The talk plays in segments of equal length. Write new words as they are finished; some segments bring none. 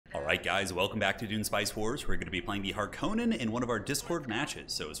Alright guys, welcome back to Dune Spice Wars. We're going to be playing the Harkonnen in one of our Discord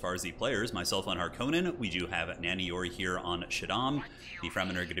matches. So as far as the players, myself on Harkonnen, we do have Nani Yori here on Shaddam, the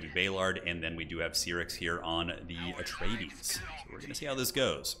Fremen are going to be Baylard, and then we do have Cyrix here on the Atreides. So we're going to see how this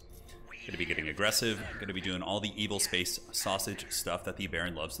goes. Going to be getting aggressive, going to be doing all the evil space sausage stuff that the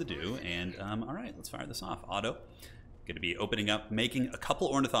Baron loves to do, and alright, let's fire this off. Auto. Going to be opening up, making a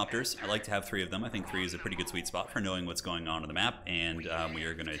couple Ornithopters. I like to have 3 of them. I think 3 is a pretty good sweet spot for knowing what's going on the map, and we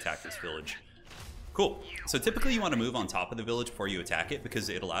are going to attack this village. Cool. So typically you want to move on top of the village before you attack it because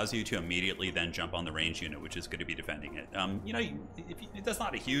it allows you to immediately then jump on the range unit, which is going to be defending it. That's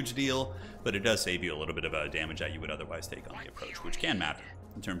not a huge deal, but it does save you a little bit of damage that you would otherwise take on the approach, which can matter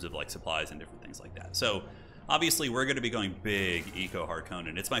in terms of like supplies and different things like that. So obviously, we're going to be going big Eco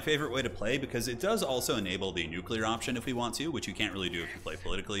Harkonnen. It's my favorite way to play because it does also enable the nuclear option if we want to, which you can't really do if you play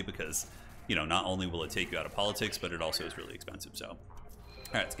politically because, you know, not only will it take you out of politics, but it also is really expensive. So, all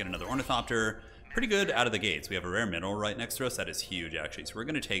right, let's get another Ornithopter. Pretty good out of the gates. We have a rare mineral right next to us. That is huge, actually. So we're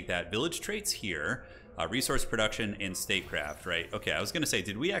going to take that. Village traits here, resource production, and statecraft, right? Okay, I was going to say,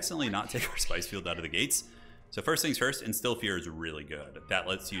 did we accidentally not take our spice field out of the gates? So first things first, Instill Fear is really good. That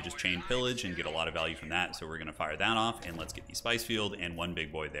lets you just chain pillage and get a lot of value from that. So we're going to fire that off, and let's get the Spice Field and one big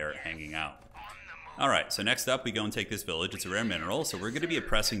boy there hanging out. All right, so next up, we go and take this village. It's a rare mineral, so we're going to be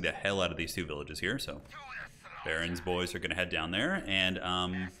oppressing the hell out of these 2 villages here. So Baron's boys are going to head down there,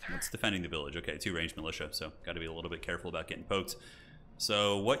 and what's defending the village? Okay, 2 ranged militia, so got to be a little bit careful about getting poked.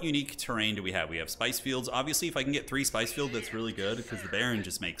 So what unique terrain do we have? We have Spice Fields. Obviously, if I can get 3 Spice Fields, that's really good because the Baron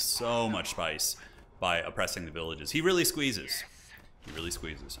just makes so much spice by oppressing the villages. He really squeezes. He really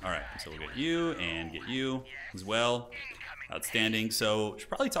squeezes. All right, so we'll get you and get you as well. Outstanding. So should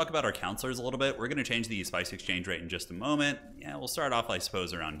probably talk about our counselors a little bit. We're going to change the spice exchange rate in just a moment. Yeah, we'll start off, I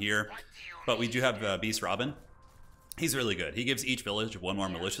suppose, around here. But we do have Beast Robin. He's really good. He gives each village 1 more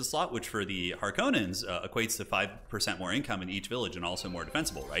militia slot, which for the Harkonnens equates to 5% more income in each village and also more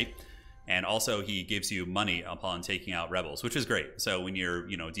defensible, right? And also he gives you money upon taking out rebels, which is great. So when you're,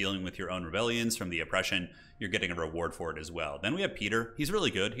 dealing with your own rebellions from the oppression, you're getting a reward for it as well. Then we have Peter. He's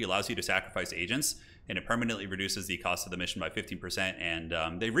really good. He allows you to sacrifice agents, and it permanently reduces the cost of the mission by 15%.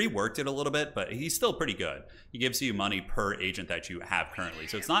 And they reworked it a little bit, but he's still pretty good. He gives you money per agent that you have currently.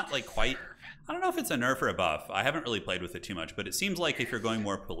 So it's not like quite, I don't know if it's a nerf or a buff. I haven't really played with it too much, but it seems like if you're going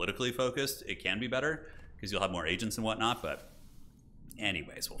more politically focused, it can be better because you'll have more agents and whatnot, but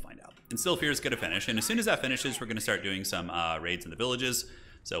anyways, we'll find out. And Still Fear is going to finish, and as soon as that finishes, we're going to start doing some raids in the villages.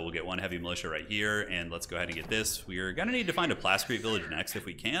 So we'll get 1 heavy militia right here, and let's go ahead and get this. We're going to need to find a Plascrete village next if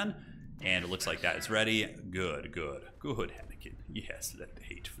we can, and it looks like that is ready. Good, good, good, Anakin. Yes, let the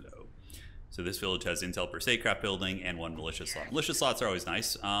hate flow. So this village has intel per statecraft building and 1 militia slot. Militia slots are always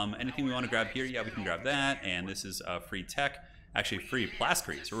nice. Anything we want to grab here? Yeah, we can grab that, and this is free tech. Actually, free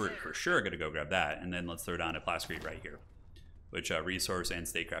Plascrete, so we're for sure going to go grab that, and then let's throw down a Plascrete right here. Which resource and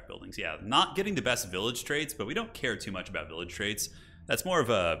statecraft buildings. Yeah, not getting the best village traits, but we don't care too much about village traits. That's more of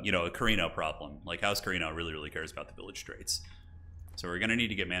a, a Carino problem. Like House Carino really cares about the village traits. So we're gonna need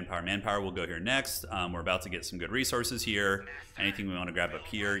to get manpower. Manpower will go here next. We're about to get some good resources here. Anything we want to grab up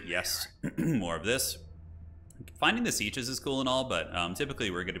here? Yes, more of this. Finding the sieges is cool and all, but typically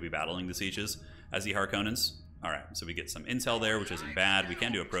we're gonna be battling the sieges as the Harkonnens. All right, so we get some intel there, which isn't bad. We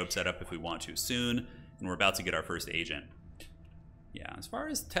can do a probe setup if we want to soon, and we're about to get our first agent. Yeah, as far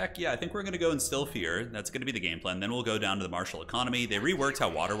as tech, yeah, I think we're going to go Instill Fear. That's going to be the game plan. Then we'll go down to the martial economy. They reworked how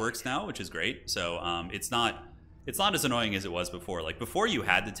water works now, which is great. So it's not as annoying as it was before. Like before you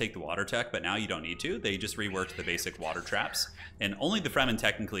had to take the water tech, but now you don't need to. They just reworked the basic water traps. And only the Fremen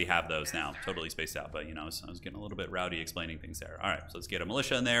technically have those now. Totally spaced out, but so I was getting a little bit rowdy explaining things there. All right, so let's get a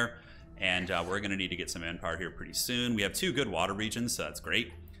militia in there. And we're going to need to get some manpower here pretty soon. We have 2 good water regions, so that's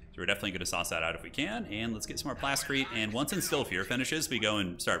great. So we're definitely going to sauce that out if we can, and let's get some more Plascrete, and once Instill Fear finishes, we go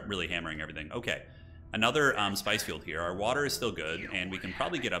and start really hammering everything. Okay, another spice field here. Our water is still good, and we can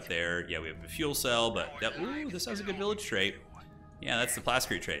probably get up there. Yeah, we have a fuel cell, but ooh, this has a good village trait. Yeah, that's the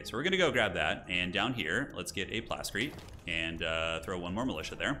Plascrete trait, so we're going to go grab that, and down here, let's get a Plascrete, and throw 1 more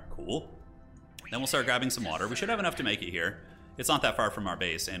militia there. Cool. Then we'll start grabbing some water. We should have enough to make it here. It's not that far from our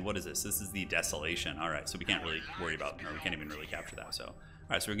base, and what is this? This is the Desolation. All right, so we can't really worry about, or we can't even really capture that, so.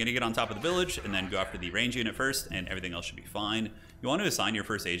 All right, so we're going to get on top of the village and then go after the range unit first, and everything else should be fine. You want to assign your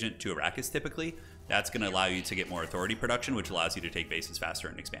first agent to Arrakis typically. That's going to allow you to get more authority production, which allows you to take bases faster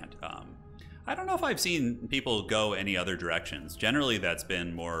and expand. I don't know if I've seen people go any other directions. Generally, that's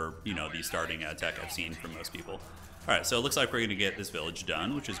been more, the starting tech I've seen from most people. All right, so it looks like we're going to get this village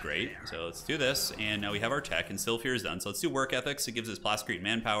done, which is great. So let's do this, and now we have our tech, and Still Fear is done. So let's do work ethics. It gives us Plascrete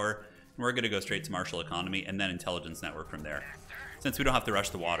manpower, and we're going to go straight to martial economy and then intelligence network from there. since we don't have to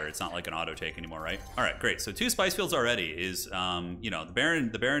rush the water, it's not like an auto take anymore, right? All right, great. So 2 spice fields already is, you know,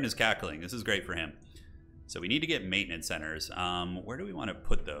 the Baron is cackling. This is great for him. So we need to get maintenance centers. Where do we want to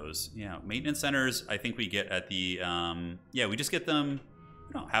put those? Yeah, maintenance centers, I think we get at the, yeah, we just get them.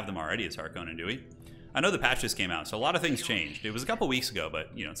 We don't have them already as Harkonnen, do we? I know the patch just came out, so a lot of things changed. It was a couple weeks ago,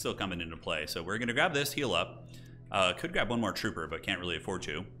 but, you know, it's still coming into play. So we're going to grab this, heal up. Could grab one more trooper, but can't really afford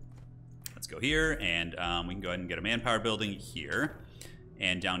to. Let's go here, and we can go ahead and get a manpower building here.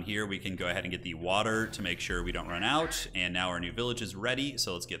 And down here, we can go ahead and get the water to make sure we don't run out. And now our new village is ready,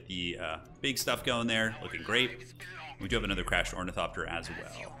 so let's get the big stuff going there. Looking great. We do have another crashed ornithopter as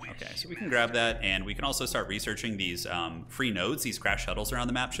well. Okay, so we can grab that, and we can also start researching these free nodes, these crash shuttles around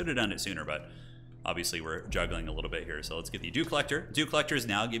the map. Should have done it sooner, but obviously we're juggling a little bit here. So let's get the Dew Collector. Dew Collectors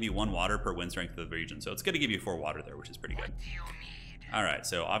now give you 1 water per wind strength of the region, so it's going to give you 4 water there, which is pretty good. All right,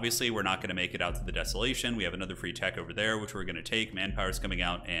 so obviously we're not going to make it out to the Desolation. We have another free tech over there, which we're going to take. Manpower's coming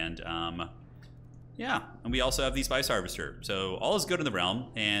out, and yeah, and we also have the Spice Harvester. So all is good in the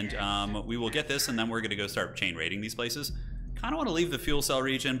realm, and we will get this, and then we're going to go start chain raiding these places. Kind of want to leave the fuel cell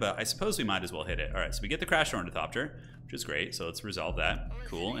region, but I suppose we might as well hit it. All right, so we get the Crash Ornithopter, which is great, so let's resolve that.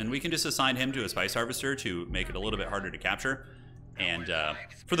 Cool, and we can just assign him to a Spice Harvester to make it a little bit harder to capture. And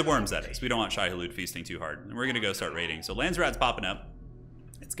for the worms, that is. We don't want Shai Hulud feasting too hard. And we're going to go start raiding. So Landsrat's popping up.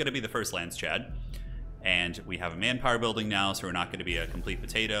 It's going to be the first Lands Chad. And we have a manpower building now, so we're not going to be a complete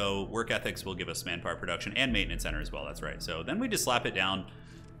potato. Work ethics will give us manpower production and maintenance center as well, that's right. So then we just slap it down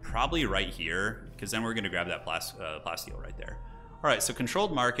probably right here, because then we're going to grab that plasteel right there. All right, so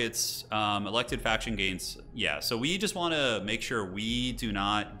controlled markets, elected faction gains. Yeah, so we just want to make sure we do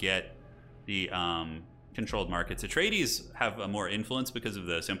not get the controlled markets. Atreides have a more influence because of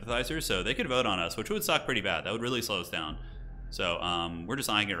the sympathizers, so they could vote on us, which would suck pretty bad. That would really slow us down. So we're just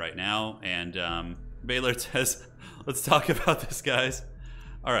eyeing it right now, and Baylor says, let's talk about this, guys.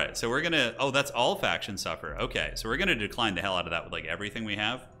 All right, so we're gonna, oh, that's all factions suffer. Okay, so we're gonna decline the hell out of that with like everything we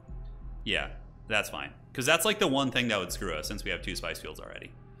have. Yeah, that's fine. Because that's like the one thing that would screw us since we have 2 spice fields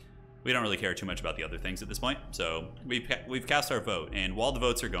already. We don't really care too much about the other things at this point. So we've cast our vote, and while the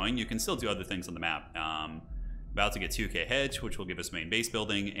votes are going, you can still do other things on the map. About to get 2K hedge, which will give us main base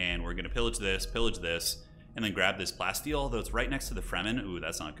building, and we're gonna pillage this, and then grab this plasteel, though it's right next to the Fremen. Ooh,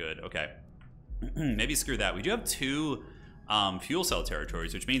 that's not good. Okay. Maybe screw that. We do have 2 fuel cell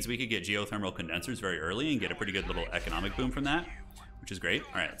territories, which means we could get geothermal condensers very early and get a pretty good little economic boom from that, which is great.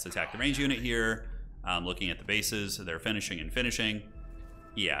 All right, let's attack the range unit here. Looking at the bases, they're finishing.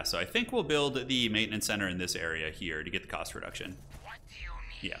 Yeah, so I think we'll build the maintenance center in this area here to get the cost reduction.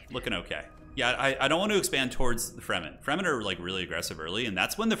 Yeah, looking okay. Yeah, I don't want to expand towards the Fremen. Fremen are like really aggressive early, and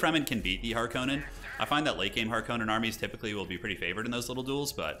that's when the Fremen can beat the Harkonnen. I find that late game Harkonnen armies typically will be pretty favored in those little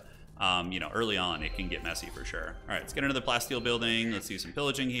duels, but you know, early on it can get messy for sure. All right, let's get into the plasteel building. Let's do some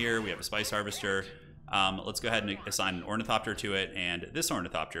pillaging here. We have a spice harvester. Let's go ahead and assign an ornithopter to it, and this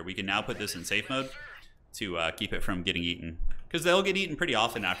ornithopter, we can now put this in safe mode to keep it from getting eaten, because they'll get eaten pretty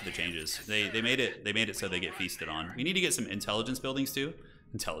often after the changes. They made it so they get feasted on. We need to get some intelligence buildings too.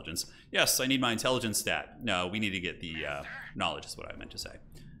 Intelligence. Yes, I need my intelligence stat. No, we need to get the knowledge is what I meant to say.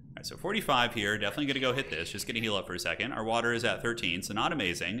 All right, so 45 here. Definitely going to go hit this. Just going to heal up for a second. Our water is at 13, so not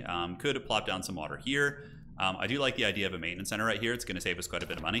amazing. Could plop down some water here. I do like the idea of a maintenance center right here. It's going to save us quite a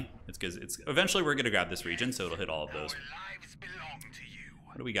bit of money. It's because eventually we're going to grab this region, so it'll hit all of those.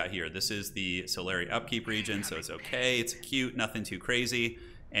 What do we got here? This is the Solari upkeep region, so it's okay. It's cute, nothing too crazy.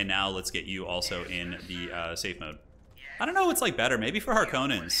 And now let's get you also in the safe mode. I don't know what's like better. Maybe for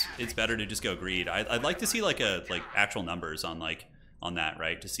Harkonnens, it's better to just go greed. I'd like to see like actual numbers on that,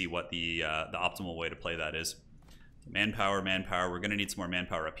 right? To see what the optimal way to play that is. Manpower. We're going to need some more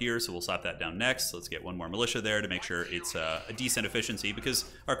manpower up here, so we'll slap that down next. Let's get one more militia there to make sure it's a decent efficiency, because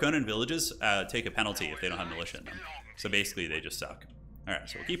Harkonnen villages take a penalty if they don't have militia in them. So basically, they just suck. All right,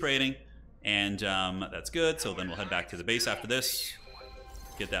 so we'll keep raiding, and that's good. So then we'll head back to the base after this.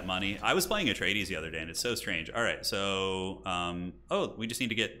 Get that money. I was playing Atreides the other day, and it's so strange. All right, so oh, we just need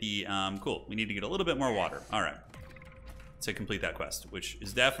to get the cool. We need to get a little bit more water. All right, to complete that quest, which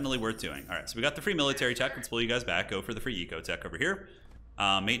is definitely worth doing. All right, so we got the free military tech. Let's pull you guys back. Go for the free eco tech over here.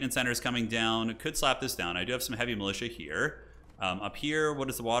 Maintenance center is coming down. Could slap this down. I do have some heavy militia here. Up here, what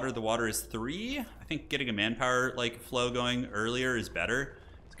is the water? The water is 3. I think getting a manpower flow going earlier is better.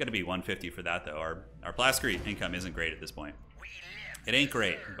 It's got to be 150 for that though. Our Plascrete income isn't great at this point. It ain't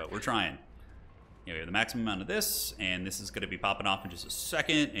great, but we're trying. Yeah, we have the maximum amount of this, and this is going to be popping off in just a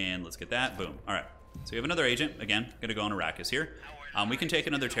second, and let's get that. Boom. All right. So we have another agent. Again, going to go on Arrakis here. We can take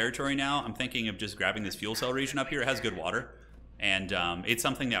another territory now. I'm thinking of just grabbing this fuel cell region up here. It has good water, And it's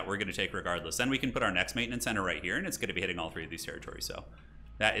something that we're going to take regardless. Then we can put our next maintenance center right here, and it's going to be hitting all 3 of these territories. So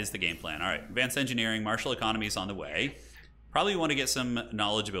that is the game plan. All right, advanced engineering, martial economy is on the way. Probably want to get some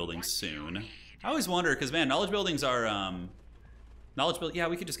knowledge buildings soon. I always wonder, because man, knowledge buildings are yeah,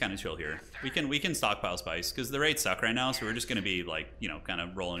 we could just kind of chill here. We can stockpile spice because the rates suck right now, so we're just going to be like, you know, kind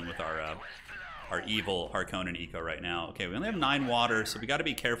of rolling with our evil Harkonnen eco right now. Okay, we only have 9 water, so we got to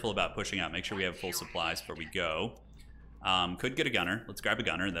be careful about pushing out. Make sure we have full supplies before we go. Could get a gunner. Let's grab a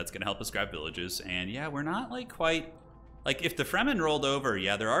gunner. That's going to help us grab villages. And yeah, we're not like quite... Like if the Fremen rolled over,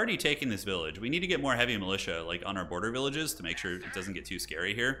 yeah, they're already taking this village. We need to get more heavy militia like on our border villages to make sure it doesn't get too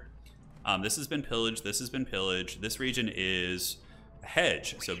scary here. This has been pillaged. This has been pillaged. This region is a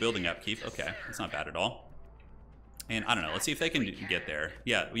hedge. So building upkeep. Okay, that's not bad at all. And I don't know. Let's see if they can get there.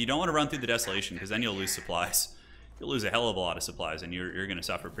 Yeah, you don't want to run through the desolation because then you'll lose supplies. You'll lose a hell of a lot of supplies and you're going to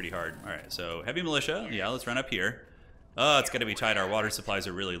suffer pretty hard. All right, so heavy militia. Yeah, let's run up here. Oh, it's going to be tight. Our water supplies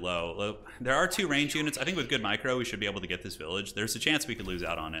are really low. There are 2 range units. I think with good micro, we should be able to get this village. There's a chance we could lose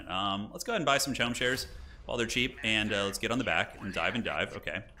out on it. Let's go ahead and buy some chome shares while they're cheap, and let's get on the back and dive.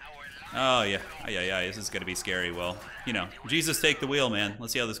 Okay. Oh, yeah. Yeah. This is going to be scary. Well, you know, Jesus, take the wheel, man.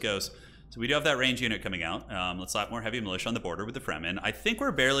 Let's see how this goes. So we do have that range unit coming out. Let's slap more heavy militia on the border with the Fremen. I think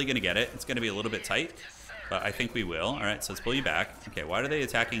we're barely going to get it. It's going to be a little bit tight, but I think we will. All right, so let's pull you back. Okay, why are they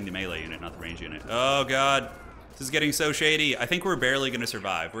attacking the melee unit, not the range unit? Oh, God. This is getting so shady. I think we're barely going to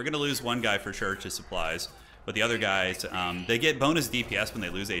survive. We're going to lose one guy for sure to supplies, but the other guys, they get bonus DPS when they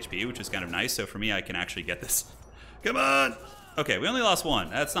lose HP, which is kind of nice. So for me, I can actually get this. Come on. Okay, we only lost 1.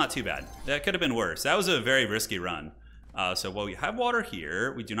 That's not too bad. That could have been worse. That was a very risky run. So while we have water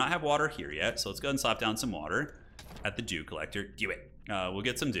here, we do not have water here yet. So let's go ahead and slap down some water at the dew collector. Do it. We'll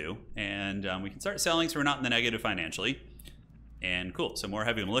get some dew, and we can start selling so we're not in the negative financially. And cool, so more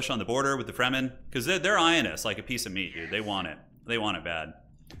heavy militia on the border with the Fremen, because they're eyeing us like a piece of meat, dude. They want it. They want it bad.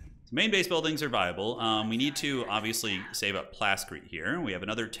 So main base buildings are viable. We need to obviously save up Plascrete here. We have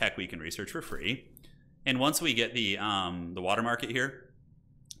another tech we can research for free. And once we get the water market here,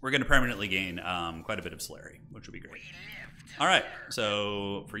 we're going to permanently gain quite a bit of Solari, which will be great. All right,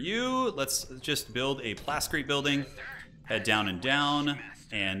 so for you, let's just build a Plascrete building. Head down and down.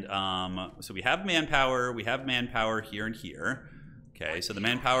 And so we have manpower. We have manpower here and here. Okay, so the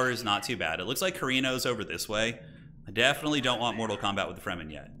manpower is not too bad. It looks like Carino's over this way. I definitely don't want Mortal Kombat with the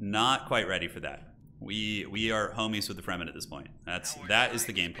Fremen yet. Not quite ready for that. We are homies with the Fremen at this point. That is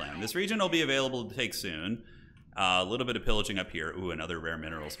the game plan. This region will be available to take soon. A little bit of pillaging up here. Ooh, another rare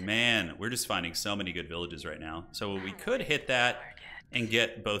minerals. Man, we're just finding so many good villages right now. So we could hit that and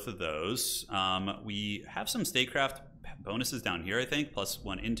get both of those. We have some statecraft bonuses down here, I think, plus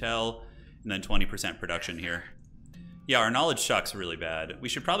 1 intel, and then 20% production here. Yeah, our knowledge sucks really bad. We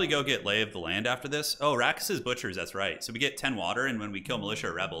should probably go get Lay of the Land after this. Oh, Rakis's Butchers, that's right. So we get 10 water, and when we kill militia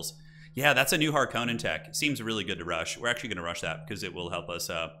or rebels. Yeah, that's a new Harkonnen tech. Seems really good to rush. We're actually going to rush that because it will help us.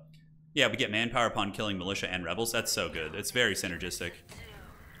 Yeah, we get manpower upon killing militia and rebels. That's so good. It's very synergistic.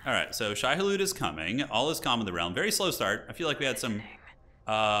 All right, so Shai-Hulud is coming. All is calm in the realm. Very slow start. I feel like we had some...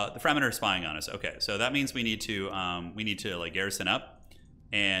 the Fremen are spying on us. Okay, so that means we need to like garrison up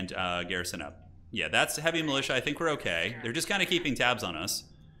and garrison up. Yeah, that's heavy militia. I think we're okay. They're just kind of keeping tabs on us,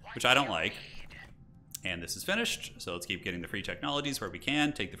 which I don't like. And this is finished, so let's keep getting the free technologies where we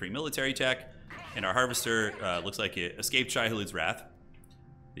can. Take the free military tech, and our harvester looks like it escaped Shai-Hulud's wrath.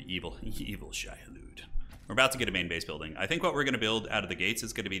 The evil Shai-Hulud. We're about to get a main base building. I think what we're going to build out of the gates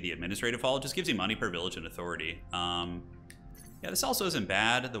is going to be the administrative hall. It just gives you money per village and authority. Yeah, this also isn't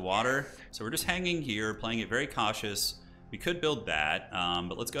bad, the water. So we're just hanging here, playing it very cautious. We could build that,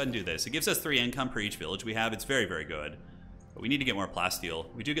 but let's go ahead and do this. It gives us 3 income per each village we have. It's very, very good. But we need to get more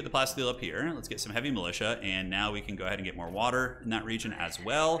plasteel. We do get the plasteel up here. Let's get some heavy militia, and now we can go ahead and get more water in that region as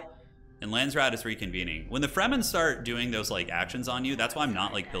well. And Landsrat is reconvening. When the Fremen start doing those like actions on you, that's why I'm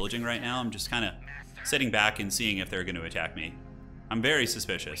not like pillaging right now. I'm just kind of sitting back and seeing if they're going to attack me. I'm very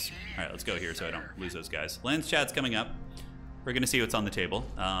suspicious. All right, let's go here so I don't lose those guys. Lands chat's coming up. We're going to see what's on the table.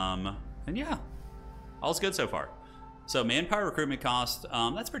 And yeah, all's good so far. So manpower recruitment cost,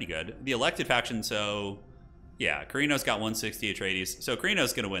 that's pretty good. The elected faction, so yeah, Carino's got 160 Atreides. So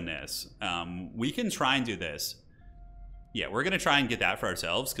Carino's going to win this. We can try and do this. Yeah, we're going to try and get that for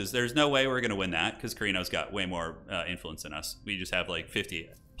ourselves because there's no way we're going to win that because Carino's got way more influence than us. We just have like 50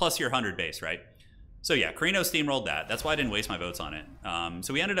 plus your 100 base, right? So yeah, Carino steamrolled that. That's why I didn't waste my votes on it.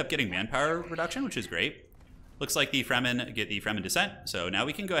 So we ended up getting manpower reduction, which is great. Looks like the Fremen get the Fremen descent. So now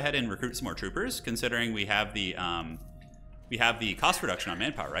we can go ahead and recruit some more troopers, considering we have the cost reduction on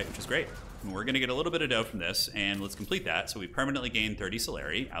manpower, right? Which is great. And we're going to get a little bit of dough from this, and let's complete that. So we permanently gain 30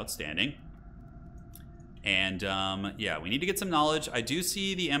 Solari, outstanding. And yeah, we need to get some knowledge. I do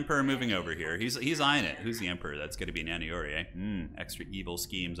see the Emperor moving over here. He's eyeing it. Who's the Emperor? That's going to be Naniori, eh? Extra evil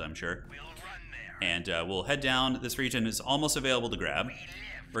schemes, I'm sure. And we'll head down. This region is almost available to grab.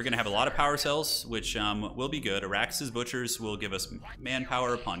 We're going to have a lot of power cells, which will be good. Arax's Butchers will give us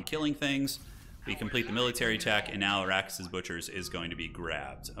manpower upon killing things. We complete the military tech, and now Arax's Butchers is going to be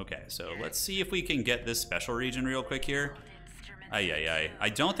grabbed. Okay, so let's see if we can get this special region real quick here.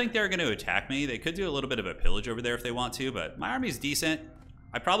 I don't think they're going to attack me. They could do a little bit of a pillage over there if they want to, but my army's decent.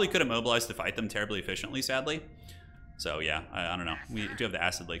 I probably couldn't mobilize to fight them terribly efficiently, sadly. So yeah, I don't know. We do have the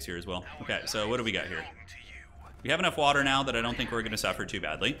acid lakes here as well. Okay, so what do we got here? We have enough water now that I don't think we're going to suffer too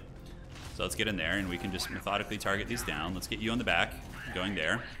badly. So let's get in there, and we can just methodically target these down. Let's get you on the back, going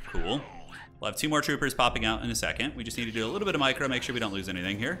there. Cool. We'll have 2 more troopers popping out in a second. We just need to do a little bit of micro, make sure we don't lose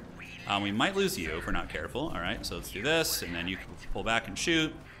anything here. We might lose you if we're not careful. All right, so let's do this, and then you can pull back and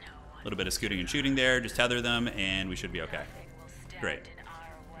shoot. A little bit of scooting and shooting there. Just tether them, and we should be okay. Great.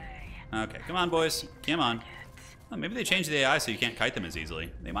 Okay, come on, boys. Come on. Oh, maybe they changed the AI so you can't kite them as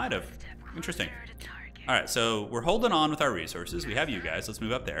easily. They might have. Interesting. All right, so we're holding on with our resources. We have you guys. Let's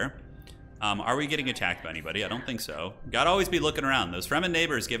move up there. Are we getting attacked by anybody? I don't think so. Gotta always be looking around. Those Fremen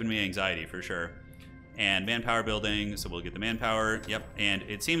neighbors giving me anxiety for sure. And manpower building, so we'll get the manpower. Yep, and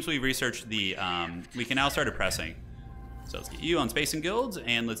it seems we've researched the, we can now start oppressing. So let's get you on Space and Guilds,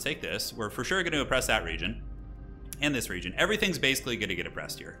 and let's take this. We're for sure gonna oppress that region. And this region. Everything's basically gonna get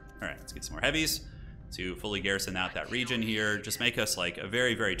oppressed here. All right, let's get some more heavies to fully garrison out that region here. Just make us like a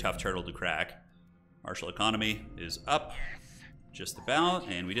very, very tough turtle to crack. Martial economy is up. Just about,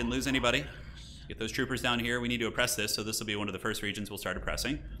 and we didn't lose anybody. Get those troopers down here. We need to oppress this, so this will be one of the first regions we'll start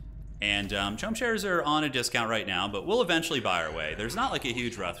oppressing. And Chom shares are on a discount right now, but we'll eventually buy our way. There's not like a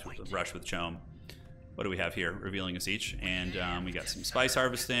huge rush with Chom. What do we have here? Revealing a siege, and we got some spice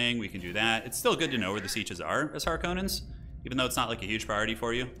harvesting. We can do that. It's still good to know where the sieges are as Harkonnens, even though it's not like a huge priority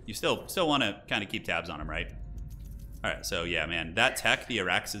for you. You still want to kind of keep tabs on them, right? All right, so yeah, man, that tech, the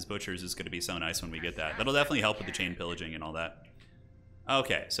Arax's Butchers, is going to be so nice when we get that. That'll definitely help with the chain pillaging and all that.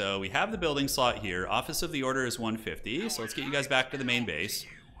 Okay, so we have the building slot here. Office of the Order is 150, so let's get you guys back to the main base.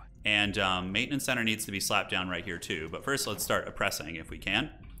 And maintenance center needs to be slapped down right here too. But first, let's start oppressing if we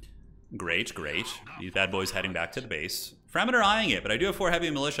can. Great, great. These bad boys heading back to the base. Fremen are eyeing it, but I do have 4 heavy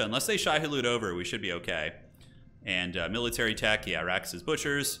militia. Unless they shy Halud over, we should be okay. And military tech, yeah, Arax's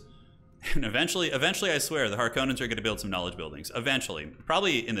Butchers. And eventually, I swear, the Harkonnens are going to build some knowledge buildings. Eventually.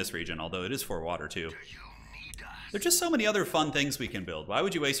 Probably in this region, although it is for water too. There's just so many other fun things we can build. Why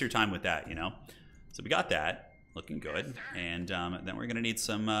would you waste your time with that, you know? So we got that. Looking good. And then we're going to need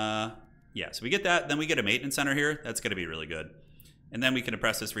some... yeah, so we get that. Then we get a maintenance center here. That's going to be really good. And then we can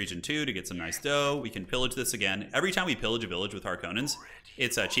oppress this region too to get some nice dough. We can pillage this again. Every time we pillage a village with Harkonnens,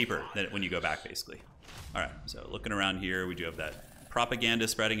 it's cheaper than when you go back, basically. All right, so looking around here, we do have that propaganda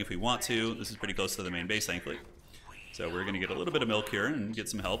spreading if we want to. This is pretty close to the main base, thankfully. So we're going to get a little bit of milk here and get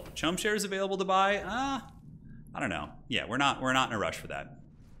some help. Chum shares available to buy. I don't know. Yeah, we're not in a rush for that.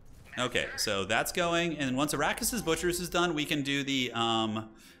 Okay, so that's going, and once Arrakis's Butchers is done, we can do the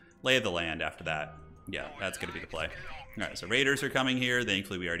lay of the land after that. Yeah, that's going to be the play. All right, so raiders are coming here.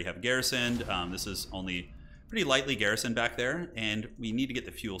 Thankfully, we already have garrisoned. This is only pretty lightly garrisoned back there, and we need to get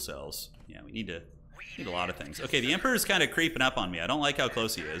the fuel cells. Yeah, we need a lot of things. Okay, the Emperor's kind of creeping up on me. I don't like how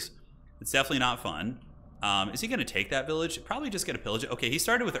close he is. It's definitely not fun. Is he going to take that village? Probably just going to pillage it. Okay, he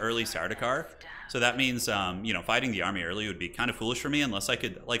started with early Sardaukar, so that means, you know, fighting the army early would be kind of foolish for me unless I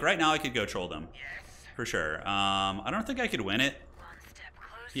could, like right now I could go troll them, for sure. I don't think I could win it.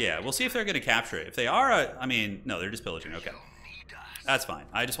 Yeah, we'll see if they're going to capture it. If they are, I mean, no, they're just pillaging. Okay, that's fine.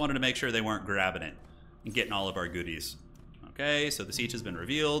 I just wanted to make sure they weren't grabbing it and getting all of our goodies. Okay, so the siege has been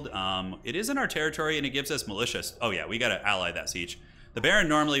revealed. It is in our territory and it gives us militia. Oh yeah, we got to ally that siege. The Baron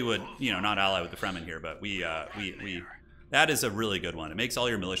normally would, you know, not ally with the Fremen here, but we that is a really good one. It makes all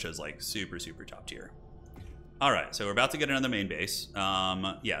your militias like super, super top tier. All right, so we're about to get another main base.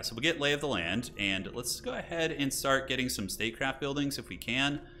 Yeah, so we'll get lay of the land, and let's go ahead and start getting some statecraft buildings if we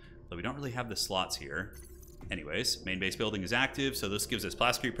can, though we don't really have the slots here. Anyways, main base building is active, so this gives us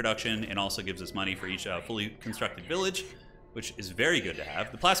plascrete production and also gives us money for each fully constructed village, which is very good to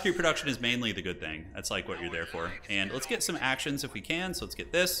have. The plascrete production is mainly the good thing. That's like what you're there for. And let's get some actions if we can, so let's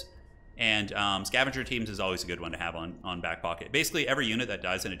get this. And scavenger teams is always a good one to have on back pocket. Basically, every unit that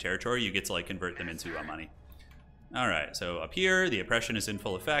dies in a territory, you get to like convert them into money. All right, so up here, the oppression is in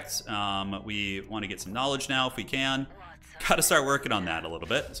full effect. We want to get some knowledge now if we can. Got to start working on that a little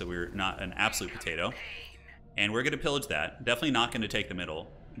bit, so we're not an absolute potato. And we're going to pillage that. Definitely not going to take the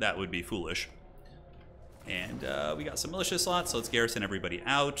middle. That would be foolish. And we got some militia slots, so let's garrison everybody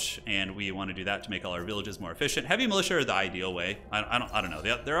out. And we want to do that to make all our villages more efficient. Heavy militia are the ideal way. I don't know.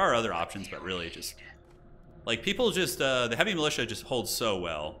 There are other options, but really just... Like, people just... the heavy militia just hold so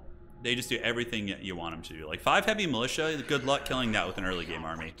well. They just do everything you want them to do. Like, 5 heavy militia, good luck killing that with an early game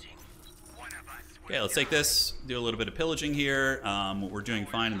army. Okay, let's take this, do a little bit of pillaging here. We're doing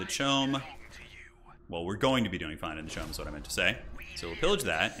fine in the Chome. Well, we're going to be doing fine in the Chome is what I meant to say. So we'll pillage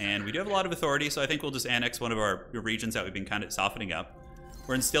that, and we do have a lot of authority, so I think we'll just annex one of our regions that we've been kind of softening up.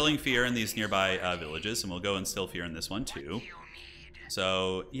 We're instilling fear in these nearby villages, and we'll go instill fear in this one too.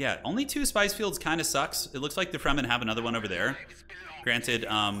 So, yeah, only 2 spice fields kind of sucks. It looks like the Fremen have another one over there. Granted,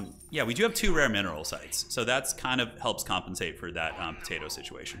 yeah, we do have 2 rare mineral sites, so that's kind of helps compensate for that potato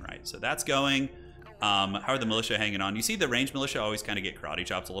situation, right? So that's going. How are the militia hanging on? You see the ranged militia always kind of get karate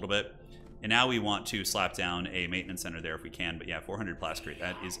chops a little bit. And now we want to slap down a maintenance center there if we can. But yeah, 400 plascrete,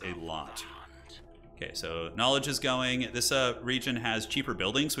 that is a lot. Okay, so knowledge is going. This region has cheaper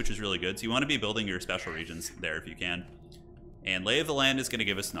buildings, which is really good. So you want to be building your special regions there if you can. And lay of the land is going to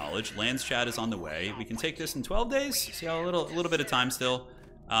give us knowledge. Lands chat is on the way. We can take this in 12 days. See how a little bit of time still.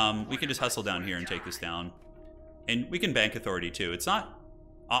 We can just hustle down here and take this down. And we can bank authority too. It's not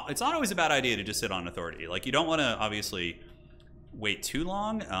always a bad idea to just sit on authority. Like, you don't want to obviously wait too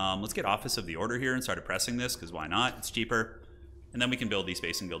long. Let's get Office of the Order here and start oppressing this, because why not? It's cheaper. And then we can build the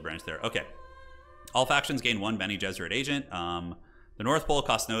Space and Guild branch there. Okay. All factions gain 1 Bene Gesserit agent. The North Pole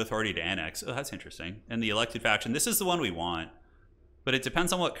costs no authority to annex. Oh, that's interesting. And the elected faction, this is the one we want. But it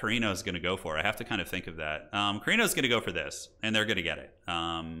depends on what Carino is going to go for. I have to kind of think of that. Carino is going to go for this, and they're going to get it.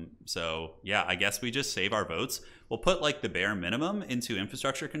 So, yeah, I guess we just save our votes. We'll put, like, the bare minimum into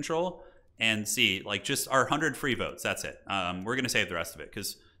infrastructure control and see, like, just our 100 free votes. That's it. We're going to save the rest of it,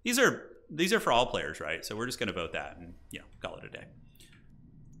 because these are for all players, right? So we're just going to vote that and, yeah, call it a day.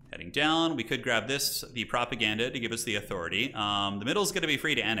 Heading down, we could grab this, the propaganda, to give us the authority. The middle is going to be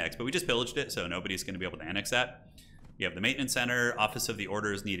free to annex, but we just pillaged it, so nobody's going to be able to annex that. We have the maintenance center, Office of the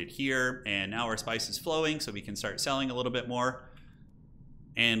Order is needed here, and now our spice is flowing, so we can start selling a little bit more.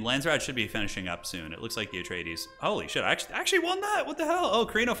 And Landsrad should be finishing up soon. It looks like the Atreides. Holy shit, I actually won that! What the hell? Oh,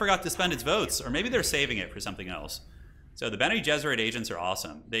 Carino forgot to spend its votes, or maybe they're saving it for something else. So the Bene Gesserit agents are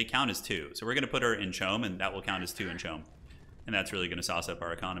awesome. They count as 2, so we're going to put her in Chome, and that will count as 2 in Chome. And that's really going to sauce up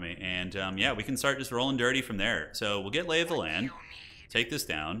our economy. And yeah, we can start just rolling dirty from there. So we'll get Lay of the Land, take this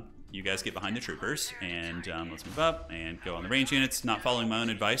down. You guys get behind the troopers, and let's move up and go on the range units. Not following my own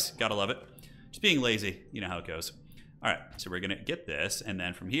advice. Gotta love it. Just being lazy. You know how it goes. All right, so we're going to get this, and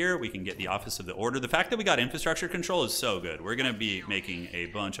then from here, we can get the Office of the Order. The fact that we got infrastructure control is so good. We're going to be making a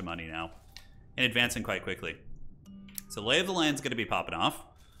bunch of money now and advancing quite quickly. So Lay of the Land is going to be popping off.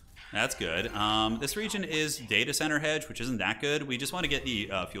 That's good. This region is data center hedge, which isn't that good. We just want to get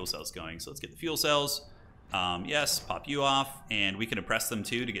the fuel cells going. So let's get the fuel cells. Yes, pop you off, and we can oppress them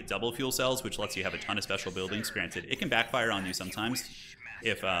too to get double fuel cells, which lets you have a ton of special buildings. Granted, it can backfire on you sometimes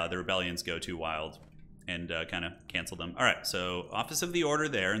if the rebellions go too wild and kind of cancel them. All right, so Office of the Order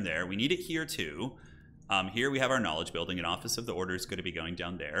there and there. We need it here too. Here we have our knowledge building, and Office of the Order is going to be going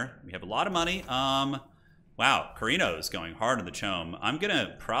down there. We have a lot of money. Wow, Carino is going hard on the Chome. I'm going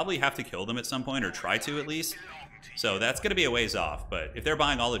to probably have to kill them at some point, or try to at least. So that's going to be a ways off. But if they're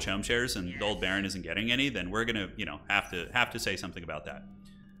buying all the Chome shares and the old Baron isn't getting any, then we're going to, you know, have to say something about that.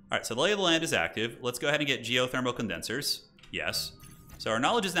 All right, so the Lay of the Land is active. Let's go ahead and get geothermal condensers. Yes. So our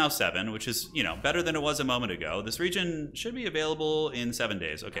knowledge is now 7, which is, you know, better than it was a moment ago. This region should be available in 7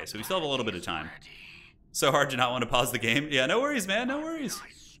 days. Okay, so we still have a little bit of time. So hard to not want to pause the game. Yeah, no worries, man. No worries.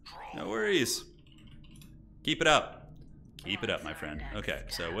 No worries. Keep it up. Keep it up, my friend. Okay,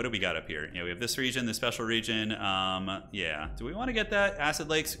 so what do we got up here? You know, we have this region, this special region. Yeah. Do we want to get that? Acid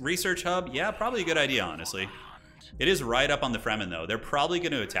Lakes Research Hub? Yeah, probably a good idea, honestly. It is right up on the Fremen, though. They're probably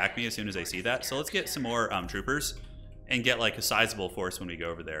going to attack me as soon as they see that. So let's get some more troopers and get, like, a sizable force when we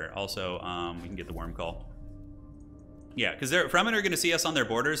go over there. Also, we can get the Worm Call. Yeah, because Fremen are going to see us on their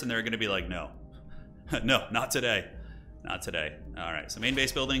borders, and they're going to be like, no. No, not today. Not today. All right, so main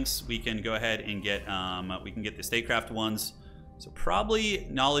base buildings, we can go ahead and get, we can get the statecraft ones. So probably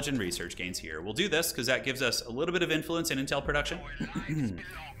knowledge and research gains here. We'll do this because that gives us a little bit of influence in intel production.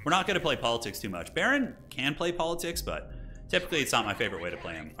 We're not going to play politics too much. Baron can play politics, but typically it's not my favorite way to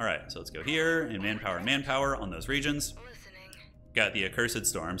play him. All right, so let's go here and manpower on those regions. Got the Accursed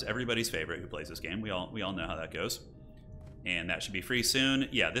Storms, everybody's favorite who plays this game. We all know how that goes. And that should be free soon.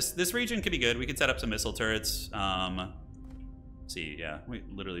 Yeah, this region could be good. We could set up some missile turrets. See, yeah, we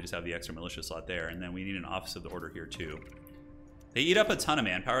literally just have the extra militia slot there, and then we need an Office of the Order here too. They eat up a ton of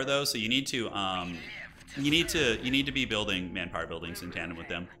manpower though, so you need to be building manpower buildings in tandem with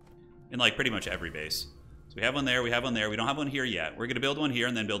them in like pretty much every base. So we have one there, we have one there. We don't have one here yet. We're going to build one here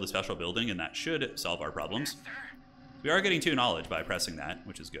and then build a special building, and that should solve our problems. We are getting 2 knowledge by pressing that,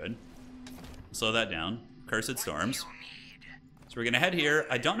 which is good. Slow that down. Cursed storms. So we're going to head here.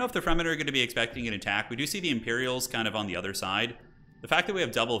 I don't know if the Fremen are going to be expecting an attack. We do see the Imperials kind of on the other side. The fact that we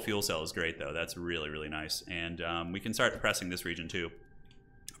have double fuel cell is great, though. That's really, really nice. And we can start pressing this region, too.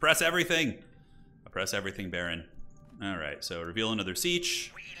 Press everything! Press everything, Baron. All right, so reveal another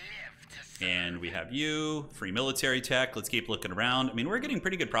siege. And we have you. Free military tech. Let's keep looking around. I mean, we're getting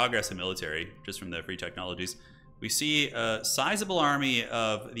pretty good progress in military, just from the free technologies. We see a sizable army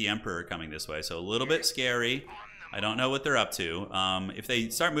of the Emperor coming this way, so a little bit scary. I don't know what they're up to. If they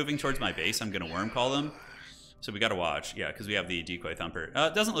start moving towards my base, I'm going to worm call them. So we got to watch. Yeah, because we have the decoy thumper.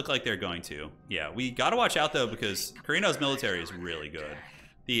 It doesn't look like they're going to. Yeah, we got to watch out, though, because Carino's military is really good.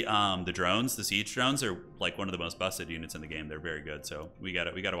 The drones, the siege drones, are like one of the most busted units in the game. They're very good, so we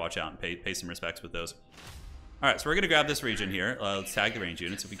got to watch out and pay some respects with those. All right, so we're going to grab this region here. Let's tag the range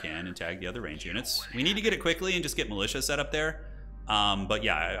units if we can, and tag the other range units. We need to get it quickly and just get militia set up there. But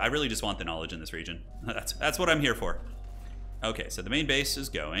yeah, I really just want the knowledge in this region. That's what I'm here for. Okay, so the main base is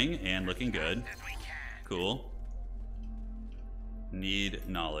going and looking good. Cool. Need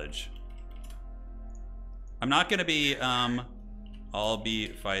knowledge. I'm not going to be... I'll be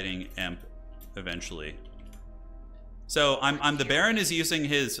fighting Emp eventually. So I'm the Baron is using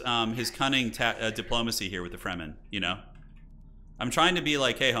his cunning diplomacy here with the Fremen, you know? I'm trying to be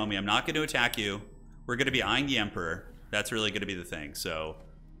like, hey homie, I'm not going to attack you. We're going to be eyeing the Emperor. That's really going to be the thing. So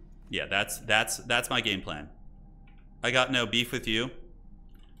yeah, that's my game plan. I got no beef with you.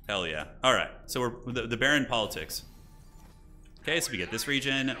 Hell yeah. All right. So we're the Baron politics. Okay, so we get this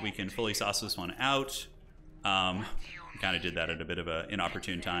region. We can fully sauce this one out. We kind of did that at a bit of an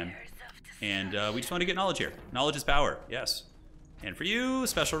inopportune time. And we just want to get knowledge here. Knowledge is power, yes. And for you,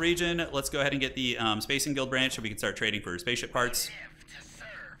 special region, let's go ahead and get the Spacing Guild branch so we can start trading for spaceship parts.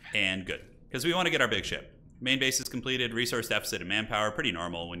 And good, because we want to get our big ship. Main base is completed, resource deficit and manpower, pretty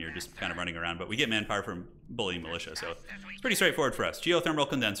normal when you're just kind of running around, but we get manpower from bullying militia, so it's pretty straightforward for us. Geothermal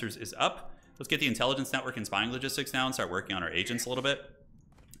condensers is up. Let's get the intelligence network and spying logistics now and start working on our agents a little bit.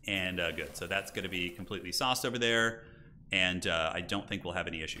 And good, so that's going to be completely sauced over there. And I don't think we'll have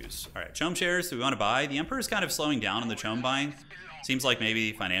any issues. All right, Chome shares, do we want to buy? The Emperor is kind of slowing down on the Chome buying. Seems like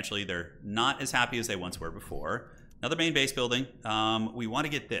maybe financially they're not as happy as they once were before. Another main base building. We want to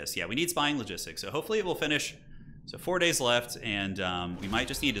get this. Yeah, we need spying logistics. So hopefully it will finish. So 4 days left, and we might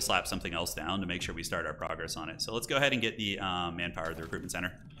just need to slap something else down to make sure we start our progress on it. So let's go ahead and get the manpower, the recruitment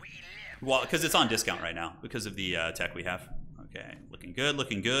center. Well, because it's on discount right now because of the tech we have. Okay, looking good,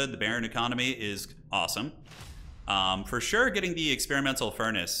 looking good. The Baron economy is awesome. For sure, getting the experimental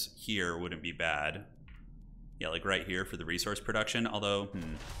furnace here wouldn't be bad. Yeah, like right here for the resource production. Although,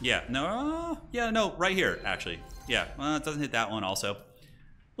 yeah, no, right here actually. Yeah, well, it doesn't hit that one also. A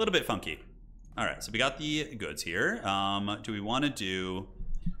little bit funky. All right, so we got the goods here. Do we want to do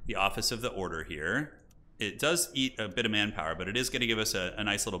the Office of the Order here? It does eat a bit of manpower, but it is going to give us a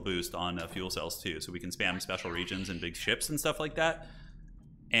nice little boost on fuel cells too, so we can spam special regions and big ships and stuff like that.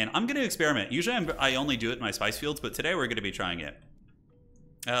 And I'm going to experiment. Usually I only do it in my spice fields, but today we're going to be trying it.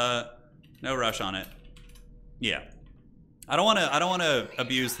 No rush on it. Yeah. I don't want to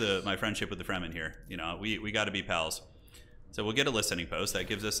abuse my friendship with the Fremen here. You know, we got to be pals. So we'll get a listening post. That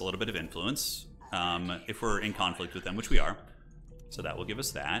gives us a little bit of influence if we're in conflict with them, which we are. So that will give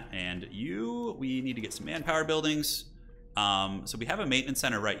us that. And we need to get some manpower buildings. So we have a maintenance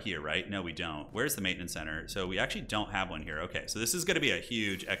center right here, right? No, we don't. Where's the maintenance center? So we actually don't have one here. Okay, so this is going to be a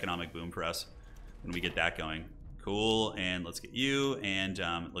huge economic boom for us when we get that going. Cool, and let's get you, and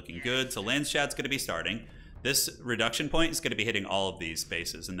looking good. So Landstad's going to be starting. This reduction point is going to be hitting all of these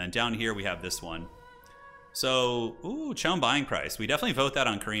spaces. And then down here we have this one. So, ooh, Chome buying price. We definitely vote that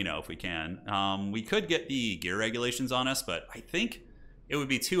on Carino if we can. We could get the gear regulations on us, but I think it would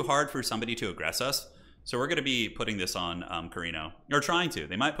be too hard for somebody to aggress us. So we're going to be putting this on Carino, or trying to.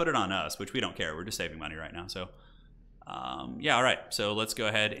 They might put it on us, which we don't care. We're just saving money right now. So, yeah, all right. So let's go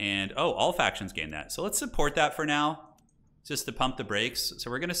ahead and, all factions gain that. So let's support that for now, just to pump the brakes. So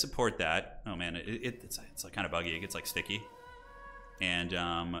we're going to support that. Oh, man, it's like kind of buggy. It gets like sticky. And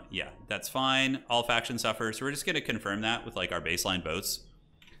yeah, that's fine. All factions suffer. So we're just going to confirm that with like our baseline boats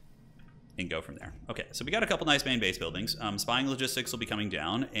and go from there. Okay, so we got a couple nice main base buildings. Spying logistics will be coming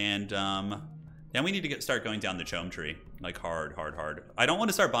down, and then we need to start going down the Chome tree, like hard. I don't want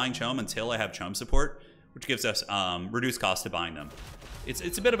to start buying Chome until I have Chome support, which gives us reduced cost to buying them.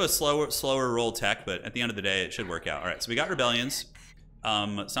 It's a bit of a slower roll tech, but at the end of the day, it should work out. All right, so we got rebellions,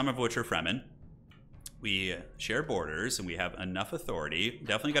 some of which are Fremen. we share borders and we have enough authority.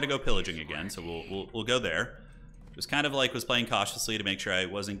 Definitely got to go pillaging again, so we'll go there. Just kind of like was playing cautiously to make sure I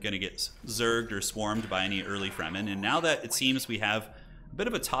wasn't going to get zerged or swarmed by any early Fremen. And now that it seems we have a bit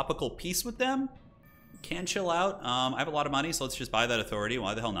of a topical peace with them, we can chill out. I have a lot of money, so let's just buy that authority.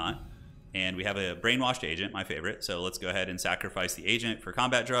 Why the hell not? And we have a brainwashed agent, my favorite. So let's go ahead and sacrifice the agent for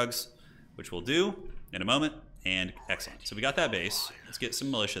combat drugs, which we'll do in a moment. And excellent. So we got that base. Let's get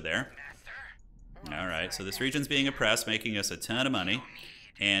some militia there. All right, so this region's being oppressed, making us a ton of money.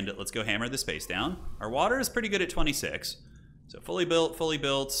 And let's go hammer the space down. Our water is pretty good at 26. So fully built, fully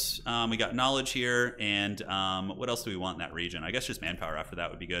built. We got knowledge here. And what else do we want in that region? I guess just manpower after that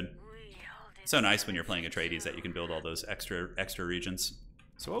would be good. It's so nice when you're playing Atreides that you can build all those extra regions.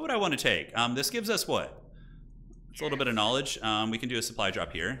 So what would I want to take? This gives us what? It's a little bit of knowledge. We can do a supply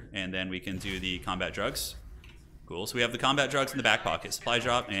drop here. And then we can do the combat drugs. Cool. So we have the combat drugs in the back pocket, supply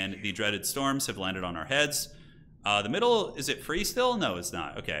drop, and the dreaded storms have landed on our heads. The middle, is it free still? No, it's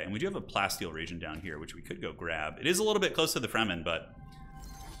not. Okay, and we do have a plasteel region down here, which we could go grab. It is a little bit close to the Fremen, but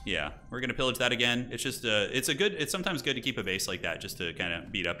yeah, we're gonna pillage that again. It's just it's sometimes good to keep a base like that, just to kind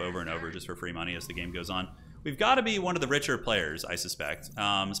of beat up over and over, just for free money as the game goes on. We've got to be one of the richer players, I suspect.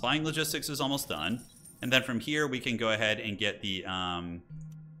 Spying logistics is almost done, and then from here we can go ahead and get the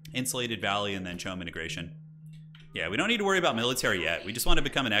insulated valley and then Chome integration. Yeah, we don't need to worry about military yet. We just want to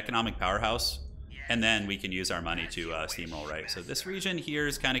become an economic powerhouse, and then we can use our money to steamroll, right? So this region here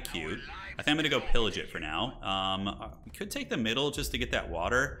is kind of cute. I think I'm going to go pillage it for now. We could take the middle just to get that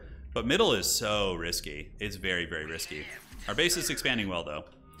water, but middle is so risky. It's very, very risky. Our base is expanding well, though.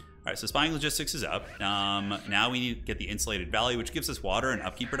 All right, so spying logistics is up. Now we need to get the insulated valley, which gives us water and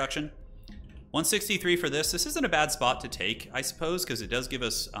upkeep production. 163 for this. This isn't a bad spot to take, I suppose, because it does give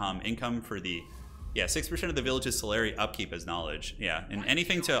us income for the... Yeah, 6% of the village's salary upkeep as knowledge. Yeah, and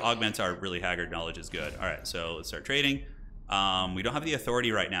anything to augment our really haggard knowledge is good. All right, so let's start trading. We don't have the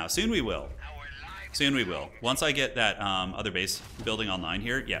authority right now. Soon we will. Soon we will. Once I get that other base building online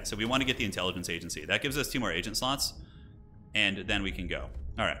here. Yeah, so we want to get the intelligence agency. That gives us 2 more agent slots, and then we can go.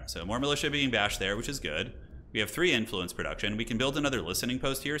 All right, so more militia being bashed there, which is good. We have 3 influence production. We can build another listening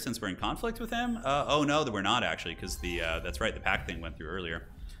post here since we're in conflict with them. Oh no, we're not actually, because the that's right, the pack thing went through earlier.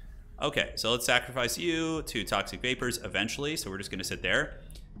 Okay, so let's sacrifice you to toxic vapors eventually. So we're just going to sit there.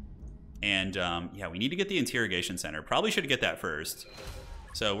 And yeah, we need to get the interrogation center. Probably should get that first.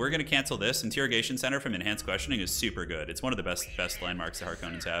 So we're going to cancel this. Interrogation center from enhanced questioning is super good. It's one of the best landmarks the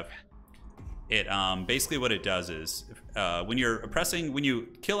Harkonnens have. It basically what it does is when you're oppressing, when you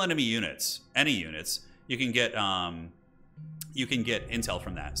kill enemy units, any units, you can get intel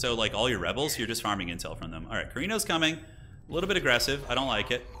from that. So like all your rebels, you're just farming intel from them. All right, Carino's coming. A little bit aggressive. I don't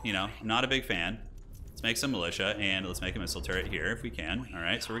like it. You know, not a big fan. Let's make some militia, and let's make a missile turret here if we can. All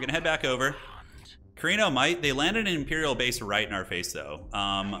right, so we're going to head back over. Carino might. They landed an Imperial base right in our face, though.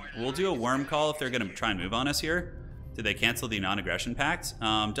 We'll do a worm call if they're going to try and move on us here. Did they cancel the non-aggression pact?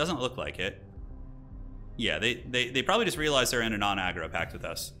 Doesn't look like it. Yeah, they probably just realized they're in a non-aggro pact with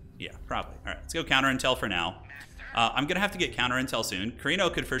us. Yeah, probably. All right, let's go counter intel for now. I'm going to have to get counter intel soon. Carino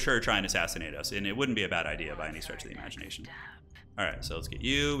could for sure try and assassinate us, and it wouldn't be a bad idea by any stretch of the imagination. All right, so let's get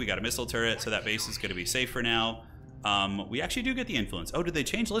you. We got a missile turret, so that base is going to be safe for now. We actually do get the influence. Oh, did they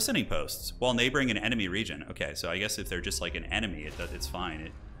change listening posts while neighboring an enemy region? Okay, so I guess if they're just like an enemy, it's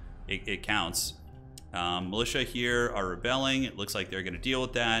fine. It counts. Militia here are rebelling. It looks like they're going to deal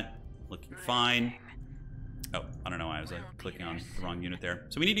with that. Looking fine. Oh, I don't know why I was like clicking on the wrong unit there.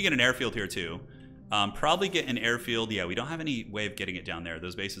 So we need to get an airfield here too. Probably get an airfield. Yeah, we don't have any way of getting it down there.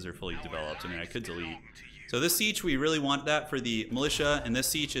 Those bases are fully developed. I mean, I could delete. So this siege, we really want that for the militia, and this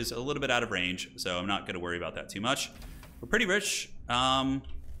siege is a little bit out of range, so I'm not going to worry about that too much. We're pretty rich,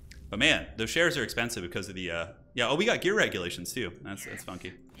 but man, those shares are expensive because of the, yeah, oh, we got gear regulations too. That's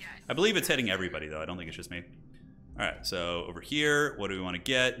funky. I believe it's hitting everybody, though. I don't think it's just me. All right, so over here, what do we want to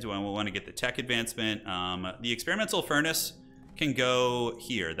get? Do I want to get the tech advancement? The experimental furnace can go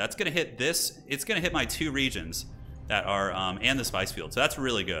here. That's going to hit this. It's going to hit my 2 regions that are, and the spice field. So that's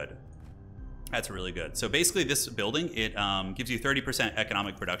really good. That's really good. So basically this building, it gives you 30%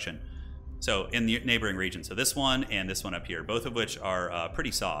 economic production. So in the neighboring region. So this one and this one up here, both of which are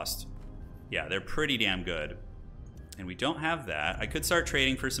pretty sauced. Yeah, they're pretty damn good. And we don't have that. I could start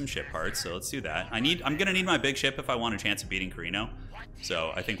trading for some ship parts, so let's do that. I'm gonna need my big ship if I want a chance of beating Carino.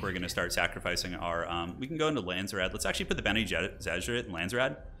 So I think we're gonna start sacrificing our, we can go into Landsrad. Let's actually put the Bene Gesserit in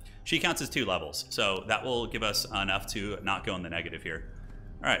Landsrad. She counts as 2 levels, so that will give us enough to not go in the negative here.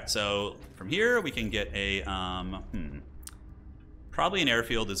 All right, so from here we can get a, probably an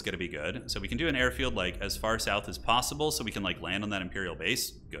airfield is gonna be good. So we can do an airfield like as far south as possible so we can like land on that Imperial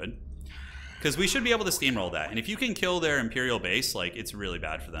base, good. Because we should be able to steamroll that. And if you can kill their Imperial base, like, it's really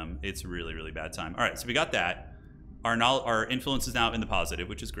bad for them. It's really, really bad time. All right, so we got that. Our influence is now in the positive,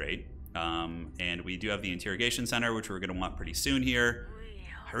 which is great. And we do have the Interrogation Center, which we're going to want pretty soon here.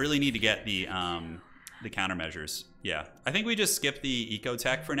 I really need to get the countermeasures. Yeah, I think we just skip the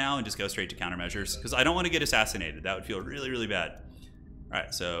eco-tech for now and just go straight to countermeasures. Because I don't want to get assassinated. That would feel really, really bad. All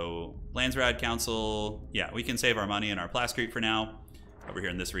right, so Landsrad Council. Yeah, we can save our money in our Plascrete for now. Over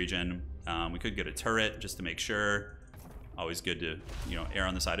here in this region. We could get a turret just to make sure. Always good to, you know, err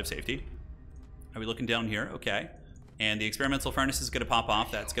on the side of safety. Are we looking down here? Okay. And the experimental furnace is going to pop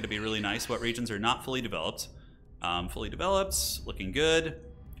off. That's going to be really nice. What regions are not fully developed? Fully developed. Looking good.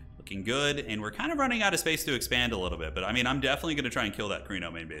 Looking good. And we're kind of running out of space to expand a little bit. But, I mean, I'm definitely going to try and kill that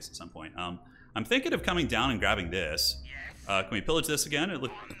Carino main base at some point. I'm thinking of coming down and grabbing this. Can we pillage this again? It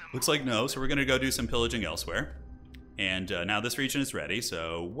looks like no. So we're going to go do some pillaging elsewhere. And now this region is ready,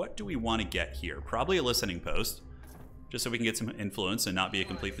 so what do we want to get here? Probably a listening post, just so we can get some influence and not be a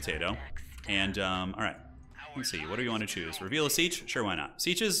complete potato. And, all right, let's see, what do we want to choose? Reveal a siege? Sure, why not?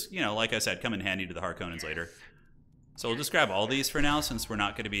 Sieges, you know, like I said, come in handy to the Harkonnens later. So we'll just grab all these for now, since we're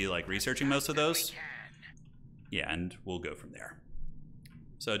not going to be, like, researching most of those. Yeah, and we'll go from there.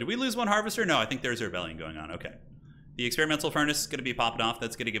 So, did we lose one harvester? No, I think there's a rebellion going on, okay. The experimental furnace is going to be popping off.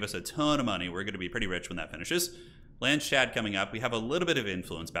 That's going to give us a ton of money. We're going to be pretty rich when that finishes. Land Shad coming up. We have a little bit of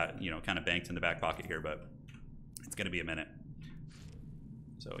influence back, you know, kind of banked in the back pocket here, but it's going to be a minute.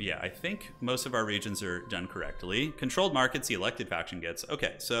 So yeah, I think most of our regions are done correctly. Controlled markets, the elected faction gets.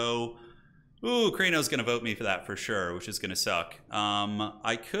 Okay, so, ooh, Carino's going to vote me for that for sure, which is going to suck.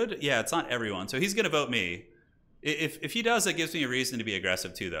 I could, yeah, it's not everyone, so he's going to vote me. If he does, it gives me a reason to be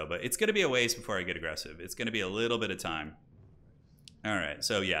aggressive too, though, but it's going to be a ways before I get aggressive. It's going to be a little bit of time. All right,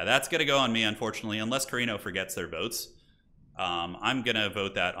 so yeah, that's going to go on me, unfortunately, unless Carino forgets their votes. I'm going to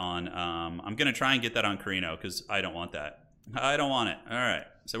vote that on, I'm going to try and get that on Carino, because I don't want that. I don't want it. All right,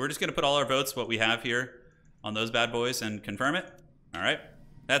 so we're just going to put all our votes, what we have here, on those bad boys and confirm it. All right,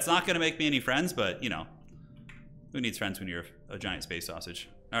 that's not going to make me any friends, but, you know, who needs friends when you're a giant space sausage?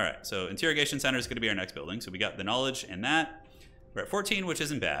 All right, so Interrogation Center is going to be our next building, so we got the knowledge and that. We're at 14, which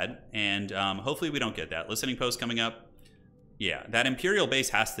isn't bad, and hopefully we don't get that. Listening post coming up. Yeah, that Imperial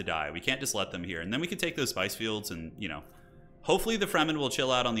base has to die. We can't just let them here. And then we can take those spice fields and, you know, hopefully the Fremen will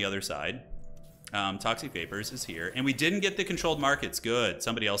chill out on the other side. Toxic Vapors is here. And we didn't get the controlled markets. Good.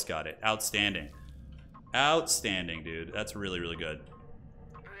 Somebody else got it. Outstanding. Outstanding, dude. That's really, really good.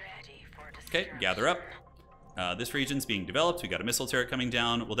 Okay, gather up. This region's being developed. We got a missile turret coming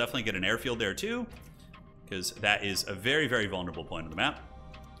down. We'll definitely get an airfield there too, because that is a very, very vulnerable point on the map.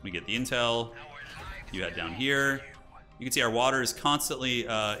 We get the intel. You head down here. You can see our water is constantly in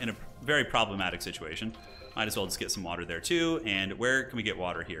a very problematic situation. Might as well just get some water there too. And where can we get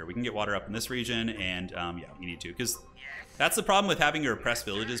water here? We can get water up in this region, and yeah, we need to, because that's the problem with having your oppressed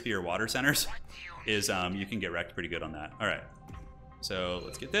villages be your water centers, is you can get wrecked pretty good on that. All right, so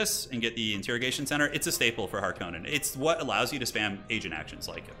let's get this and get the Interrogation Center. It's a staple for Harkonnen. It's what allows you to spam agent actions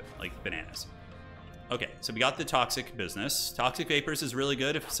like bananas. Okay, so we got the toxic business. Toxic Vapors is really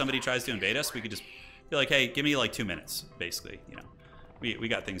good. If somebody tries to invade us, we could just be like, hey, give me like 2 minutes, basically. You know, we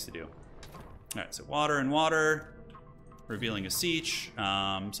got things to do. All right, so water and water, revealing a siege.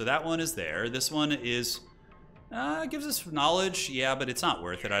 So that one is there. This one is gives us knowledge, yeah, but it's not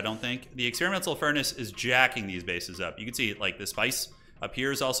worth it, I don't think. The experimental furnace is jacking these bases up. You can see like the spice up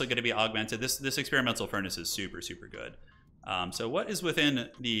here is also going to be augmented. This experimental furnace is super, super good. So what is within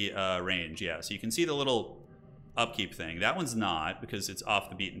the range? Yeah, so you can see the little upkeep thing. That one's not, because it's off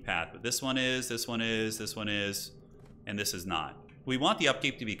the beaten path, but this one is, this one is, this one is, and this is not. We want the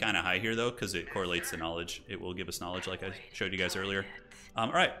upkeep to be kind of high here though, because it correlates to knowledge. It will give us knowledge like I showed you guys earlier.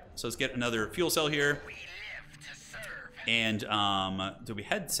 All right, so let's get another fuel cell here. And do we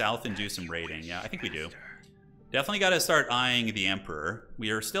head south and do some raiding? Yeah, I think we do. Definitely got to start eyeing the Emperor.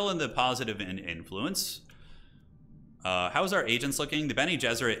 We are still in the positive in influence. How's our agents looking? The Bene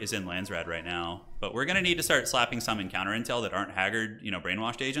Gesserit is in Landsrad right now, but we're going to need to start slapping some in counter intel that aren't haggard, you know,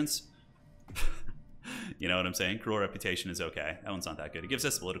 brainwashed agents. You know what I'm saying? Cruel reputation is okay. That one's not that good. It gives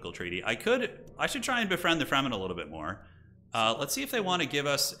us a political treaty. I should try and befriend the Fremen a little bit more. Let's see if they want to give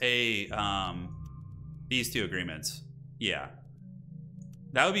us a these two agreements. Yeah,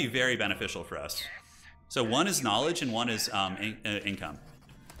 that would be very beneficial for us. So one is knowledge and one is income.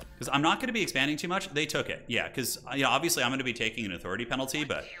 Because I'm not going to be expanding too much. They took it. Yeah, because you know, obviously I'm going to be taking an authority penalty,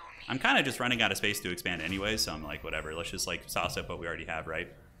 but I'm kind of just running out of space to expand anyway, so I'm like, whatever. Let's just like sauce up what we already have,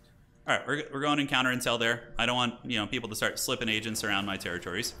 right? All right, we're going in counter intel there. I don't want, you know, people to start slipping agents around my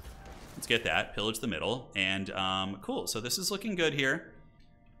territories. Let's get that. Pillage the middle. And cool, so this is looking good here.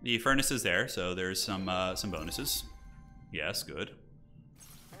 The furnace is there, so there's some bonuses. Yes, good.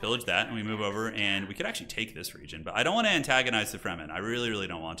 Pillage that, and we move over, and we could actually take this region, but I don't want to antagonize the Fremen. I really, really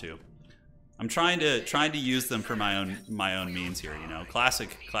don't want to. I'm trying to use them for my own means here. You know,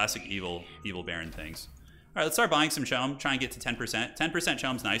 classic evil Baron things. All right, let's start buying some chum. Try and get to 10%. 10%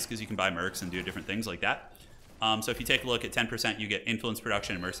 chum's nice because you can buy mercs and do different things like that. So if you take a look at 10%, you get influence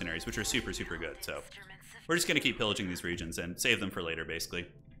production and mercenaries, which are super, super good. So we're just going to keep pillaging these regions and save them for later, basically.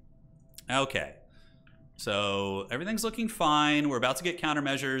 Okay. So everything's looking fine. We're about to get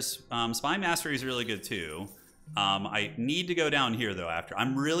countermeasures. Spy Mastery is really good, too. I need to go down here, though, after.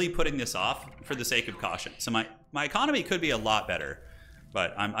 I'm really putting this off for the sake of caution. So my economy could be a lot better,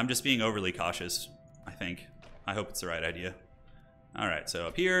 but I'm just being overly cautious, I think. I hope it's the right idea. All right, so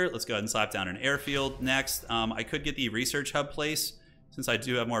up here, let's go ahead and slap down an airfield. Next, I could get the research hub place since I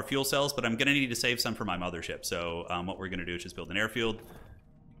do have more fuel cells, but I'm going to need to save some for my mothership. So what we're going to do is just build an airfield.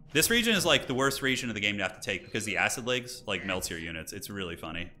 This region is like the worst region of the game to have to take because the acid legs like melts your units. It's really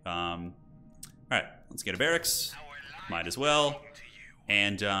funny. All right, let's get a barracks. Might as well.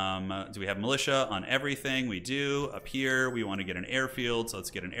 And do we have militia on everything? We do. Up here, we want to get an airfield. So let's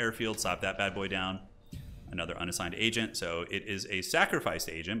get an airfield, slap that bad boy down. Another unassigned agent. So it is a sacrificed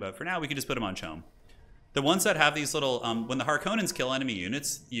agent, but for now we can just put him on chum. The ones that have these little, when the Harkonnens kill enemy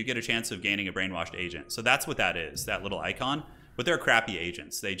units, you get a chance of gaining a brainwashed agent. So that's what that is, that little icon. But they're crappy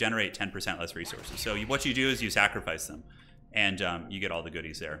agents. They generate 10% less resources. So what you do is you sacrifice them, and you get all the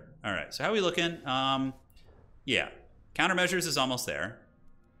goodies there. All right, so how are we looking? Yeah, countermeasures is almost there.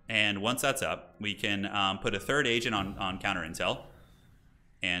 And once that's up, we can put a third agent on counter intel.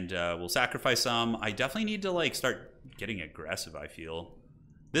 And we'll sacrifice some. I definitely need to like start getting aggressive, I feel.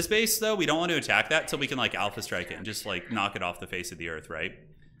 This base, though, we don't want to attack that until we can like alpha strike it and just like knock it off the face of the earth, right?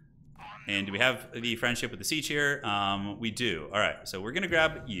 And do we have the friendship with the siege here? We do. All right, so we're going to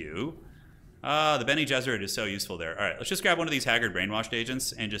grab you. The Bene Gesserit is so useful there. All right, let's just grab one of these Haggard brainwashed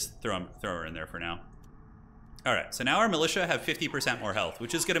agents and just throw her in there for now. All right, so now our militia have 50% more health,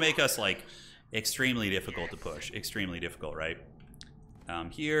 which is going to make us like extremely difficult to push. Extremely difficult, right?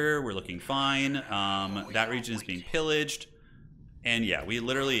 Here, we're looking fine. That region is being pillaged. And yeah, we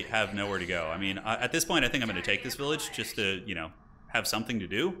literally have nowhere to go. I mean, at this point, I think I'm going to take this village just to, you know, have something to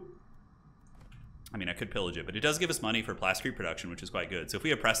do. I mean, I could pillage it, but it does give us money for plasticrete production, which is quite good. So if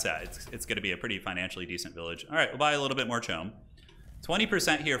we oppress that, it's going to be a pretty financially decent village. All right, we'll buy a little bit more chum.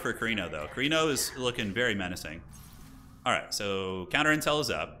 20% here for Carino, though. Carino is looking very menacing. All right, so counter intel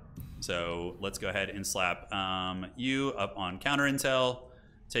is up. So let's go ahead and slap you up on counter intel.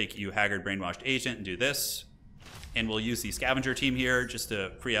 Take you Haggard brainwashed agent and do this. And we'll use the scavenger team here just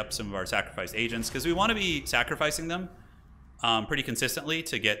to free up some of our sacrificed agents because we want to be sacrificing them pretty consistently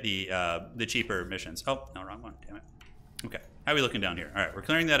to get the cheaper missions. Oh, no, wrong one. Damn it. Okay, how are we looking down here? All right, we're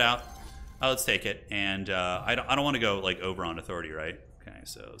clearing that out. Let's take it. And I don't want to go like over on authority, right? Okay,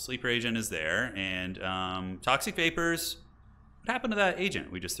 so sleeper agent is there, and toxic vapors. What happened to that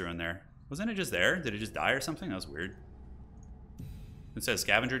agent we just threw in there? Wasn't it just there? Did it just die or something? That was weird. It says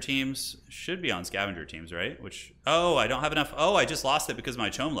scavenger teams. Should be on scavenger teams, right? Which, oh, I don't have enough. Oh, I just lost it because my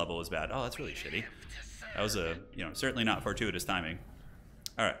chome level was bad. Oh, that's really shitty. That was a, you know, certainly not fortuitous timing.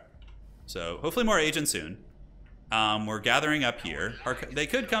 All right. So hopefully more agents soon. We're gathering up here. They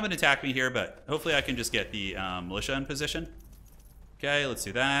could come and attack me here, but hopefully I can just get the militia in position. Okay, let's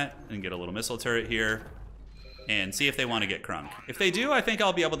do that and get a little missile turret here and see if they want to get crunk. If they do, I think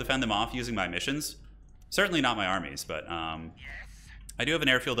I'll be able to fend them off using my missions. Certainly not my armies, but I do have an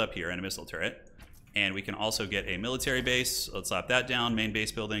airfield up here and a missile turret. And we can also get a military base. Let's slap that down. Main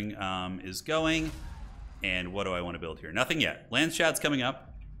base building is going. And what do I want to build here? Nothing yet. Landshad's coming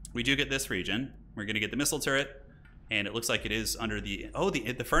up. We do get this region. We're going to get the missile turret. And it looks like it is under the... Oh,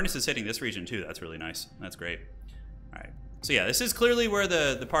 the furnace is hitting this region too. That's really nice. That's great. All right. So yeah, this is clearly where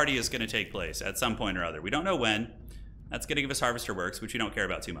the party is going to take place at some point or other. We don't know when. That's going to give us Harvester Works, which we don't care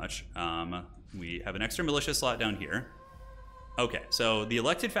about too much. We have an extra militia slot down here. Okay, so the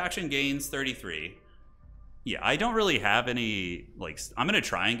elected faction gains 33. Yeah, I don't really have any... like, I'm going to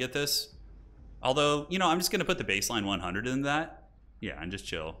try and get this. Although, you know, I'm just going to put the baseline 100 in that. Yeah, and just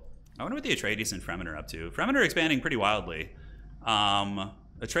chill. I wonder what the Atreides and Fremen are up to. Fremen are expanding pretty wildly.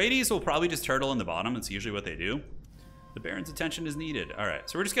 Atreides will probably just turtle in the bottom. It's usually what they do. The Baron's attention is needed. All right,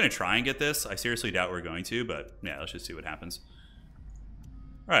 so we're just going to try and get this. I seriously doubt we're going to, but yeah, let's just see what happens.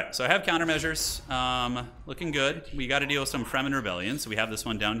 All right, so I have countermeasures. Looking good. We got to deal with some Fremen rebellion, so we have this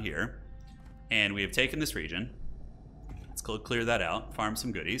one down here. And we have taken this region. Let's clear that out, farm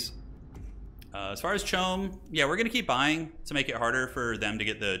some goodies. As far as chome, yeah, we're going to keep buying to make it harder for them to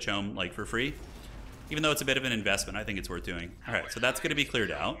get the chome like for free. Even though it's a bit of an investment, I think it's worth doing. All right, so that's going to be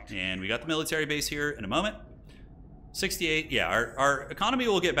cleared out. And we got the military base here in a moment. 68, yeah, our economy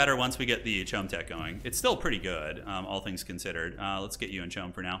will get better once we get the Chome tech going. It's still pretty good, all things considered. Let's get you in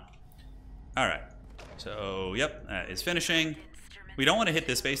Chome for now. All right, so yep, that is finishing. We don't want to hit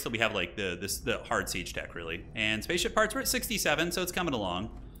this base till we have like the hard siege tech, really. And spaceship parts, we're at 67, so it's coming along.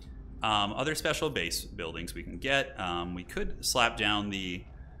 Other special base buildings we can get. We could slap down the...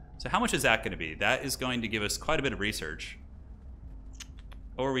 So how much is that going to be? That is going to give us quite a bit of research.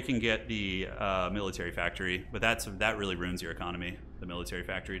 Or we can get the military factory, but that really ruins your economy. The military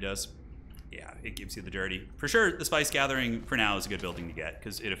factory does. Yeah, it gives you the dirty. For sure, the spice gathering for now is a good building to get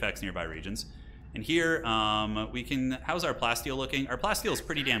because it affects nearby regions. And here, we can... How's our plasteel looking? Our plasteel is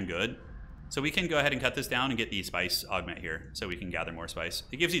pretty damn good. So we can go ahead and cut this down and get the spice augment here so we can gather more spice.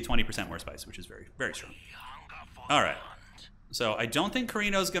 It gives you 20% more spice, which is very, very strong. All right. So I don't think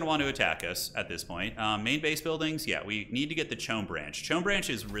Carino's going to want to attack us at this point. Main base buildings, yeah, we need to get the Chome branch. Chome branch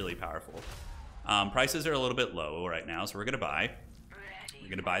is really powerful. Prices are a little bit low right now, so we're going to buy. We're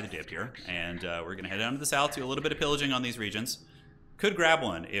going to buy the dip here, and we're going to head down to the south, do a little bit of pillaging on these regions. Could grab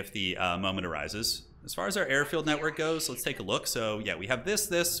one if the moment arises. As far as our airfield network goes, let's take a look. So yeah, we have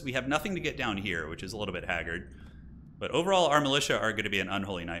this. We have nothing to get down here, which is a little bit haggard. But overall, our militia are going to be an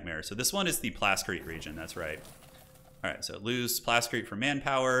unholy nightmare. So this one is the Plascrete region, that's right. All right, so lose Plascrete for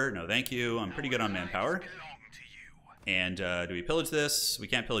manpower. No, thank you. I'm pretty good on manpower. And do we pillage this? We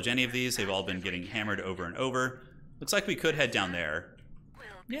can't pillage any of these. They've all been getting hammered over and over. Looks like we could head down there.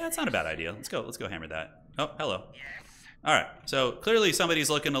 Yeah, it's not a bad idea. Let's go hammer that. Oh, hello. All right, so clearly somebody's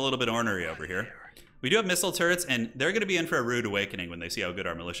looking a little bit ornery over here. We do have missile turrets, and they're going to be in for a rude awakening when they see how good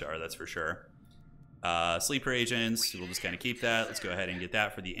our militia are, that's for sure. Sleeper agents, we'll just kind of keep that. Let's go ahead and get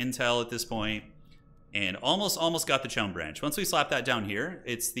that for the intel at this point. And almost got the Chome branch. Once we slap that down here,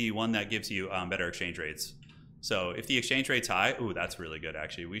 it's the one that gives you better exchange rates. So if the exchange rate's high, ooh, that's really good,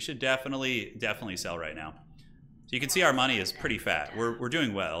 actually. We should definitely sell right now. So you can see our money is pretty fat. We're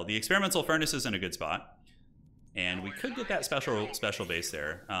doing well. The experimental furnace is in a good spot. And we could get that special base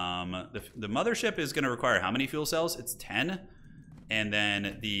there. The mothership is going to require how many fuel cells? It's 10. And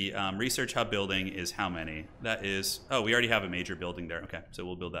then the research hub building is how many? That is... Oh, we already have a major building there. Okay, so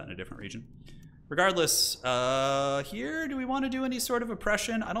we'll build that in a different region. Regardless, here, do we want to do any sort of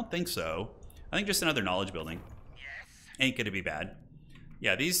oppression? I don't think so. I think just another knowledge building. Ain't going to be bad.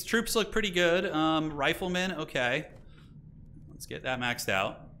 Yeah, these troops look pretty good. Riflemen, okay. Let's get that maxed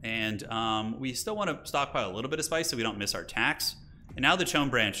out. And we still want to stockpile a little bit of spice so we don't miss our tax. And now the Chome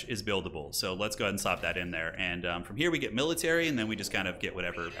branch is buildable, so let's go ahead and slap that in there. And from here we get military, and then we just kind of get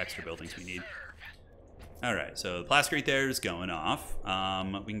whatever extra buildings we need. All right, so the Plascrete there is going off.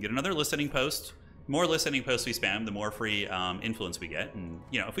 We can get another listening post. The more listening posts we spam, the more free influence we get. And,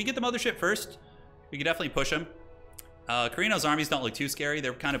 you know, if we get the mothership first, we can definitely push them. Carino's armies don't look too scary.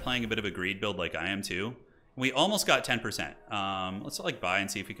 They're kind of playing a bit of a greed build like I am too. We almost got 10%. Let's like buy and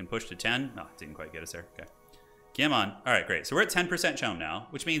see if we can push to 10. No, it didn't quite get us there. Okay. Come on. All right, great. So we're at 10% Chome now,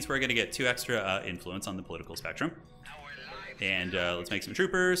 which means we're going to get 2 extra influence on the political spectrum. And let's make some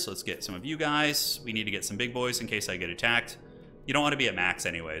troopers. Let's get some of you guys. We need to get some big boys in case I get attacked. You don't want to be at max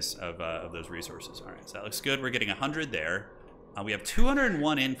anyways of those resources. All right, so that looks good. We're getting 100 there. We have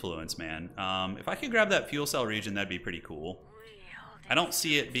 201 influence, man. If I could grab that fuel cell region, that'd be pretty cool. I don't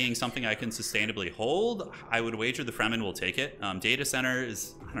see it being something I can sustainably hold. I would wager the Fremen will take it. Data center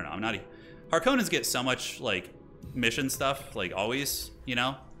is, I don't know, I'm not... Harkonnens get so much, like, mission stuff, like, always, you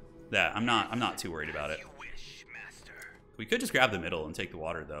know, that I'm not too worried about it. We could just grab the middle and take the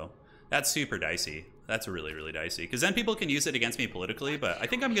water, though. That's super dicey. That's really, really dicey. Because then people can use it against me politically, but I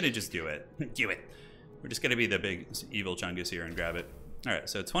think I'm going to just do it. Do it. We're just going to be the big evil Chungus here and grab it. All right,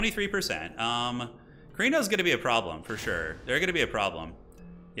 so 23%. Carino's going to be a problem, for sure. They're going to be a problem.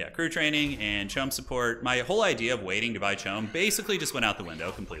 Yeah, crew training and Chome support. My whole idea of waiting to buy Chome basically just went out the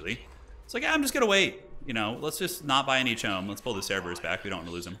window completely. It's like, yeah, I'm just going to wait. You know, let's just not buy any Chome. Let's pull the Cerberus back. We don't want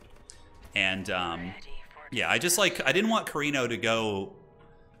to lose them. And, yeah, I didn't want Carino to go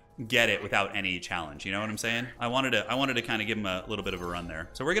get it without any challenge. You know what I'm saying? I wanted to kind of give him a little bit of a run there.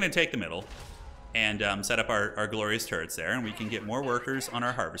 So we're going to take the middle and set up our glorious turrets there, and we can get more workers on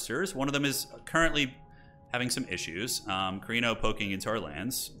our harvesters. One of them is currently having some issues. Carino poking into our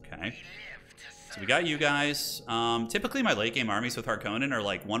lands. Okay. So we got you guys. Typically my late game armies with Harkonnen are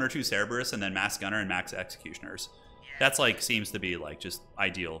like 1 or 2 Cerberus and then mass gunner and max executioners. That's like seems to be like just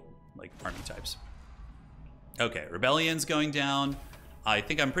ideal like army types. Okay, rebellion's going down. I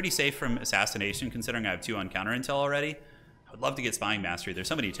think I'm pretty safe from assassination considering I have 2 on counter intel already. I would love to get spying mastery. There's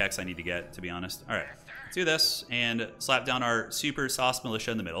so many techs I need to get, to be honest. All right, let's do this and slap down our super sauce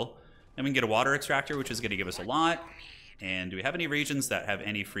militia in the middle. Then we can get a water extractor, which is going to give us a lot. And do we have any regions that have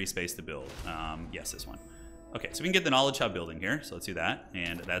any free space to build? Yes, this one. Okay, so we can get the knowledge hub building here. So let's do that.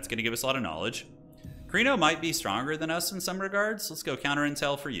 And that's going to give us a lot of knowledge. Carino might be stronger than us in some regards. Let's go counter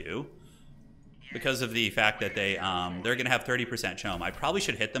intel for you. Because of the fact that they're going to have 30% chom. I probably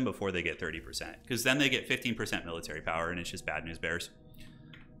should hit them before they get 30%. Because then they get 15% military power, and it's just bad news bears.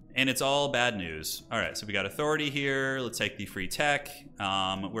 And it's all bad news. All right, so we got authority here. Let's take the free tech.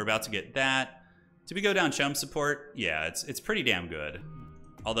 We're about to get that. Did we go down chum support? Yeah, it's pretty damn good.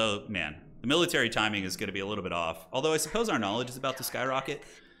 Although, man, the military timing is going to be a little bit off. Although I suppose our knowledge is about to skyrocket.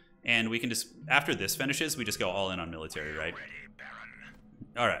 And we can just, after this finishes, we just go all in on military, right?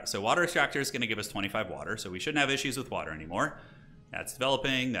 All right, so water extractor is going to give us 25 water, so we shouldn't have issues with water anymore. That's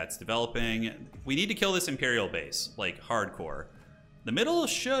developing, that's developing. We need to kill this Imperial base, like hardcore. The middle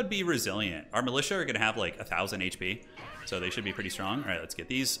should be resilient. Our militia are going to have like 1,000 HP, so they should be pretty strong. All right, let's get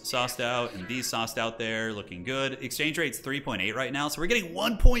these sauced out and these sauced out there, looking good. Exchange rate's 3.8 right now, so we're getting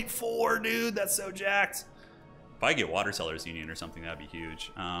 1.4, dude. That's so jacked. If I get Water Sellers Union or something, that'd be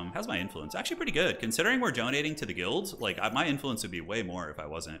huge. How's my influence? Actually pretty good. Considering we're donating to the guild, like my influence would be way more if I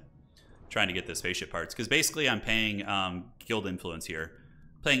wasn't trying to get the spaceship parts. Because basically I'm paying guild influence here.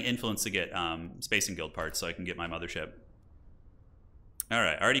 Paying influence to get space and guild parts so I can get my mothership. All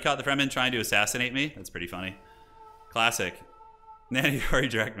right, I already caught the Fremen trying to assassinate me. That's pretty funny. Classic. Naniori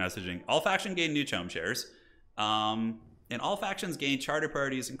direct messaging. All faction gain new chom shares. And all factions gain charter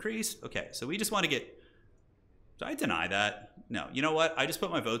priorities increased. Okay, so we just want to get... Did I deny that? No. You know what? I just put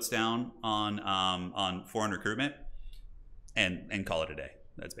my votes down on foreign recruitment and call it a day.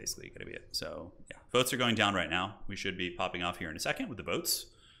 That's basically going to be it. So yeah, votes are going down right now. We should be popping off here in a second with the votes.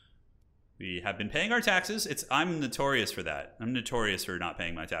 We have been paying our taxes. I'm notorious for that. I'm notorious for not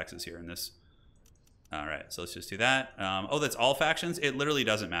paying my taxes here in this. All right, so let's just do that. Oh, that's all factions? It literally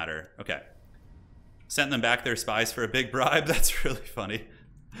doesn't matter. Okay. Sent them back their spies for a big bribe. That's really funny.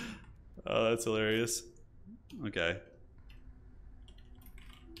 Oh, that's hilarious. Okay.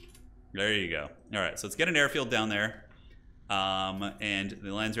 There you go. All right, so let's get an airfield down there. And the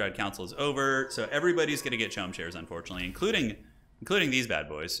Landsrad Council is over. So everybody's going to get chom shares, unfortunately, including these bad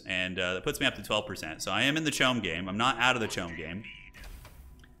boys. And that puts me up to 12%. So I am in the chom game. I'm not out of the chom game.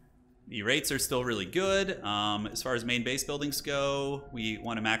 The rates are still really good. As far as main base buildings go, we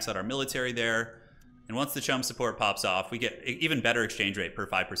want to max out our military there. And once the chum support pops off, we get even better exchange rate per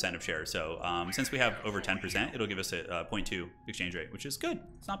 5% of shares. So since we have over 10%, it'll give us a 0.2 exchange rate, which is good.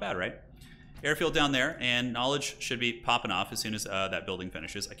 It's not bad, right? Airfield down there, and knowledge should be popping off as soon as that building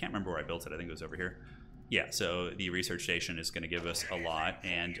finishes. I can't remember where I built it. I think it was over here. Yeah, so the research station is going to give us a lot.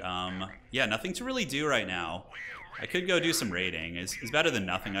 And yeah, nothing to really do right now. I could go do some raiding. It's better than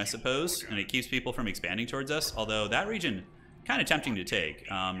nothing, I suppose. And it keeps people from expanding towards us. Although that region, kind of tempting to take.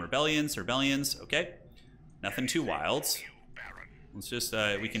 Rebellions, okay. Nothing too wild. Let's just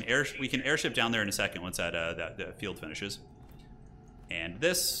we can airship down there in a second once that field finishes. And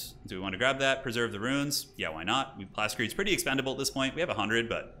this, do we want to grab that? Preserve the runes? Yeah, why not? Plascrede's pretty expendable at this point. We have 100,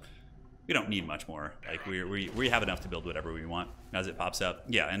 but we don't need much more. Like we have enough to build whatever we want as it pops up.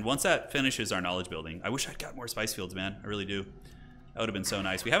 Yeah, and once that finishes our knowledge building, I wish I'd got more spice fields, man. I really do. That would have been so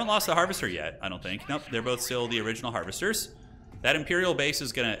nice. We haven't lost the harvester yet, I don't think. Nope, they're both still the original harvesters. That Imperial base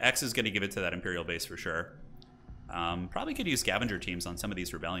is X is gonna give it to that Imperial base for sure. Probably could use scavenger teams on some of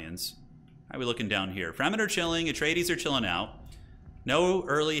these rebellions. How are we looking down here? Fremen are chilling, Atreides are chilling out. No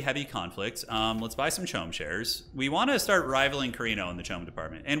early heavy conflict. Let's buy some chom shares. We want to start rivaling Carino in the chom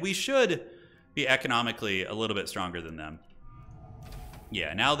department, and we should be economically a little bit stronger than them.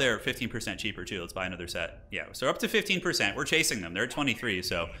 Yeah, now they're 15% cheaper too. Let's buy another set. Yeah, so up to 15%. We're chasing them. They're at 23,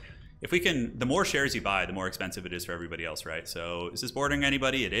 so if we can, the more shares you buy, the more expensive it is for everybody else, right? So is this bordering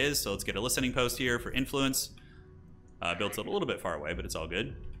anybody? It is, so let's get a listening post here for influence. Built it a little bit far away, but it's all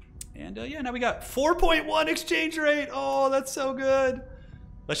good. And yeah, now we got 4.1 exchange rate. Oh, that's so good.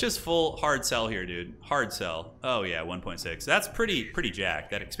 Let's just full hard sell here, dude. Hard sell. Oh yeah, 1.6. That's pretty jacked.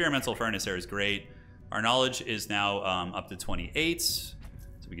 That experimental furnace there is great. Our knowledge is now up to 28. So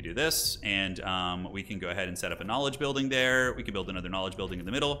we can do this, and we can go ahead and set up a knowledge building there. We can build another knowledge building in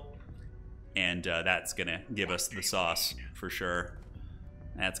the middle. And that's gonna give us the sauce for sure.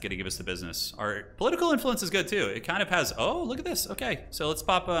 That's going to give us the business. Our political influence is good too. It kind of has, oh, look at this. Okay, so let's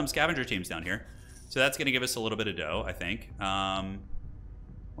pop scavenger teams down here. So that's going to give us a little bit of dough, I think.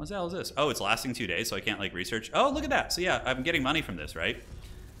 What the hell is this? Oh, it's lasting 2 days, so I can't like research. Oh, look at that. So yeah, I'm getting money from this, right?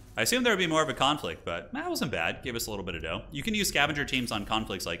 I assume there would be more of a conflict, but that wasn't bad. Gave us a little bit of dough. You can use scavenger teams on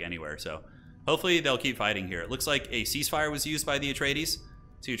conflicts like anywhere, so hopefully they'll keep fighting here. It looks like a ceasefire was used by the Atreides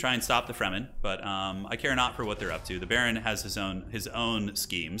to try and stop the Fremen, but I care not for what they're up to. The Baron has his own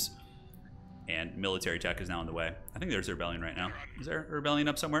schemes. And military tech is now on the way. I think there's a rebellion right now. Is there a rebellion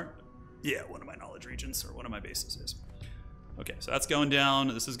up somewhere? Yeah, one of my knowledge regions, or one of my bases is. Okay, so that's going down.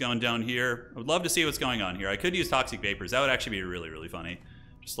 This is going down here. I would love to see what's going on here. I could use toxic vapors. That would actually be really, really funny.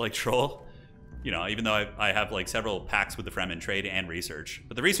 Just like troll. You know, even though I have like several packs with the Fremen trade and research.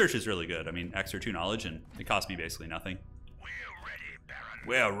 But the research is really good. I mean, extra 2 knowledge, and it cost me basically nothing.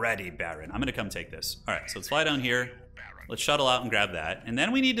 We're ready, Baron. I'm gonna come take this. All right, so let's fly down here. Let's shuttle out and grab that. And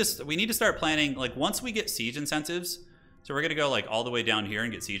then we need to start planning, like once we get siege incentives, so we're gonna go like all the way down here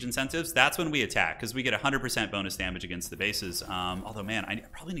and get siege incentives, that's when we attack, because we get 100% bonus damage against the bases. Although, man, I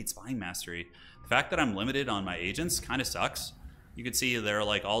probably need spying mastery. The fact that I'm limited on my agents kind of sucks. You can see they're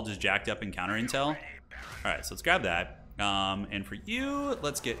like all just jacked up in counter intel. All right, so let's grab that. And for you,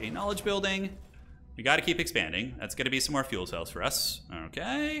 let's get a knowledge building. We got to keep expanding. That's going to be some more fuel cells for us.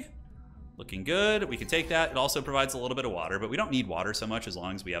 Okay. Looking good. We can take that. It also provides a little bit of water, but we don't need water so much as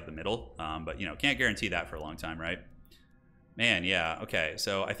long as we have the middle. But, you know, can't guarantee that for a long time, right? Man, yeah. Okay,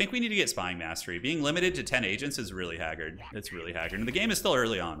 so I think we need to get spying mastery. Being limited to 10 agents is really haggard. It's really haggard. And the game is still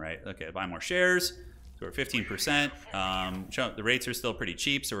early on, right? Okay, buy more shares. So we're at 15%. The rates are still pretty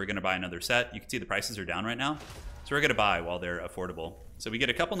cheap, so we're going to buy another set. You can see the prices are down right now. So we're going to buy while they're affordable. So we get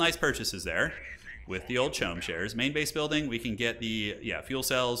a couple nice purchases there with the old Chom shares. Main base building, we can get the, fuel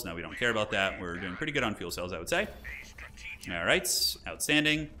cells. No, we don't care about that. We're doing pretty good on fuel cells, I would say. All right,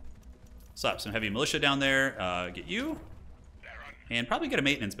 outstanding. Slap some heavy militia down there. Get you. And probably get a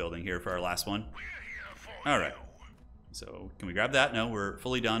maintenance building here for our last one. All right. So can we grab that? No, we're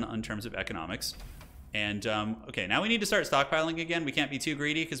fully done in terms of economics. And, okay, now we need to start stockpiling again. We can't be too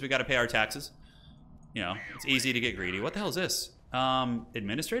greedy because we got to pay our taxes. You know, it's easy to get greedy. What the hell is this?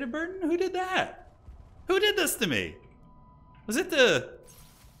 Administrative burden? Who did that? Who did this to me? Was it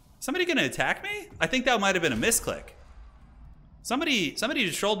somebody gonna attack me? I think that might have been a misclick. Somebody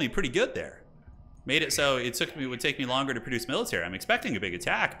just trolled me pretty good there. Made it so it would take me longer to produce military. I'm expecting a big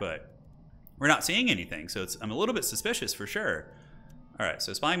attack, but we're not seeing anything, so I'm a little bit suspicious for sure. All right,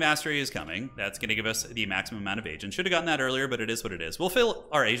 so spying mastery is coming. That's going to give us the maximum amount of agents. Should have gotten that earlier, but it is what it is. We'll fill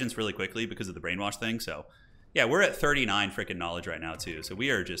our agents really quickly because of the brainwash thing. So, yeah, we're at 39 freaking knowledge right now too. So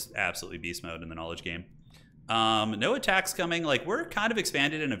we are just absolutely beast mode in the knowledge game. No attacks coming. Like, we're kind of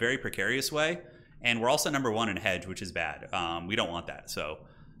expanded in a very precarious way, and we're also #1 in hedge, which is bad. We don't want that. So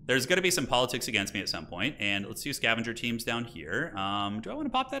there's going to be some politics against me at some point. And let's do scavenger teams down here. Do I want to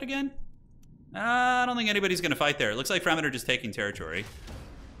pop that again? I don't think anybody's going to fight there. It looks like Fremen are just taking territory.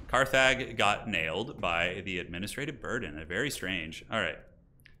 Carthag got nailed by the administrative burden. Very strange. All right.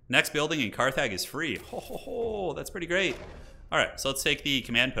 Next building in Carthag is free. Ho, ho, ho. That's pretty great. All right. So let's take the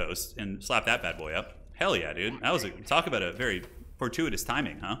command post and slap that bad boy up. Hell yeah, dude. That was talk about a very fortuitous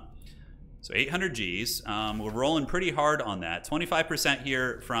timing, huh? So 800 Gs. We're rolling pretty hard on that. 25%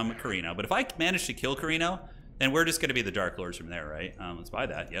 here from Carino. But if I manage to kill Carino, then we're just going to be the Dark Lords from there, right? Let's buy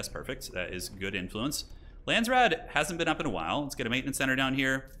that. Yes, perfect. That is good influence. Landsrad hasn't been up in a while. Let's get a maintenance center down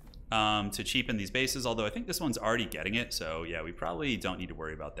here to cheapen these bases, although I think this one's already getting it. So, yeah, we probably don't need to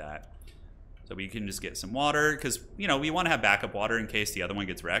worry about that. So we can just get some water because, you know, we want to have backup water in case the other one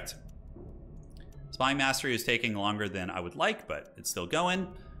gets wrecked. Spying Mastery is taking longer than I would like, but it's still going.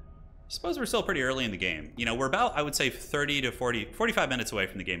 I suppose we're still pretty early in the game. You know, we're about, I would say, 30 to 45 minutes away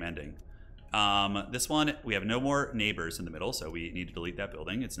from the game ending. This one, we have no more neighbors in the middle, so we need to delete that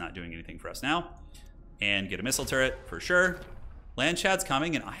building. It's not doing anything for us now. And get a missile turret for sure. Land Chad's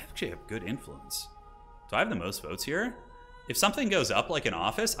coming, and I actually have good influence. Do I have the most votes here? If something goes up like an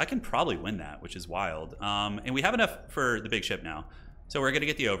office, I can probably win that, which is wild. And we have enough for the big ship now. So we're going to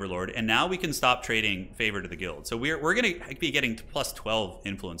get the Overlord, and now we can stop trading favor to the guild. So we're going to be getting plus 12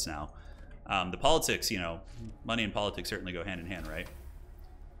 influence now. The politics, you know, money and politics certainly go hand in hand, right?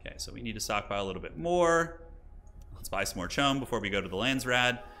 Okay, so we need to stockpile a little bit more. Let's buy some more chum before we go to the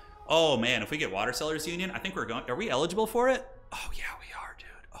Landsrad. Oh man, if we get Water Sellers Union, I think we're going. Are we eligible for it? Oh yeah, we are, dude.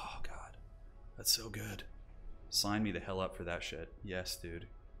 Oh god, that's so good. Sign me the hell up for that shit. Yes, dude.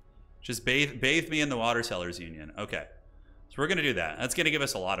 Just bathe me in the Water Sellers Union. Okay, so we're gonna do that. That's gonna give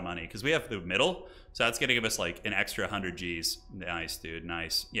us a lot of money because we have the middle, so that's gonna give us like an extra 100 Gs. Nice, dude.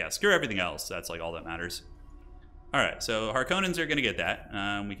 Nice. Yeah, screw everything else. That's like all that matters. All right, so Harkonnens are going to get that.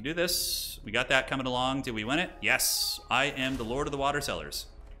 We can do this. We got that coming along. Did we win it? Yes. I am the Lord of the Water Sellers.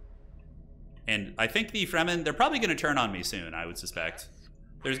 And I think the Fremen, they're probably going to turn on me soon, I would suspect.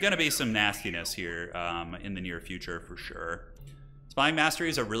 There's going to be some nastiness here in the near future for sure. Spying Mastery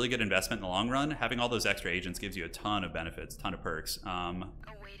is a really good investment in the long run. Having all those extra agents gives you a ton of benefits, ton of perks.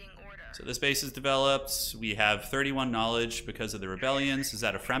 So this base is developed. We have 31 knowledge because of the rebellions. Is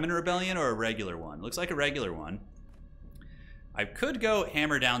that a Fremen rebellion or a regular one? Looks like a regular one. I could go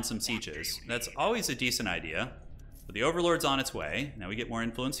hammer down some sieges. That's always a decent idea. But the Overlord's on its way. Now we get more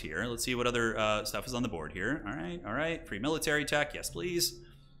influence here. Let's see what other stuff is on the board here. All right. Free military tech, yes please.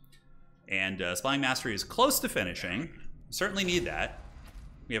 And Spying Mastery is close to finishing. Certainly need that.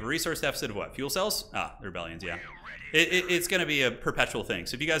 We have a resource deficit of what? Fuel cells? Ah, the rebellions, yeah. It's going to be a perpetual thing.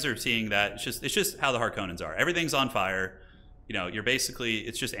 So if you guys are seeing that, it's just how the Harkonnens are. Everything's on fire. You know, you're basically,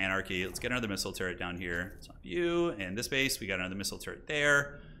 it's just anarchy. Let's get another missile turret down here. It's on you. And this base, we got another missile turret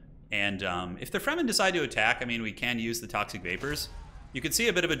there. And if the Fremen decide to attack, I mean, we can use the toxic vapors. You can see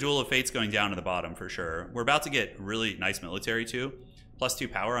a bit of a duel of fates going down to the bottom for sure. We're about to get really nice military too.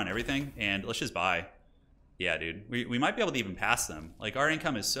 +2 power on everything. And let's just buy. Yeah, dude. We might be able to even pass them. Like, our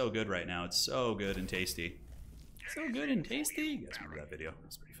income is so good right now. It's so good and tasty. So good and tasty. You guys remember that video?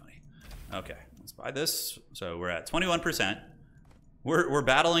 That's pretty funny. Okay, let's buy this. So we're at 21%. We're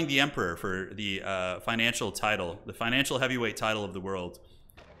battling the Emperor for the financial title, the financial heavyweight title of the world.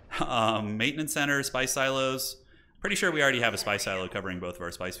 Maintenance center, spice silos. Pretty sure we already have a spice silo covering both of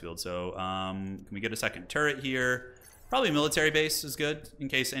our spice fields. So can we get a second turret here? Probably a military base is good in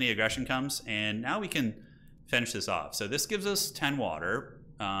case any aggression comes. And now we can finish this off. So this gives us 10 water.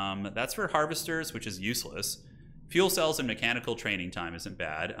 That's for harvesters, which is useless. Fuel cells and mechanical training time isn't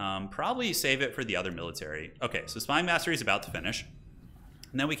bad. Probably save it for the other military. Okay, so Spying Mastery is about to finish.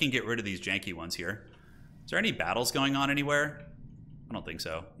 And then we can get rid of these janky ones here. Is there any battles going on anywhere? I don't think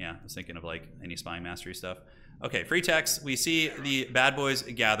so. Yeah, I was thinking of like any Spying Mastery stuff. Okay, free text. We see the bad boys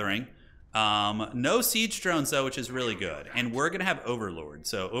gathering. No siege drones though, which is really good. And we're gonna have Overlord.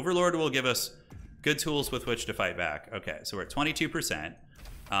 So Overlord will give us good tools with which to fight back. Okay, so we're at 22%.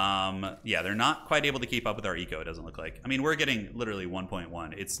 Yeah, they're not quite able to keep up with our eco, it doesn't look like. I mean, we're getting literally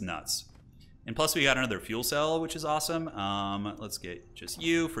 1.1. It's nuts. And plus we got another fuel cell, which is awesome. Let's get just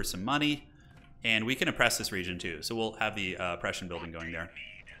you for some money. And we can oppress this region too. So we'll have the oppression building going there.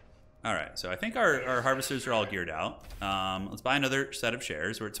 All right, so I think our harvesters are all geared out. Let's buy another set of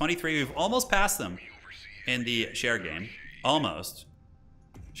shares. We're at 23. We've almost passed them in the share game. Almost.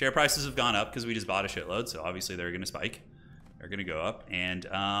 Share prices have gone up because we just bought a shitload. So obviously they're going to spike. They're going to go up. And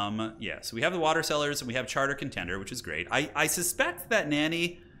yeah, so we have the water sellers and we have Charter Contender, which is great. I suspect that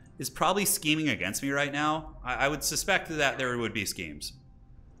Nanny is probably scheming against me right now. I would suspect that there would be schemes.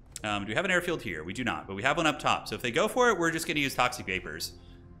 Do we have an airfield here? We do not, but we have one up top. So if they go for it, we're just going to use toxic vapors.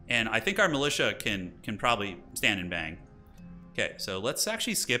 And I think our militia can probably stand and bang. Okay, so let's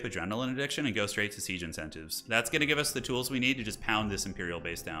actually skip adrenaline addiction and go straight to siege incentives. That's going to give us the tools we need to just pound this Imperial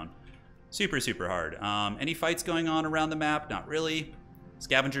base down. Super, super hard. Any fights going on around the map? Not really.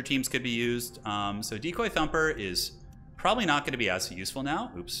 Scavenger teams could be used. So Decoy Thumper is probably not going to be as useful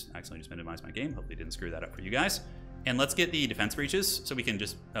now. Oops, accidentally just minimized my game. Hopefully didn't screw that up for you guys. And let's get the defense breaches so we can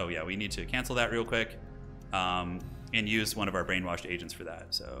just, oh yeah, we need to cancel that real quick and use one of our brainwashed agents for that.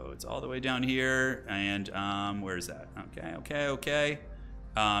 So it's all the way down here and where is that? Okay.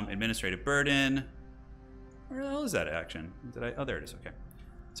 Administrative burden. Where the hell is that action? Oh, there it is, okay.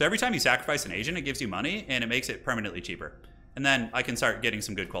 So every time you sacrifice an agent, it gives you money and it makes it permanently cheaper. And then I can start getting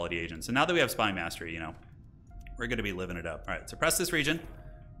some good quality agents. And now that we have Spy Mastery, you know, we're gonna be living it up. All right, suppress this region.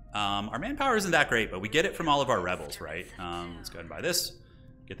 Our manpower isn't that great, but we get it from all of our rebels, right? Let's go ahead and buy this.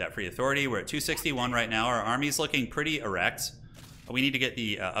 Get that free authority. We're at 261 right now. Our army's looking pretty erect. We need to get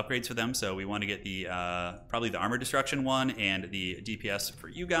the upgrades for them, so we want to get the probably the armor destruction one and the DPS for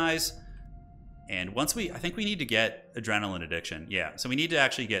you guys. And once I think we need to get adrenaline addiction. Yeah, so we need to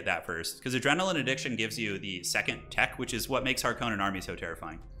actually get that first, because adrenaline addiction gives you the second tech, which is what makes Harkonnen army so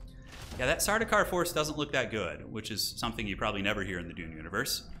terrifying. Yeah, that Sardaukar force doesn't look that good, which is something you probably never hear in the Dune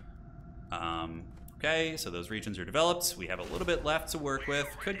universe. Okay, so those regions are developed. We have a little bit left to work with.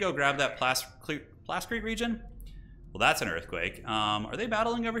 Could go grab that Plascrete region. Well, that's an earthquake. Are they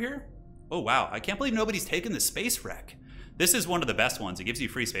battling over here? Oh, wow. I can't believe nobody's taken the space wreck. This is one of the best ones. It gives you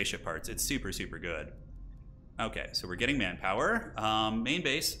free spaceship parts. It's super, super good. Okay, so we're getting manpower. Main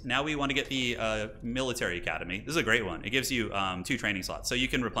base. Now we want to get the military academy. This is a great one. It gives you 2 training slots, so you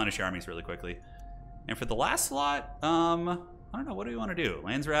can replenish your armies really quickly. And for the last slot, I don't know. What do we want to do?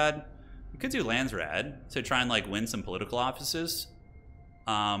 Landsrad? We could do Landsrad to try and like win some political offices.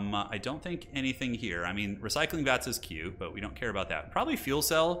 I don't think anything here. I mean, recycling vats is cute, but we don't care about that. Probably fuel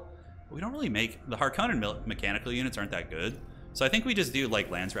cell. But we don't really make the Harkonnen mechanical units aren't that good. So I think we just do like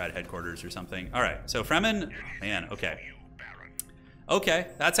Landsrad headquarters or something. All right, so Fremen, man, okay. Okay,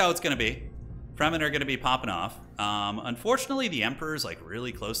 that's how it's gonna be. Fremen are gonna be popping off. Unfortunately, the Emperor's like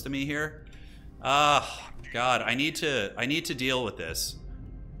really close to me here. God, I need to deal with this.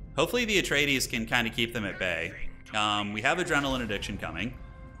 Hopefully the Atreides can kind of keep them at bay. We have adrenaline addiction coming.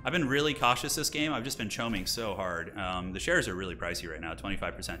 I've been really cautious this game. I've just been chomming so hard. The shares are really pricey right now,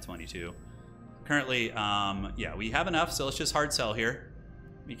 25%, 22. Currently, yeah, we have enough, so let's just hard sell here.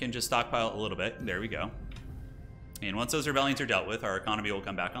 We can just stockpile a little bit. There we go. And once those rebellions are dealt with, our economy will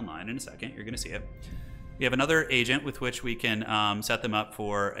come back online in a second. You're going to see it. We have another agent with which we can set them up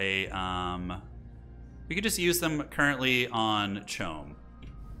for a... we could just use them currently on Chom.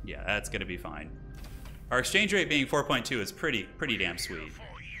 Yeah, that's going to be fine. Our exchange rate being 4.2 is pretty damn sweet.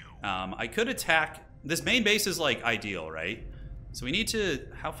 I could attack... This main base is, like, ideal, right? So we need to...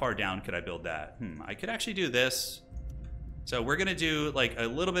 How far down could I build that? I could actually do this. So we're going to do, like, a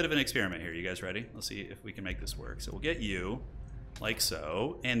little bit of an experiment here. You guys ready? Let's see if we can make this work. So we'll get you, like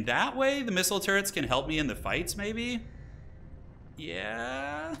so. And that way, the missile turrets can help me in the fights, maybe?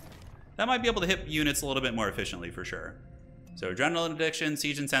 Yeah... That might be able to hit units a little bit more efficiently, for sure. So adrenaline addiction,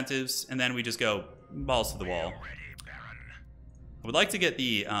 siege incentives, and then we just go balls to the wall. I would like to get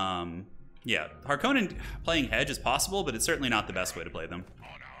the, yeah, Harkonnen playing hedge is possible, but it's certainly not the best way to play them.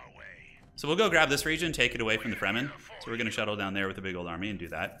 So we'll go grab this region, take it away from the Fremen. So we're going to shuttle down there with a big old army and do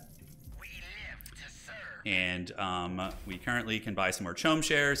that. And we currently can buy some more Chom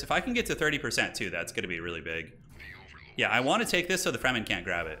shares. If I can get to 30% too, that's going to be really big. Yeah, I want to take this so the Fremen can't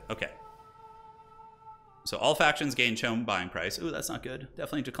grab it. Okay. So all factions gain Chom buying price. Ooh, that's not good.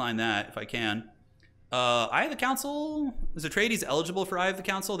 Definitely decline that if I can. Eye of the Council? Is Atreides eligible for Eye of the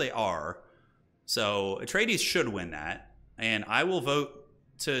Council? They are. So Atreides should win that. And I will vote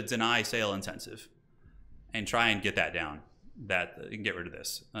to deny sale intensive. And try and get that down. That you can get rid of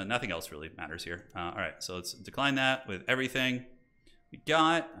this. Nothing else really matters here. All right, so let's decline that with everything we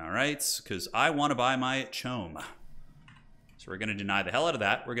got. All right, because I want to buy my Chom. So we're going to deny the hell out of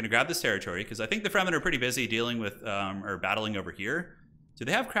that. We're going to grab this territory because I think the Fremen are pretty busy dealing with or battling over here. Do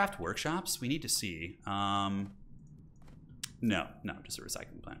they have craft workshops? We need to see. No, just a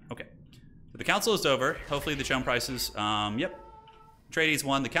recycling plant. Okay. But the council is over. Hopefully the Chom prices. Yep. Atreides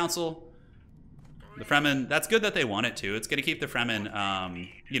won the council. The Fremen, that's good that they won it too. It's going to keep the Fremen,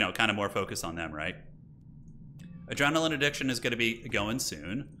 you know, kind of more focused on them, right? Adrenaline addiction is going to be going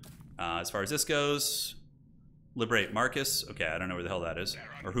soon. As far as this goes... Liberate Marcus. Okay, I don't know where the hell that is.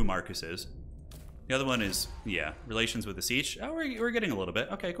 Or who Marcus is. The other one is, yeah, relations with the siege. Oh, we're getting a little bit.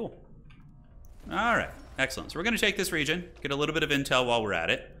 Okay, cool. Alright, excellent. So we're going to take this region, get a little bit of intel while we're at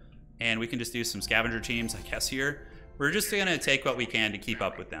it. And we can just do some scavenger teams, I guess, here. We're just going to take what we can to keep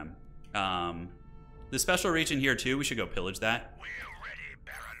up with them. The special region here, too, we should go pillage that.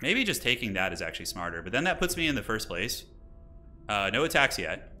 Maybe just taking that is actually smarter. But then that puts me in the first place. No attacks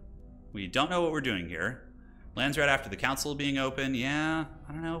yet. We don't know what we're doing here. Lands right after the council being open. Yeah,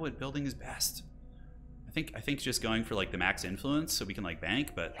 I don't know what building is best. I think just going for like the max influence so we can like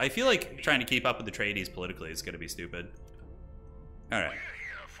bank, but I feel like trying to keep up with the Atreides politically is going to be stupid. All right.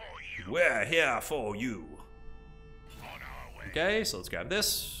 We're here for you. Okay, so let's grab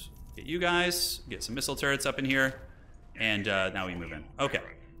this. Get you guys. Get some missile turrets up in here. And now we move in. Okay.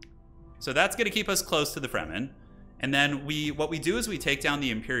 So that's going to keep us close to the Fremen. And then what we do is we take down the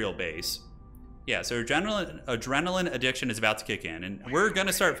Imperial base. Yeah, so adrenaline addiction is about to kick in, and we're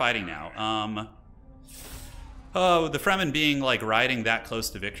gonna start fighting now. Oh, the Fremen being like riding that close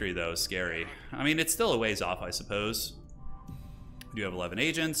to victory though is scary. I mean, it's still a ways off, I suppose. We do have 11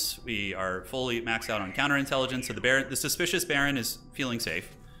 agents. We are fully maxed out on counterintelligence, so the suspicious Baron is feeling safe,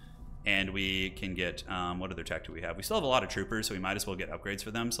 and we can get what other tech do we have? We still have a lot of troopers, so we might as well get upgrades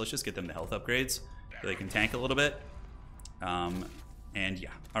for them. So let's just get them the health upgrades so they can tank a little bit. And yeah,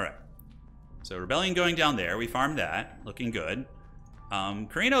 all right. So Rebellion going down there. We farmed that. Looking good.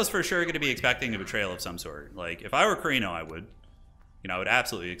 Carino's for sure going to be expecting a betrayal of some sort. Like, if I were Carino, I would. You know, I would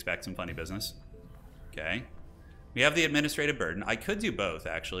absolutely expect some funny business. Okay. We have the administrative burden. I could do both,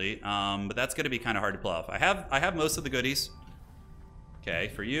 actually. But that's going to be kind of hard to pull off. I have most of the goodies. Okay,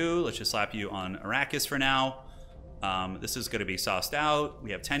 for you, let's just slap you on Arrakis for now. This is going to be sauced out. We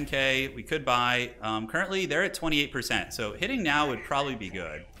have 10K. We could buy. Currently, they're at 28%. So hitting now would probably be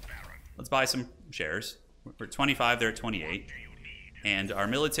good. Let's buy some shares. We're at 25, they're at 28. And our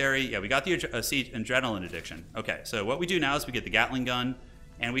military, yeah, we got the adrenaline addiction. Okay, so what we do now is we get the Gatling gun,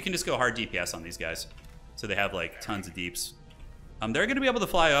 and we can just go hard DPS on these guys. So they have like tons of deeps. They're going to be able to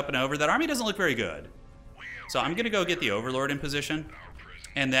fly up and over. That army doesn't look very good. So I'm going to go get the Overlord in position,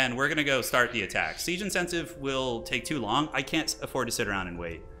 and then we're going to go start the attack. Siege incentive will take too long. I can't afford to sit around and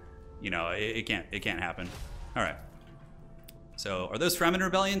wait. You know, it can't happen. All right. So are those Fremen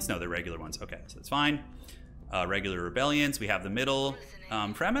rebellions? No, they're regular ones. Okay, so that's fine. Regular rebellions. We have the middle.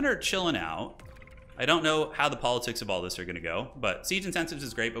 Fremen are chilling out. I don't know how the politics of all this are going to go, but siege incentives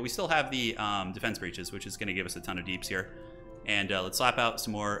is great, but we still have the defense breaches, which is going to give us a ton of deeps here. And let's slap out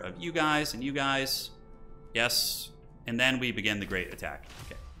some more of you guys and you guys. Yes. And then we begin the great attack.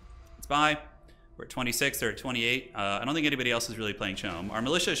 Okay. Let's buy. We're at 26. They're at 28. I don't think anybody else is really playing Chom. Our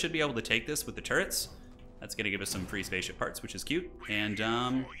militia should be able to take this with the turrets. That's going to give us some free spaceship parts, which is cute.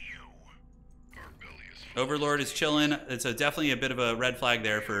 And Overlord is chilling. It's definitely a bit of a red flag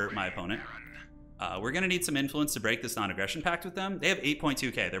there for my opponent. We're going to need some influence to break this non-aggression pact with them. They have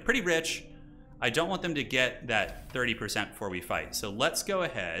 8.2k. They're pretty rich. I don't want them to get that 30% before we fight. So let's go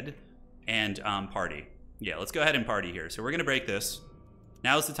ahead and party. Yeah, let's go ahead and party here. So we're going to break this.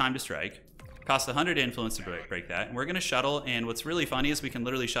 Now's the time to strike. Costs 100 influence to break that. And we're going to shuttle. And what's really funny is we can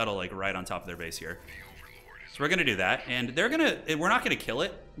literally shuttle like right on top of their base here. So we're going to do that. And they're going to, we're not going to kill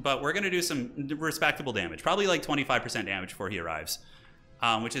it, but we're going to do some respectable damage. Probably like 25% damage before he arrives.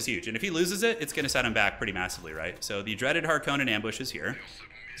 Which is huge. And if he loses it, it's going to set him back pretty massively, right? So the dreaded Harkonnen ambush is here.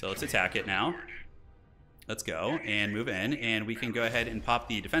 So let's attack it now. Let's go and move in. And we can go ahead and pop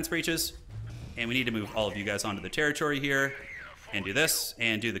the defense breaches. And we need to move all of you guys onto the territory here. And do this.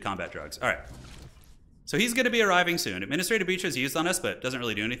 And do the combat drugs. All right. So he's going to be arriving soon. Administrative breach is used on us, but doesn't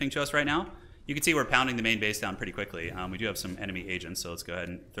really do anything to us right now. You can see we're pounding the main base down pretty quickly. We do have some enemy agents, so let's go ahead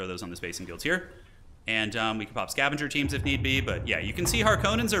and throw those on the spacing guilds here. And we can pop scavenger teams if need be. But yeah, you can see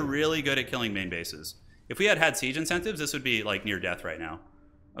Harkonnens are really good at killing main bases. If we had siege incentives, this would be like near death right now.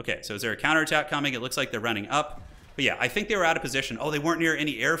 Okay, so is there a counterattack coming? It looks like they're running up. But yeah, I think they were out of position. Oh, they weren't near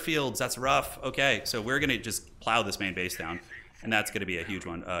any airfields. That's rough. Okay, so we're going to just plow this main base down. And that's going to be a huge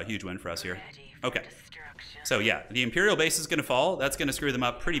one, huge win for us here. Okay. So yeah, the Imperial base is going to fall. That's going to screw them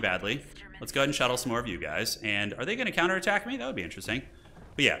up pretty badly. Let's go ahead and shuttle some more of you guys. And are they going to counterattack me? That would be interesting.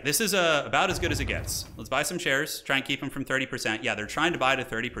 But yeah, this is about as good as it gets. Let's buy some shares. Try and keep them from 30%. Yeah, they're trying to buy to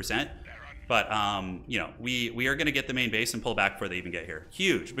 30%. But, you know, we are going to get the main base and pull back before they even get here.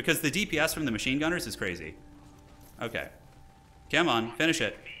 Huge, because the DPS from the machine gunners is crazy. Okay. Come on, finish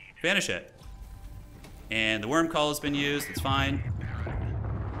it. Finish it. And the worm call has been used. It's fine.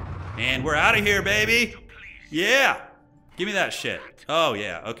 And we're out of here, baby. Yeah. Give me that shit. Oh,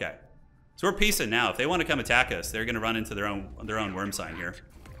 yeah. Okay. So we're piecing now. If they want to come attack us, they're going to run into their own worm sign here,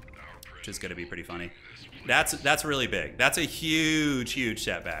 which is going to be pretty funny. That's really big. That's a huge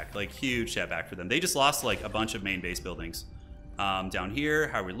setback. Like, huge setback for them. They just lost, like, a bunch of main base buildings. Down here,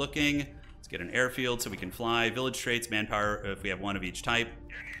 how are we looking? Let's get an airfield so we can fly. Village traits, manpower, if we have one of each type.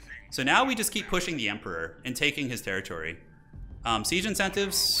 So now we just keep pushing the Emperor and taking his territory. Siege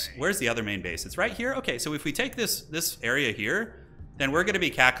incentives, where's the other main base? It's right here? Okay, so if we take this area here, then we're going to be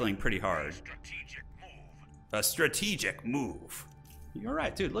cackling pretty hard. A strategic move. You're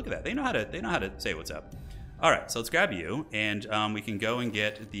right, dude. Look at that. They know how to say what's up. All right, so let's grab you, and we can go and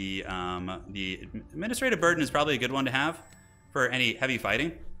get the administrative burden is probably a good one to have for any heavy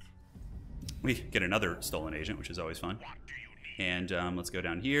fighting. We get another stolen agent, which is always fun. And let's go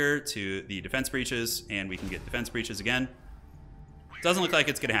down here to the defense breaches, and we can get defense breaches again. Doesn't look like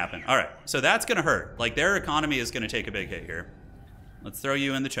it's going to happen. All right, so that's going to hurt. Like, their economy is going to take a big hit here. Let's throw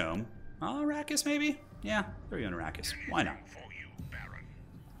you in the Chom. Oh, Arrakis, maybe? Yeah, throw you in Arrakis. Why not?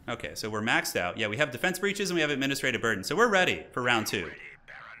 Okay, so we're maxed out. Yeah, we have defense breaches and we have administrative burden. So we're ready for round 2.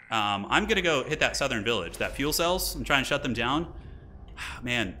 I'm going to go hit that southern village, that fuel cells, and try and shut them down.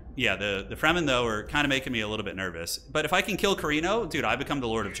 Man, yeah, the Fremen, though, are kind of making me a little bit nervous. But if I can kill Carino, dude, I become the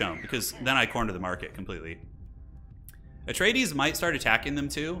Lord of Chom, because then I corner the market completely. Atreides might start attacking them,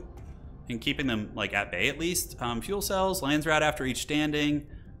 too, and keeping them, like, at bay, at least. Fuel cells, lands route after each standing,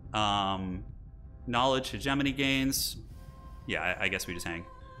 knowledge, hegemony gains. Yeah, I guess we just hang.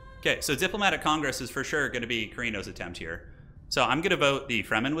 Okay, so Diplomatic Congress is for sure going to be Carino's attempt here. So I'm going to vote the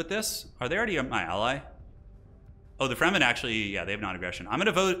Fremen with this. Are they already my ally? Oh, the Fremen actually, yeah, they have non-aggression. I'm going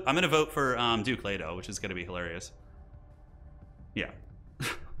to vote for Duke Leto, which is going to be hilarious. Yeah.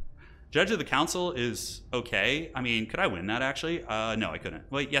 Judge of the Council is okay. I mean, could I win that actually? No, I couldn't.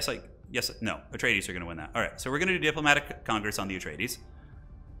 Wait, yes, no. Atreides are going to win that. All right, so we're going to do Diplomatic Congress on the Atreides.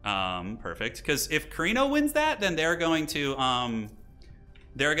 Perfect. Because if Carino wins that, then they're going to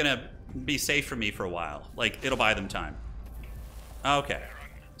be safe for me for a while. Like, it'll buy them time. Okay.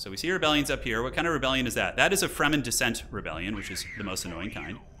 So we see rebellions up here. What kind of rebellion is that? That is a Fremen Descent rebellion, which is the most annoying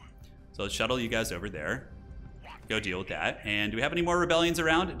kind. So let's shuttle you guys over there. Go deal with that. And do we have any more rebellions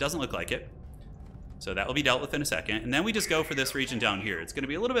around? It doesn't look like it. So that will be dealt with in a second. And then we just go for this region down here. It's going to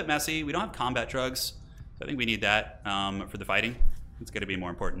be a little bit messy. We don't have combat drugs. So I think we need that for the fighting. It's going to be more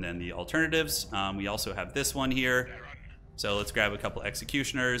important than the alternatives. We also have this one here. So let's grab a couple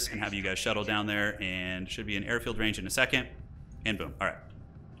executioners and have you guys shuttle down there. And should be in airfield range in a second. And boom. All right.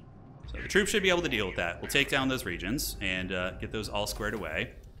 So the troops should be able to deal with that. We'll take down those regions and get those all squared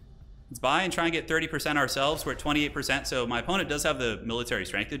away. Let's buy and try and get 30% ourselves. We're at 28%, so my opponent does have the military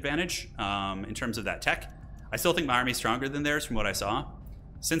strength advantage in terms of that tech. I still think my army's stronger than theirs from what I saw.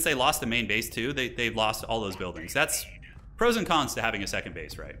 Since they lost the main base too, they've lost all those buildings. That's pros and cons to having a second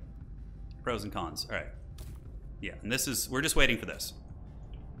base, right? Pros and cons. All right. Yeah, and this is, we're just waiting for this.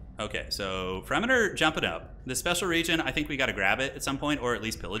 Okay, so Fremen jumping up. The special region, I think we got to grab it at some point, or at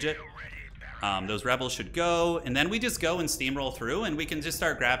least pillage it. Those rebels should go, and then we just go and steamroll through, and we can just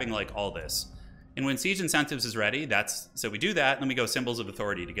start grabbing like all this. And when siege incentives is ready, so we do that, and then we go symbols of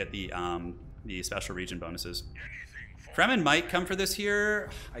authority to get the special region bonuses. Fremen might come for this here.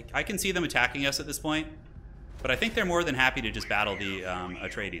 I can see them attacking us at this point, but I think they're more than happy to just battle the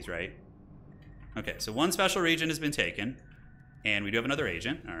Atreides, right? Okay, so one special region has been taken, and we do have another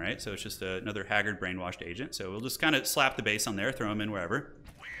agent. All right, so it's just another haggard, brainwashed agent. So we'll just kind of slap the base on there, throw him in wherever.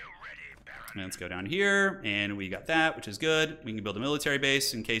 And let's go down here, and we got that, which is good. We can build a military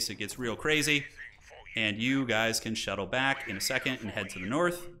base in case it gets real crazy. And you guys can shuttle back in a second and head to the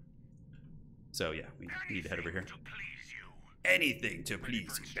north. So yeah, we need to head over here. Anything to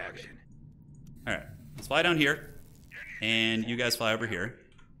please you, baby. All right, let's fly down here, and you guys fly over here.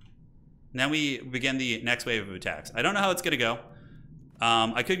 Now we begin the next wave of attacks. I don't know how it's going to go.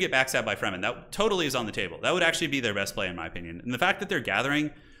 I could get backstabbed by Fremen. That totally is on the table. That would actually be their best play, in my opinion. And the fact that they're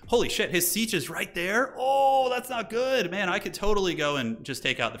gathering... Holy shit, his siege is right there? Oh, that's not good. Man, I could totally go and just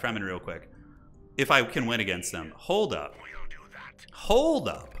take out the Fremen real quick. If I can win against them. Hold up. Hold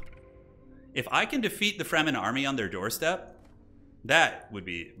up. If I can defeat the Fremen army on their doorstep, that would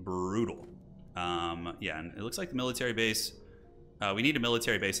be brutal. Yeah, and it looks like the military base... we need a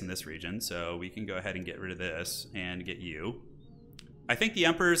military base in this region, so we can go ahead and get rid of this and get you. I think the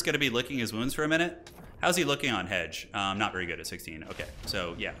Emperor's going to be licking his wounds for a minute. How's he looking on hedge? Not very good at 16. Okay,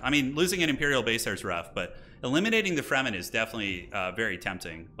 so yeah. I mean, losing an Imperial base there is rough, but eliminating the Fremen is definitely very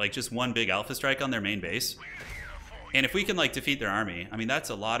tempting. Like, just one big Alpha Strike on their main base. And if we can, like, defeat their army, I mean, that's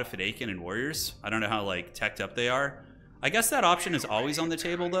a lot of Fadakin and warriors. I don't know how, like, teched up they are. I guess that option is always on the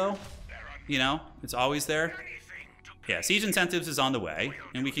table, though. You know? It's always there. Yeah, siege incentives is on the way,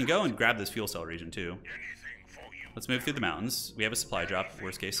 and we can go and grab this fuel cell region, too. Let's move through the mountains. We have a supply drop,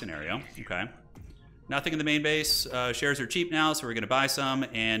 worst case scenario. Okay. Nothing in the main base. Shares are cheap now, so we're going to buy some.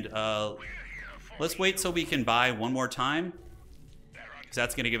 And let's wait so we can buy one more time, because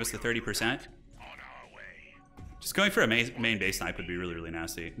that's going to give us the 30%. Just going for a main base snipe would be really, really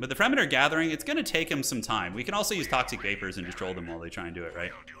nasty. But the Fremen are gathering. It's going to take them some time. We can also use toxic vapors and just troll them while they try and do it,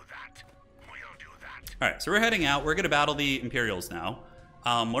 right? All right, so we're heading out. We're going to battle the Imperials now.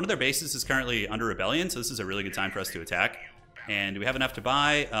 One of their bases is currently under rebellion, so this is a really good time for us to attack. And do we have enough to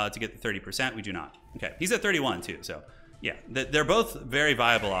buy to get the 30%? We do not. Okay, he's at 31 too, so yeah, they're both very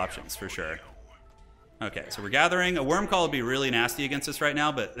viable options for sure. Okay, so we're gathering. A worm call would be really nasty against us right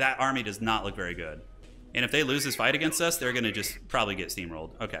now, but that army does not look very good. And if they lose this fight against us, they're going to just probably get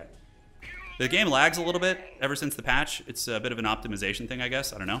steamrolled. Okay. The game lags a little bit ever since the patch. It's a bit of an optimization thing, I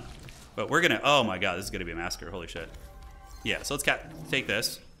guess. I don't know. But we're going to... Oh my god, this is going to be a massacre. Holy shit. Yeah, so let's take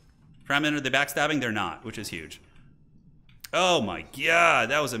this. Fremen, are they backstabbing? They're not, which is huge. Oh my god,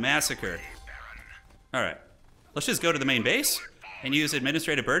 that was a massacre. Alright. Let's just go to the main base and use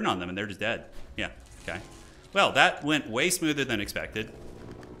administrative burden on them, and they're just dead. Yeah, okay. Well, that went way smoother than expected.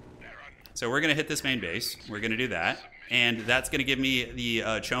 So we're going to hit this main base. We're going to do that. And that's going to give me the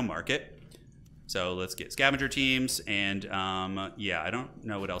Chome market. So let's get scavenger teams. And yeah, I don't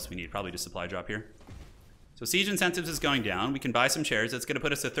know what else we need. Probably just supply drop here. So siege incentives is going down. We can buy some shares. That's going to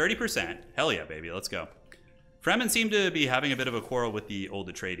put us at 30%. Hell yeah, baby. Let's go. Fremen seem to be having a bit of a quarrel with the old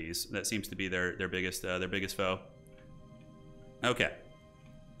Atreides. That seems to be their biggest foe. Okay.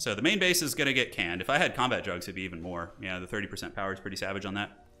 So the main base is going to get canned. If I had combat drugs, it'd be even more. Yeah, the 30% power is pretty savage on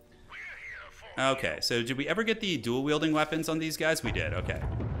that. Okay, so did we ever get the dual-wielding weapons on these guys? We did, okay.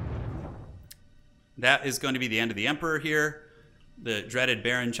 That is going to be the end of the Emperor here. The dreaded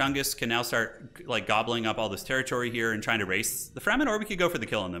Baron Chungus can now start like gobbling up all this territory here and trying to race the Fremen, or we could go for the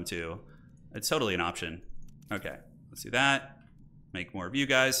kill on them too. It's totally an option. Okay, let's do that. Make more of you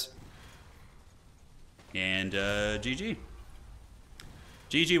guys. And GG.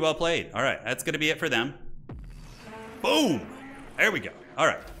 GG, well played. All right, that's going to be it for them. Boom! There we go. All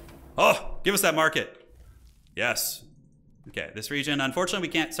right. Oh, give us that market. Yes. Okay, this region, unfortunately,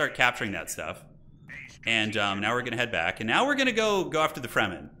 we can't start capturing that stuff. And now we're going to head back. And now we're going to go after the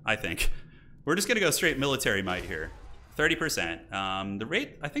Fremen, I think. We're just going to go straight military might here. 30%. The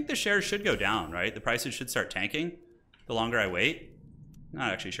rate, I think the shares should go down, right? The prices should start tanking the longer I wait.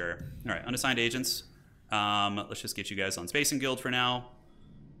 Not actually sure. All right, unassigned agents. Let's just get you guys on Space and Guild for now.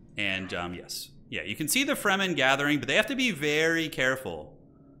 And yes. Yeah, you can see the Fremen gathering, but they have to be very careful.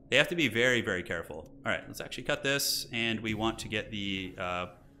 They have to be very, very careful. All right, let's actually cut this, and we want to get the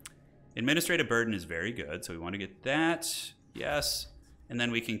administrative burden is very good, so we want to get that. Yes, and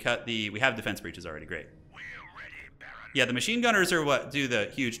then we can cut the. We have defense breaches already. Great. Yeah, the machine gunners are what do the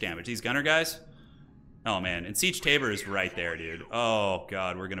huge damage. These gunner guys. Oh man, and Siege Tabor is right there, dude. Oh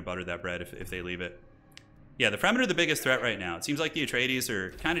god, we're gonna butter that bread if they leave it. Yeah, the Fremen are the biggest threat right now. It seems like the Atreides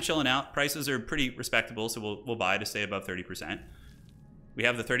are kind of chilling out. Prices are pretty respectable, so we'll buy to stay above 30%. We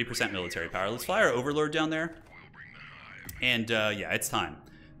have the 30% military power. Let's fly our Overlord down there. And yeah, it's time.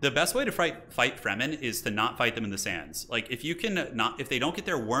 The best way to fight Fremen is to not fight them in the sands. Like if you can not, if they don't get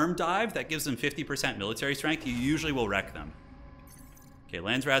their worm dive, that gives them 50% military strength. You usually will wreck them. Okay,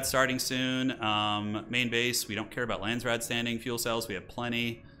 Landsrad starting soon. Main base, we don't care about Landsrad standing. Fuel cells, we have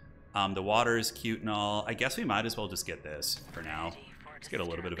plenty. The water is cute and all. I guess we might as well just get this for now. Let's get a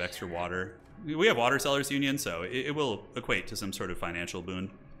little bit of extra water. We have Water Sellers Union, so it will equate to some sort of financial boon.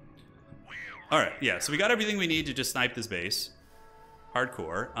 All right, yeah, so we got everything we need to just snipe this base.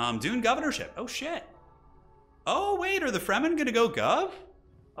 Hardcore. Dune governorship. Oh, shit. Oh, wait, are the Fremen gonna go gov?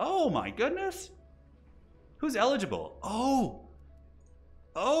 Oh, my goodness. Who's eligible? Oh.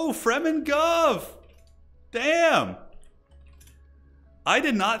 Oh, Fremen gov. Damn. I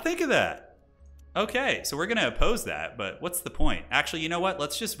did not think of that. Okay, so we're gonna oppose that, but what's the point? Actually, you know what?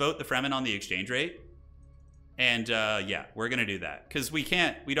 Let's just vote the Fremen on the exchange rate. And yeah, we're gonna do that. Because we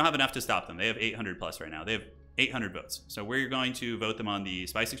don't have enough to stop them. They have 800 plus right now. They have 800 votes. So we're going to vote them on the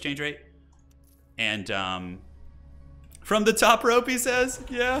spice exchange rate. And from the top rope, he says.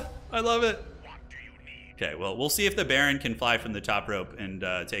 Yeah, I love it. Okay, well, we'll see if the Baron can fly from the top rope and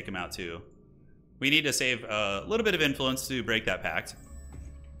take him out too. We need to save a little bit of influence to break that pact.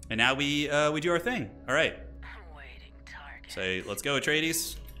 And now we do our thing. All right. Say, let's go,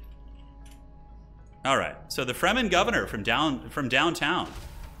 Atreides. All right. So the Fremen governor from downtown.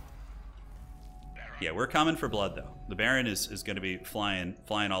 Yeah, we're coming for blood though. The Baron is going to be flying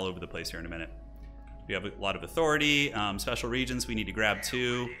all over the place here in a minute. We have a lot of authority, special regions we need to grab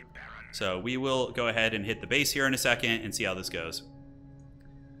too. So we will go ahead and hit the base here in a second and see how this goes.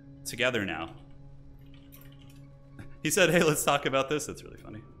 Together now. He said, hey, let's talk about this. That's really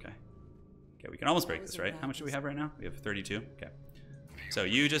funny. Okay. Okay, we can almost break this, right? How much do we have right now? We have 32. Okay. So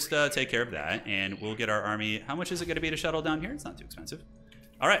you just take care of that, and we'll get our army. How much is it going to be to shuttle down here? It's not too expensive.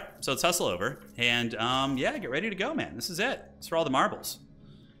 All right, so let's hustle over. And yeah, get ready to go, man. This is it. It's for all the marbles.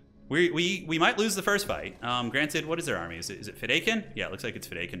 We might lose the first fight. Granted, what is their army? Is it Fedaykin? Yeah, it looks like it's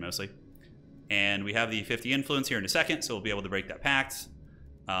Fedaykin mostly. And we have the 50 influence here in a second, so we'll be able to break that pact.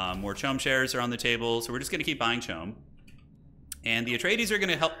 More Chom shares are on the table, so we're just going to keep buying Chom. And the Atreides are going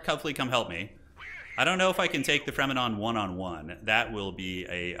to hopefully come help me. I don't know if I can take the Fremen on one-on-one. That will be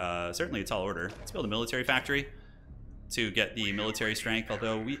certainly a tall order. Let's build a military factory to get the military strength,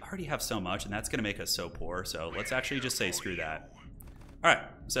 although we already have so much, and that's going to make us so poor. So let's actually just say screw that. All right,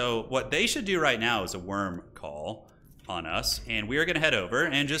 so what they should do right now is a worm call on us, and we are going to head over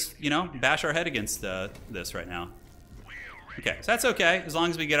and just, you know, bash our head against this right now. Okay, so that's okay. As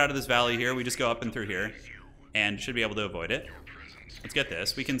long as we get out of this valley here, we just go up and through here and should be able to avoid it. Let's get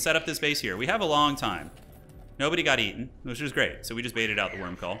this. We can set up this base here. We have a long time. Nobody got eaten, which is great. So we just baited out the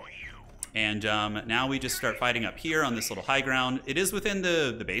worm call. And now we just start fighting up here on this little high ground. It is within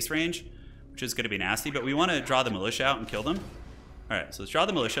the base range, which is going to be nasty, but we want to draw the militia out and kill them. All right, so let's draw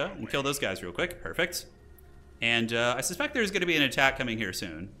the militia and kill those guys real quick. Perfect. And I suspect there's going to be an attack coming here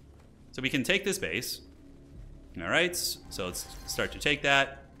soon. So we can take this base. All right, so let's start to take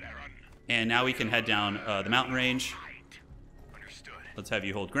that. And now we can head down the mountain range. Let's have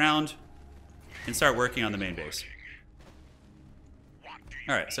you hold ground and start working on the main base.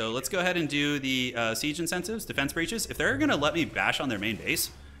 All right, so let's go ahead and do the siege incentives, defense breaches. If they're going to let me bash on their main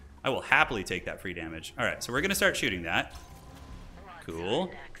base, I will happily take that free damage. All right, so we're going to start shooting that. Cool.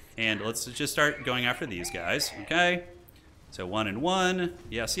 And let's just start going after these guys. Okay. So 1 and 1.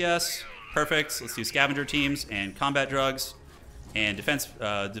 Yes, yes. Perfect. Let's do scavenger teams and combat drugs and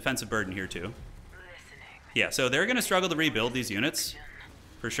defensive burden here too. Yeah, so they're going to struggle to rebuild these units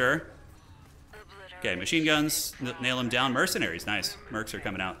for sure. Okay, machine guns, nail them down. Mercenaries, nice. Mercs are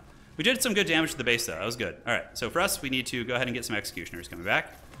coming out. We did some good damage to the base though. That was good. All right, so for us, we need to go ahead and get some executioners coming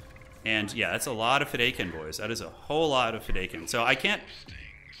back. And yeah, that's a lot of Fedaykin, boys. That is a whole lot of Fedaykin. So I can't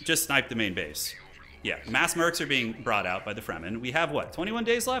just snipe the main base. Yeah, mass mercs are being brought out by the Fremen. We have, what, 21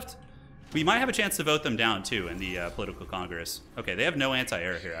 days left? We might have a chance to vote them down, too, in the political congress. Okay, they have no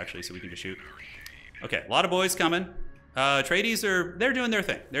anti-air here, actually, so we can just shoot. Okay, a lot of boys coming. Atreides they're doing their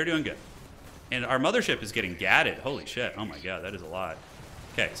thing. They're doing good. And our mothership is getting gadded. Holy shit. Oh, my God, that is a lot.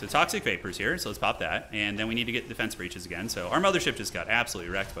 Okay, so toxic vapors here, so let's pop that. And then we need to get defense breaches again. So our mothership just got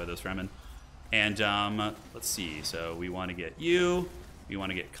absolutely wrecked by those Fremen. And let's see, so we want to get you. We want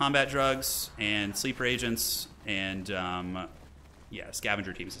to get combat drugs and sleeper agents. And yeah,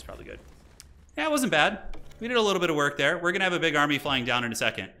 scavenger teams is probably good. Yeah, it wasn't bad. We did a little bit of work there. We're going to have a big army flying down in a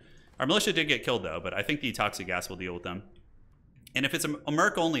second. Our militia did get killed, though, but I think the toxic gas will deal with them. And if it's a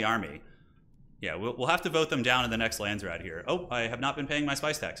Merc-only army, yeah, we'll have to vote them down in the next lands route here. Oh, I have not been paying my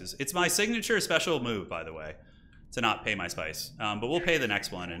spice taxes. It's my signature special move, by the way, to not pay my spice. But we'll pay the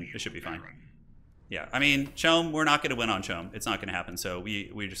next one, and it should be fine. Yeah, I mean, Chom, we're not going to win on Chom. It's not going to happen, so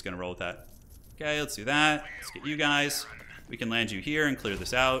we're just going to roll with that. Okay, let's do that. Let's get you guys. We can land you here and clear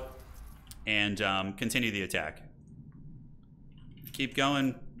this out. And continue the attack. Keep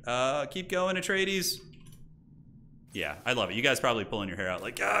going. Keep going, Atreides. Yeah, I love it. You guys probably pulling your hair out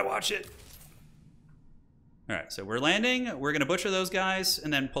like, ah, watch it. All right, so we're landing. We're going to butcher those guys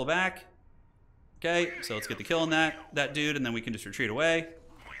and then pull back. Okay, so let's get the kill on that dude, and then we can just retreat away.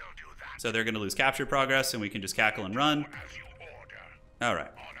 So they're going to lose capture progress, and we can just cackle and run. All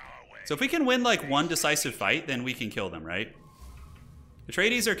right. So if we can win like one decisive fight, then we can kill them, right?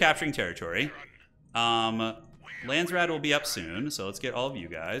 Atreides are capturing territory. Landsrad will be up soon, so let's get all of you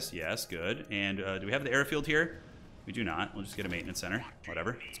guys. Yes, good. And do we have the airfield here? We do not. We'll just get a maintenance center.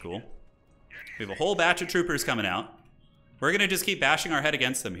 Whatever. It's cool. We have a whole batch of troopers coming out. We're going to just keep bashing our head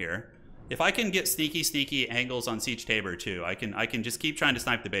against them here. If I can get sneaky angles on Siege Tabor too, I can just keep trying to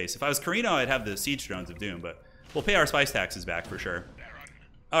snipe the base. If I was Carino, I'd have the siege drones of Doom, but we'll pay our spice taxes back for sure.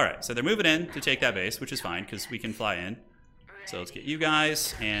 All right, so they're moving in to take that base, which is fine because we can fly in. So let's get you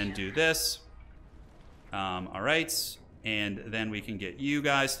guys and do this. All right, and then we can get you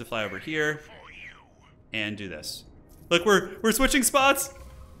guys to fly over here and do this. Look, we're switching spots.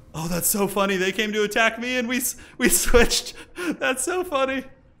 Oh, that's so funny. They came to attack me and we switched. That's so funny.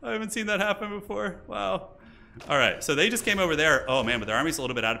 I haven't seen that happen before. Wow. All right, so they just came over there. Oh man, but their army's a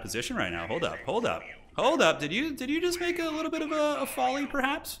little bit out of position right now. Hold up, hold up, hold up. Did you just make a little bit of a folly,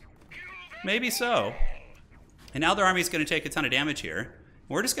 perhaps? Maybe so. And now their army's going to take a ton of damage here.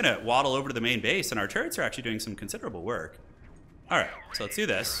 We're just going to waddle over to the main base, and our turrets are actually doing some considerable work. All right, so let's do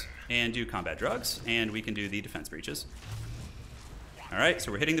this and do combat drugs, and we can do the defense breaches. All right,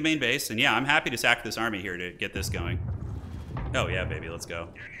 so we're hitting the main base, and yeah, I'm happy to sack this army here to get this going. Oh yeah, baby, let's go.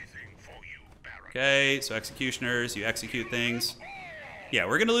 Okay, so executioners, you execute things. Yeah,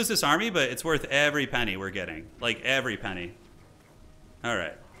 we're gonna lose this army, but it's worth every penny we're getting. Like, every penny. All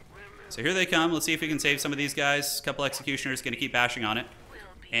right, so here they come. Let's see if we can save some of these guys. A couple executioners, gonna keep bashing on it.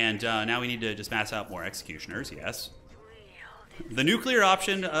 And now we need to just mass out more executioners, yes. The nuclear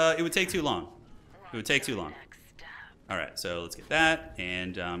option, it would take too long. It would take too long. All right, so let's get that,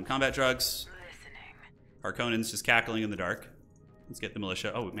 and combat drugs. Harkonnen's just cackling in the dark. Let's get the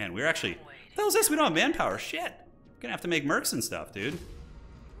militia. Oh man, we're actually, what the hell is this? We don't have manpower, shit. We're gonna have to make mercs and stuff, dude.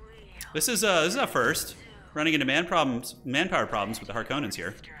 This is a first. Running into manpower problems with the Harkonnens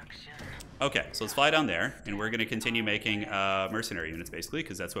here. Okay, so let's fly down there, and we're gonna continue making mercenary units basically,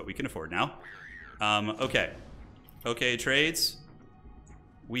 because that's what we can afford now. Okay, trades.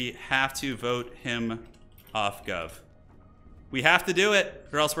 We have to vote him off Gov. We have to do it,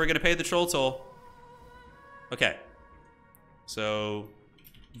 or else we're gonna pay the troll toll. Okay, so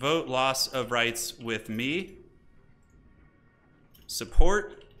vote loss of rights with me.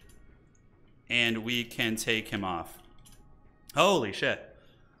 Support, and we can take him off. Holy shit.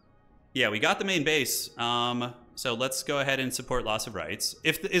 Yeah, we got the main base, so let's go ahead and support loss of rights.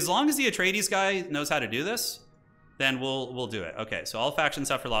 As long as the Atreides guy knows how to do this, then we'll do it. Okay, so all factions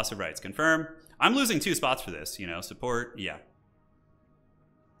suffer loss of rights. Confirm. I'm losing 2 spots for this, you know, support, yeah.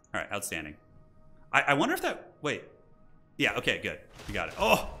 All right, outstanding. I wonder if that, wait. Yeah, okay, good. We got it.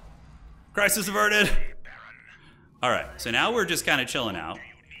 Oh, crisis averted. All right, so now we're just kind of chilling out.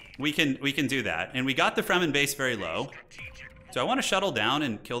 We can do that. And we got the Fremen base very low. So I want to shuttle down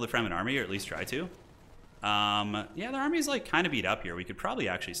and kill the Fremen army, or at least try to. Yeah, their army's like kind of beat up here. We could probably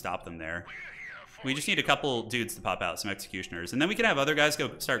actually stop them there. We just need a couple dudes to pop out, some executioners. And then we can have other guys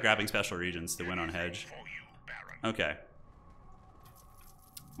go start grabbing special regions to win on hedge. Okay.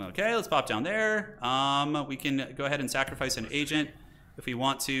 Okay, let's pop down there. We can go ahead and sacrifice an agent if we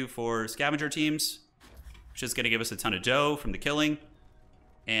want to for scavenger teams, which is going to give us a ton of dough from the killing.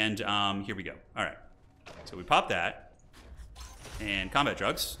 And here we go. All right. So we pop that. And combat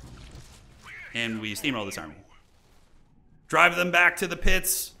drugs. And we steamroll this army. Drive them back to the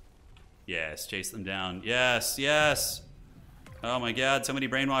pits. Yes, chase them down. Yes, yes. Oh my god, so many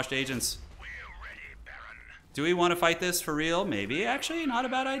brainwashed agents. Do we want to fight this for real? Maybe. Actually, not a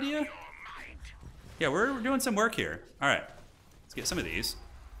bad idea. Yeah, we're doing some work here. All right. Let's get some of these.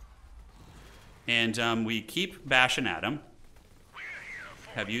 And we keep bashing at him.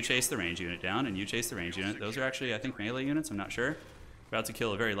 Have you chase the range unit down, and you chase the range unit. Those are actually, I think, melee units. I'm not sure. About to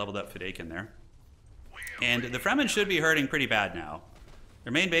kill a very leveled up Fidaykin there. And the Fremen should be hurting pretty bad now.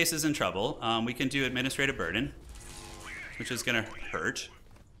 Their main base is in trouble. We can do administrative burden, which is going to hurt.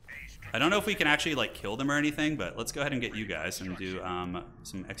 I don't know if we can actually like kill them or anything, but let's go ahead and get you guys and do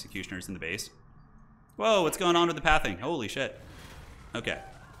some executioners in the base. Whoa, what's going on with the pathing? Holy shit. Okay.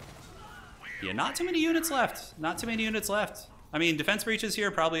 Yeah, not too many units left. Not too many units left. I mean, defense breaches here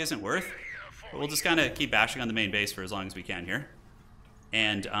probably isn't worth, but we'll just kind of keep bashing on the main base for as long as we can here.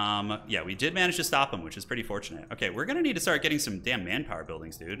 And yeah, we did manage to stop them, which is pretty fortunate. Okay, we're gonna need to start getting some damn manpower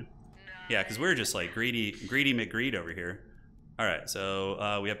buildings, dude. Yeah, because we're just like greedy McGreed over here. All right,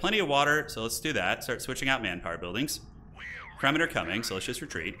 so we have plenty of water, so let's do that. Start switching out manpower buildings. Fremen are coming, so let's just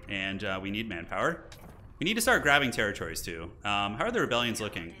retreat. And we need manpower. We need to start grabbing territories too. How are the rebellions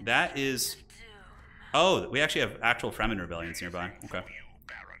looking? That is... Oh, we actually have actual Fremen rebellions nearby. Okay.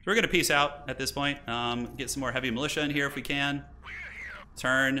 So we're gonna peace out at this point. Get some more heavy militia in here if we can.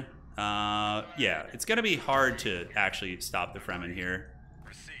 Turn. Yeah, it's gonna be hard to actually stop the Fremen here.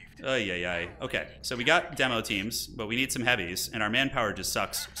 Yeah. Okay, so we got demo teams, but we need some heavies, and our manpower just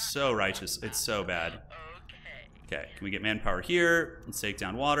sucks so righteous. It's so bad. Okay, can we get manpower here? Let's take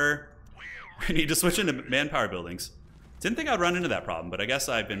down water. We need to switch into manpower buildings. Didn't think I'd run into that problem, but I guess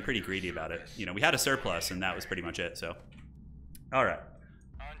I've been pretty greedy about it. You know, we had a surplus, and that was pretty much it, so. All right.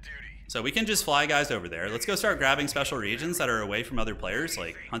 So we can just fly guys over there. Let's go start grabbing special regions that are away from other players,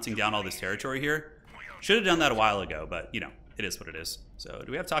 like hunting down all this territory here. Should have done that a while ago, but, you know, it is what it is. So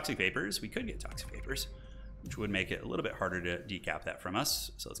do we have toxic vapors? We could get toxic vapors, which would make it a little bit harder to decap that from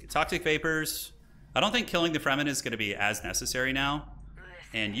us. So let's get toxic vapors. I don't think killing the Fremen is going to be as necessary now.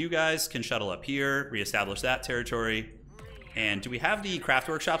 And you guys can shuttle up here, reestablish that territory. And do we have the craft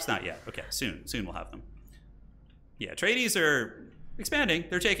workshops? Not yet. Okay, soon we'll have them. Yeah, Atreides are expanding.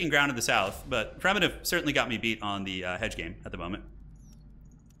 They're taking ground in the south, but Fremen have certainly got me beat on the hedge game at the moment.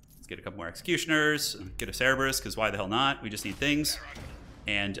 Let's get a couple more executioners, get a Cerberus, because why the hell not? We just need things.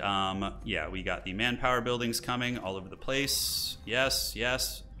 And yeah, we got the manpower buildings coming all over the place.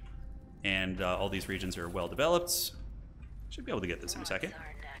 Yes. And all these regions are well developed. Should be able to get this in a second.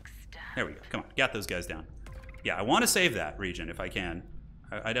 There we go. Come on, got those guys down. Yeah, I want to save that region if I can.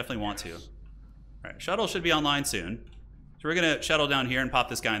 I definitely want to. All right, shuttle should be online soon. So we're going to shuttle down here and pop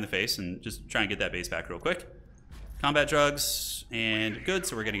this guy in the face and just try and get that base back real quick. Combat drugs and good,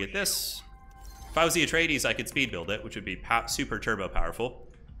 so we're going to get this. If I was the Atreides, I could speed build it, which would be super turbo powerful.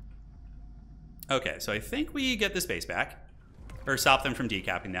 Okay, so I think we get this base back. Or stop them from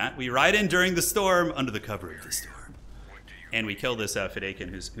decapping that. We ride in during the storm, under the cover of the storm. And we kill this Fidaykin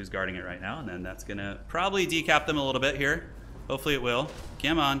who's guarding it right now, and then that's gonna probably decap them a little bit here. Hopefully it will.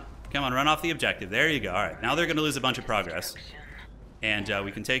 Come on, run off the objective. There you go. All right, now they're gonna lose a bunch of progress, and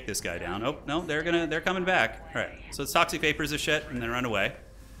we can take this guy down. Oh no, they're coming back. All right, so it's toxic vapors of shit, and then run away.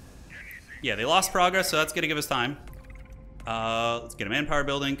 Yeah, they lost progress, so that's gonna give us time. Let's get a manpower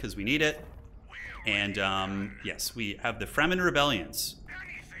building because we need it. And yes, we have the Fremen rebellions,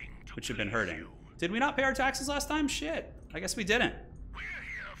 which have been hurting. Did we not pay our taxes last time? Shit. I guess we didn't.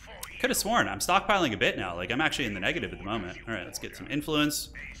 Could have sworn. I'm stockpiling a bit now. Like, I'm actually in the negative at the moment. All right, let's get some influence.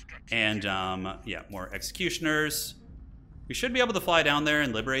 And, yeah, more executioners. We should be able to fly down there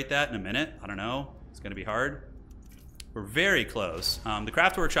and liberate that in a minute. I don't know. It's going to be hard. We're very close. The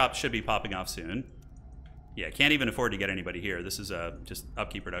craft workshop should be popping off soon. Yeah, can't even afford to get anybody here. This is just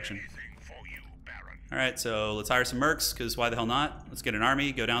upkeep production. All right, so let's hire some mercs, because why the hell not? Let's get an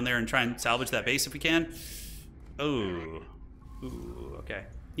army, go down there and try and salvage that base if we can. Oh, ooh, okay.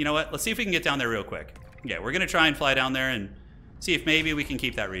 You know what? Let's see if we can get down there real quick. Yeah, we're going to try and fly down there and see if maybe we can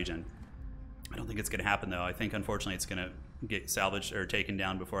keep that region. I don't think it's going to happen, though. I think, unfortunately, it's going to get salvaged or taken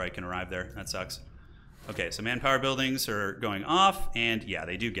down before I can arrive there. That sucks. Okay, so manpower buildings are going off, and yeah,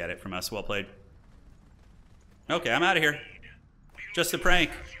 they do get it from us. Well played. Okay, I'm out of here. Just a prank.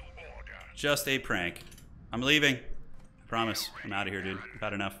 Just a prank. I'm leaving. I promise. I'm out of here, dude. I've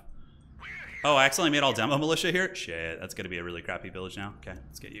had enough. Oh, I accidentally made all demo militia here? Shit, that's gonna be a really crappy village now. Okay,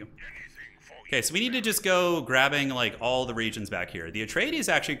 let's get you. Okay, so we need to just go grabbing like all the regions back here. The Atreides is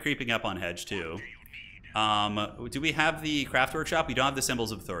actually creeping up on Hedge too. Do we have the craft workshop? We don't have the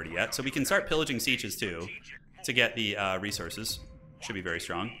symbols of authority yet, so we can start pillaging sieges too to get the resources. Should be very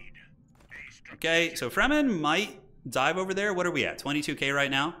strong. Okay, so Fremen might dive over there. What are we at? 22k right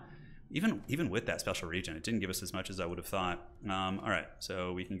now? Even with that special region, it didn't give us as much as I would have thought. All right,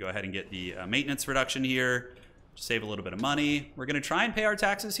 so we can go ahead and get the maintenance reduction here, save a little bit of money. We're gonna try and pay our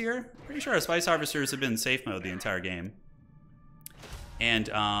taxes here. Pretty sure our spice harvesters have been in safe mode the entire game. And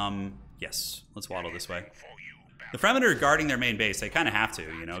Yes, let's waddle this way. The Fremen are guarding their main base. They kind of have to,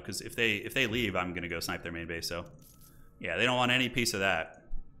 you know, because if they leave, I'm going to go snipe their main base. So, yeah, they don't want any piece of that.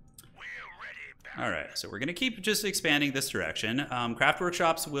 All right, so we're going to keep just expanding this direction. Craft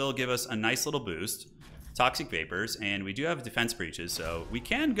workshops will give us a nice little boost. Toxic vapors, and we do have defense breaches, so we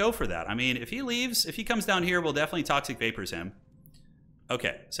can go for that. I mean, if he leaves, if he comes down here, we'll definitely toxic vapors him.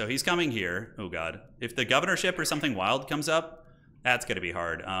 Okay, so he's coming here. Oh, God. If the governorship or something wild comes up, that's going to be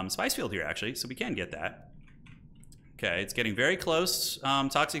hard. Spice field here, actually, so we can get that. Okay, it's getting very close.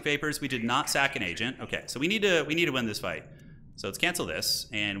 Toxic vapors, we did not sack an agent. Okay, so we need to win this fight. So let's cancel this,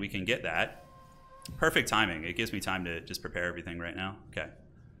 and we can get that. Perfect timing. It gives me time to just prepare everything right now. Okay.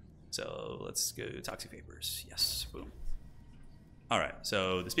 So let's go toxic vapors. Yes, boom. All right,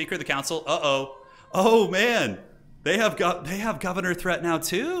 so the Speaker of the Council. Uh-oh. Oh, man. They have governor threat now,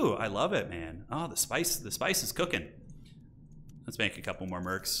 too. I love it, man. Oh, the spice is cooking. Let's make a couple more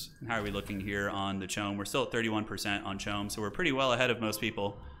mercs. How are we looking here on the Chom? We're still at 31% on Chom, so we're pretty well ahead of most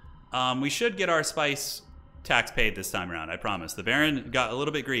people. We should get our spice tax paid this time around, I promise. The Baron got a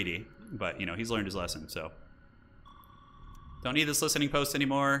little bit greedy, but, you know, he's learned his lesson, so. Don't need this listening post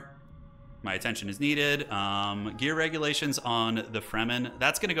anymore. My attention is needed. Gear regulations on the Fremen.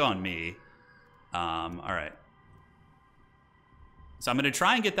 That's going to go on me. All right. So I'm going to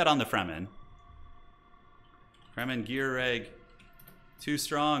try and get that on the Fremen. Fremen gear reg. Too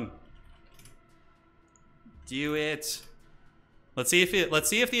strong. Do it. Let's see if the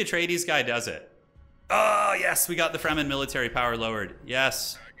Atreides guy does it. Oh, yes. We got the Fremen military power lowered.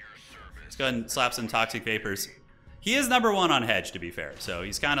 Yes. Let's go ahead and slap some toxic vapors. He is #1 on hedge, to be fair, so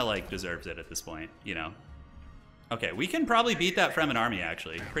he's kind of like deserves it at this point, you know. Okay, we can probably beat that Fremen army,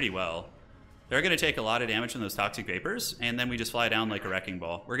 actually, pretty well. They're going to take a lot of damage from those toxic vapors, and then we just fly down like a wrecking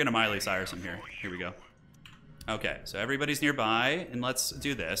ball. We're going to Miley Cyrus him here. Here we go. Okay, so everybody's nearby, and let's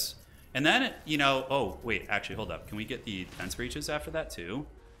do this. And then, you know, oh, wait, actually, hold up. Can we get the defense breaches after that, too?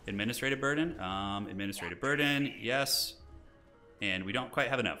 Administrative burden? Administrative burden, yes. And we don't quite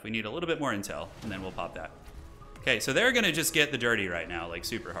have enough. We need a little bit more intel, and then we'll pop that. Okay, so they're going to just get the dirty right now, like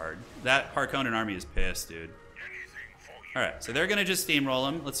super hard. That Harkonnen army is pissed, dude. All right, so they're going to just steamroll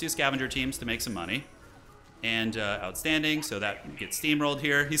them. Let's do scavenger teams to make some money. And outstanding, so that gets steamrolled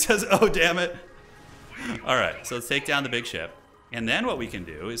here. He says, oh, damn it. All right, so let's take down the big ship. And then what we can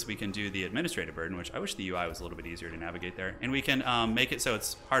do is we can do the administrative burden, which I wish the UI was a little bit easier to navigate there. And we can make it so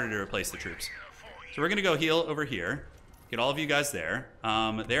it's harder to replace the troops. So we're going to go heal over here. Get all of you guys there.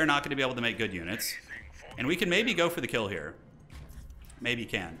 They're not going to be able to make good units. And we can maybe go for the kill here. Maybe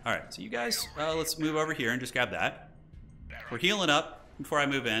can. All right, so you guys, let's move over here and just grab that. We're healing up before I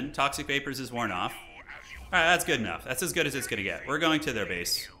move in. Toxic vapors is worn off. All right, that's good enough. That's as good as it's going to get. We're going to their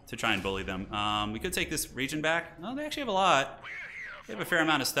base to try and bully them. We could take this region back. Oh, they actually have a lot. They have a fair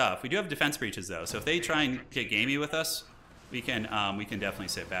amount of stuff. We do have defense breaches, though. So if they try and get gamey with us, we can definitely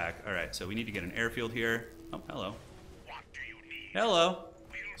sit back. All right, so we need to get an airfield here. Oh, hello. Hello.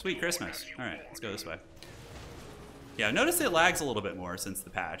 Sweet Christmas. All right, let's go this way. Yeah, I've noticed it lags a little bit more since the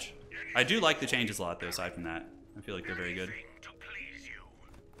patch. I do like the changes a lot, though, aside from that. I feel like they're very good.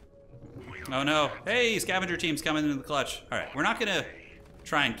 Oh, no. Hey, scavenger team's coming into the clutch. All right, we're not going to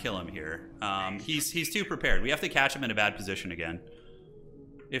try and kill him here. He's too prepared. We have to catch him in a bad position again.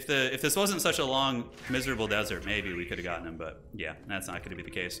 If this wasn't such a long, miserable desert, maybe we could have gotten him, but yeah, that's not going to be the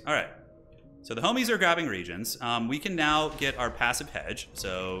case. All right. So the homies are grabbing regions. We can now get our passive hedge.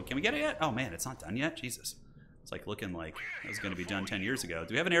 So can we get it yet? Oh, man, it's not done yet? Jesus. It's like looking like it was going to be done 10 years ago.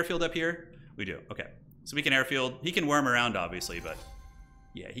 Do we have an airfield up here? We do. Okay. So we can airfield. He can worm around, obviously, but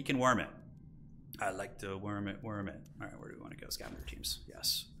yeah, he can worm it. I like to worm it, worm it. All right, where do we want to go? Scavenger teams.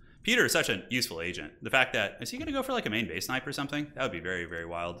 Yes. Peter is such a useful agent. The fact that, is he going to go for like a main base snipe or something? That would be very, very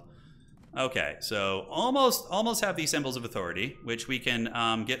wild. Okay, so almost have these symbols of authority, which we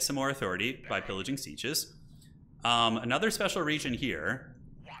can get some more authority by pillaging sieges. Another special region here.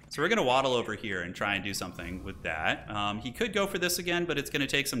 So we're going to waddle over here and try and do something with that. He could go for this again, but it's going to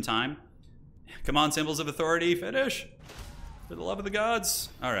take some time. Come on, symbols of authority, finish. For the love of the gods.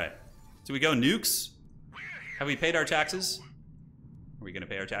 All right. Do we go nukes? Have we paid our taxes? Are we going to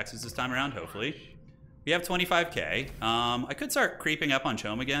pay our taxes this time around? Hopefully. We have 25K. I could start creeping up on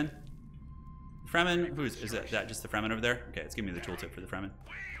Chom again. Fremen, is that just the Fremen over there? Okay, let's give me the tooltip for the Fremen.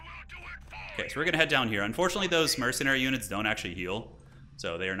 Okay, so we're going to head down here. Unfortunately, those mercenary units don't actually heal.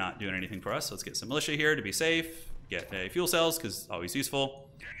 So they are not doing anything for us. So let's get some militia here to be safe. Get fuel cells, because always useful.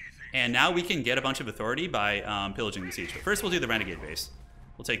 And now we can get a bunch of authority by pillaging the siege. But first we'll do the renegade base.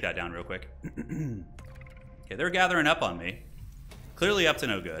 We'll take that down real quick. Okay, they're gathering up on me. Clearly up to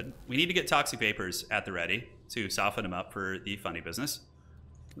no good. We need to get toxic vapors at the ready to soften them up for the funny business.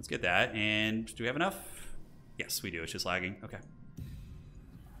 Let's get that. And do we have enough? Yes, we do. It's just lagging. Okay.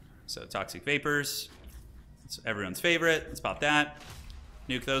 So toxic vapors. It's everyone's favorite. Let's pop that.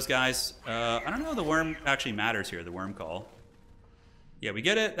 Nuke those guys. I don't know if the worm actually matters here, the worm call. Yeah, we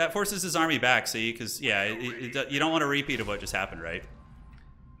get it. That forces his army back, see? Because, yeah, you don't want a repeat of what just happened, right?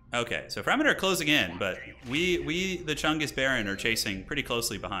 Okay, so Fremen are closing in, but we the Chungus Baron, are chasing pretty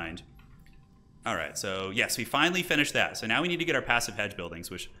closely behind. All right, so yes, we finally finished that. So now we need to get our passive hedge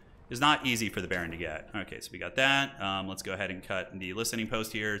buildings, which is not easy for the Baron to get. Okay, so we got that. Let's go ahead and cut the listening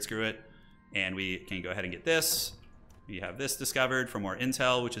post here. Screw it. And we can go ahead and get this. We have this discovered for more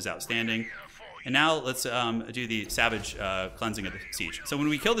intel, which is outstanding. And now let's do the savage cleansing of the siege. So when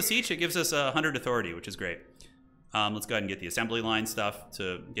we kill the siege, it gives us 100 authority, which is great. Let's go ahead and get the assembly line stuff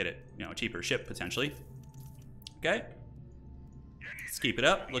to get it, a cheaper ship potentially. Okay. Let's keep it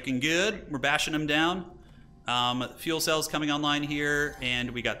up, looking good. We're bashing them down. Fuel cells coming online here,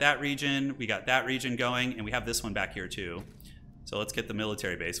 and we got that region. We got that region going, and we have this one back here too. So let's get the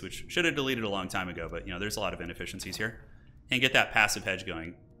military base, which should have deleted a long time ago, but there's a lot of inefficiencies here, and get that passive hedge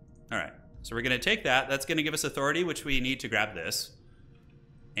going. All right. So we're going to take that. That's going to give us authority, which we need to grab this.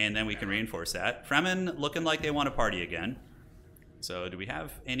 And then we can reinforce that. Fremen looking like they want to party again. So do we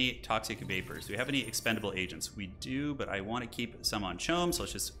have any toxic vapors? Do we have any expendable agents? We do, but I want to keep some on Chom, so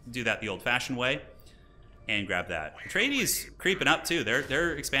let's just do that the old-fashioned way and grab that. Atreides creeping up, too.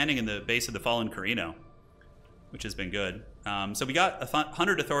 They're expanding in the base of the fallen Carino, which has been good. So we got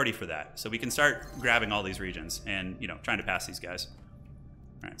 100 authority for that. So we can start grabbing all these regions and, trying to pass these guys.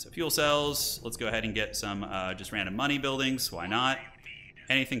 All right, so fuel cells. Let's go ahead and get some just random money buildings. Why not?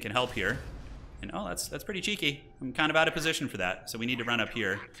 Anything can help here. And oh, that's pretty cheeky. I'm kind of out of position for that, so we need to run up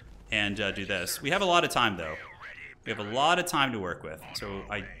here and do this. We have a lot of time, though. We have a lot of time to work with. So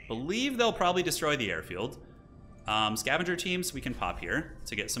I believe they'll probably destroy the airfield. Scavenger teams, we can pop here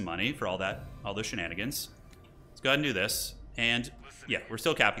to get some money for all those shenanigans. Let's go ahead and do this. And yeah, we're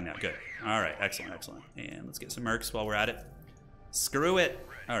still capping that. Good. All right, excellent, excellent. And let's get some mercs while we're at it. Screw it.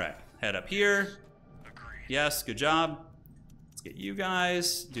 All right, head up here. Yes, good job. Let's get you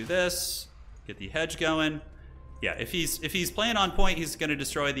guys. Do this. Get the hedge going. Yeah, if he's playing on point, he's going to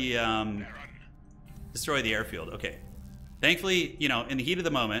destroy the airfield. Okay. Thankfully, in the heat of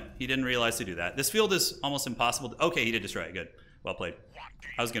the moment, he didn't realize to do that. This field is almost impossible. Okay, he did destroy it. Good. Well played.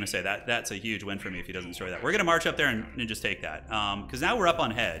 I was going to say that's a huge win for me if he doesn't destroy that. We're going to march up there and just take that. Because now we're up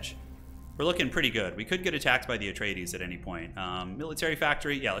on hedge. We're looking pretty good. We could get attacked by the Atreides at any point. Military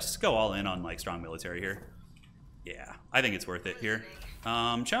factory. Yeah, let's just go all in on strong military here. Yeah, I think it's worth it here.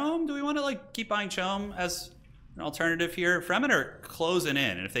 Chom, do we want to keep buying Chom as an alternative here? Fremen are closing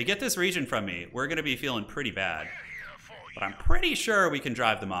in, and if they get this region from me, we're going to be feeling pretty bad. But I'm pretty sure we can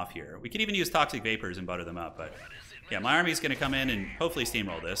drive them off here. We could even use toxic vapors and butter them up, but yeah, my army's going to come in and hopefully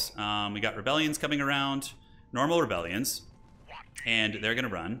steamroll this. We got rebellions coming around, normal rebellions, and they're going to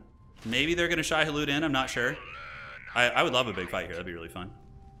run. Maybe they're going to Shai Hulud in, I'm not sure. I would love a big fight here, that'd be really fun.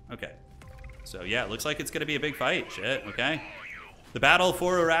 Okay, so yeah, it looks like it's going to be a big fight. Shit, okay. The battle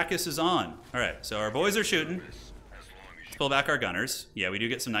for Arrakis is on. All right, so our boys are shooting. Let's pull back our gunners. Yeah, we do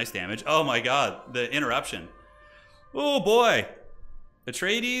get some nice damage. Oh my god, the interruption. Oh boy.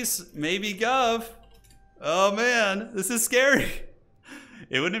 Atreides, maybe Gov. Oh man, this is scary.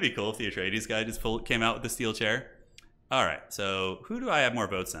 Wouldn't it be cool if the Atreides guy just came out with the steel chair? All right, so who do I have more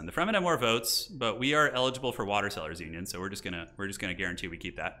votes than? The Fremen have more votes, but we are eligible for Water Sellers Union, so we're just gonna guarantee we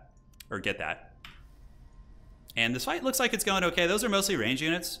keep that, or get that. And this fight looks like it's going okay. Those are mostly range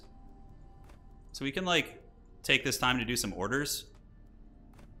units, so we can take this time to do some orders.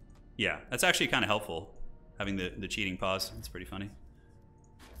 Yeah, that's actually kind of helpful, having the cheating pause. It's pretty funny.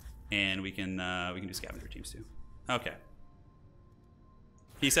 And we can do scavenger teams too. Okay.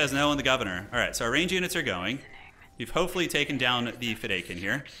 He says no on the governor. All right, so our range units are going. We've hopefully taken down the Fedaykin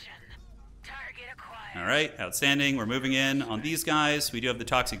here. All right, outstanding. We're moving in on these guys. We do have the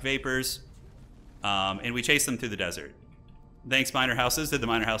toxic vapors. And we chase them through the desert. Thanks, minor houses. Did the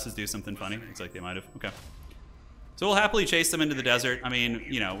minor houses do something funny? Looks like they might have. Okay. So we'll happily chase them into the desert. I mean,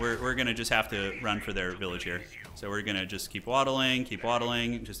 we're going to just have to run for their village here. So we're going to just keep waddling,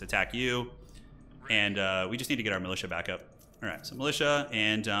 just attack you. And we just need to get our militia back up. All right, so militia.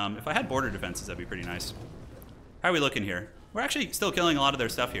 And if I had border defenses, that'd be pretty nice. How are we looking here? We're actually still killing a lot of their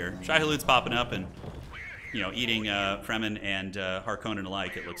stuff here. Shai Hulud's popping up and, eating Fremen and Harkonnen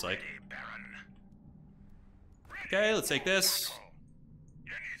alike, it looks like. Okay, let's take this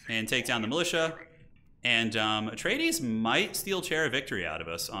and take down the militia. And Atreides might steal Chair of Victory out of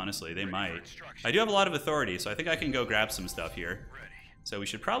us, honestly. They might. I do have a lot of authority, so I think I can go grab some stuff here. So we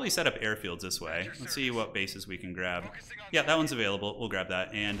should probably set up airfields this way. Let's see what bases we can grab. Yeah, that one's available. We'll grab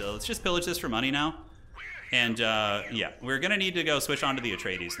that. And let's just pillage this for money now. And yeah, we're going to need to go switch on to the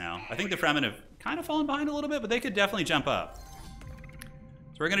Atreides now. I think the Fremen have kind of fallen behind a little bit, but they could definitely jump up.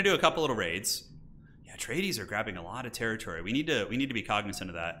 So we're going to do a couple little raids. Yeah, Atreides are grabbing a lot of territory. We need to be cognizant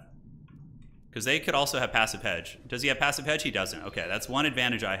of that. Because they could also have passive hedge. Does he have passive hedge? He doesn't. Okay, that's one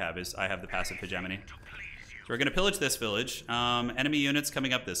advantage I have, is I have the passive hegemony. So we're going to pillage this village. Enemy units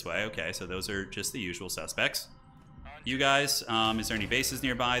coming up this way. Okay, so those are just the usual suspects. You guys, is there any bases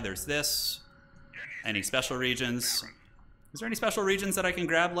nearby? There's this. Any special regions? Is there any special regions that I can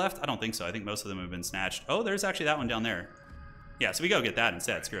grab left? I don't think so. I think most of them have been snatched. Oh, there's actually that one down there. Yeah, so we go get that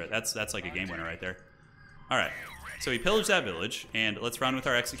instead. Screw it. That's like a game winner right there. All right. So we pillage that village, and let's run with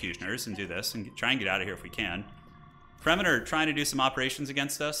our executioners and do this and try and get out of here if we can. Fremen are trying to do some operations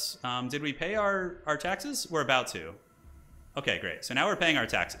against us. Did we pay our taxes? We're about to. Okay, great. So now we're paying our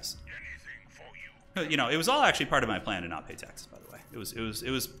taxes. You know, it was all actually part of my plan to not pay taxes, by the way.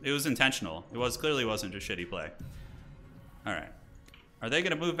 It was intentional. It clearly wasn't just shitty play. All right. Are they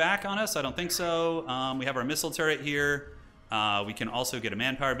going to move back on us? I don't think so. We have our missile turret here. We can also get a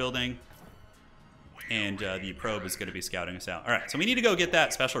manpower building. And the probe is going to be scouting us out. All right, so we need to go get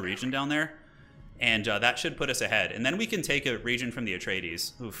that special region down there. And that should put us ahead. And then we can take a region from the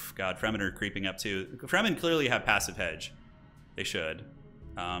Atreides. Oof, God, Fremen are creeping up too. Fremen clearly have passive hedge. They should.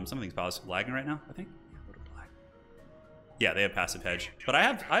 Something's lagging right now, I think. Yeah, they have passive hedge. But I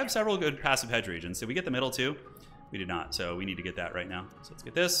have several good passive hedge regions. Did we get the middle too? We did not, so we need to get that right now. So let's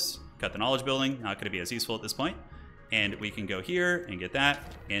get this. Cut the knowledge building. Not going to be as useful at this point. And we can go here and get that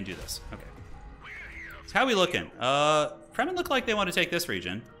and do this. Okay. So how are we looking? Fremen look like they want to take this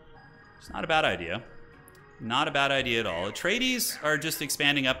region. It's not a bad idea. Not a bad idea at all. Atreides are just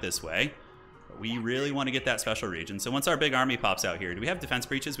expanding up this way. But we really want to get that special region. So once our big army pops out here, do we have defense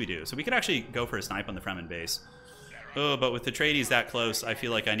breaches? We do. So we could actually go for a snipe on the Fremen base. Oh, but with the Atreides that close, I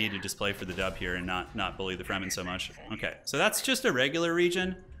feel like I need to just play for the dub here and not bully the Fremen so much. Okay, so that's just a regular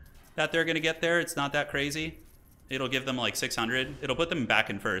region that they're going to get there. It's not that crazy. It'll give them like 600. It'll put them back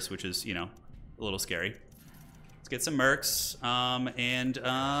in first, which is, you know, a little scary. Let's get some mercs.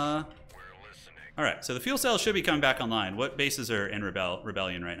 All right, so the fuel cells should be coming back online. What bases are in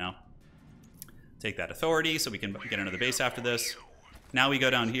rebellion right now? Take that authority so we can get another base after this. Now we go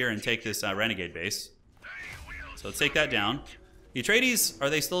down here and take this renegade base. So let's take that down. The Atreides, are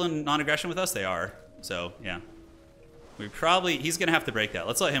they still in non-aggression with us? They are. So, yeah. He's going to have to break that.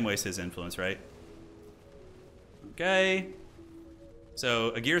 Let's let him waste his influence, right? Okay. So,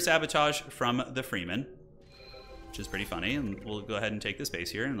 a gear sabotage from the Freeman, which is pretty funny. And we'll go ahead and take this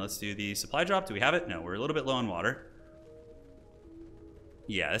base here. And let's do the supply drop. Do we have it? No, we're a little bit low on water.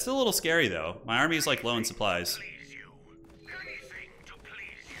 Yeah, it's a little scary, though. My army is, like, low in supplies.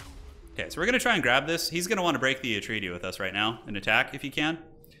 Okay, so we're going to try and grab this. He's going to want to break the Atreides with us right now and attack if he can.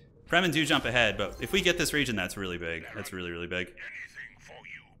 Fremen do jump ahead, but if we get this region, that's really big. That's really, really big.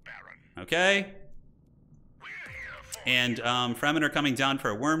 Okay. And Fremen are coming down for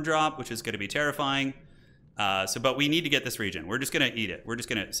a worm drop, which is going to be terrifying. But we need to get this region. We're just going to eat it. We're just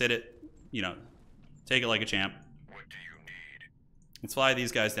going to sit it, you know, take it like a champ. What do you need? Let's fly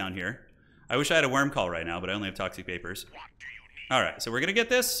these guys down here. I wish I had a worm call right now, but I only have toxic vapors. All right, so we're going to get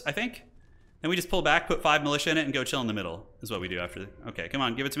this, I think. Then we just pull back, put 5 militia in it, and go chill in the middle, is what we do after. Okay, come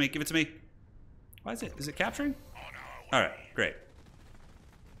on, give it to me, give it to me. Why is it capturing? All right, great.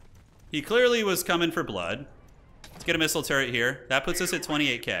 He clearly was coming for blood. Let's get a missile turret here. That puts us at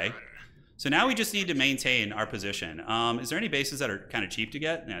 28K. So now we just need to maintain our position. Is there any bases that are kind of cheap to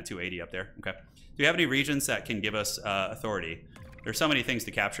get? Yeah, 280 up there, okay. Do we have any regions that can give us authority? There's so many things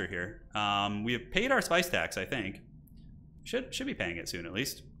to capture here. We have paid our spice tax, I think. Should be paying it soon, at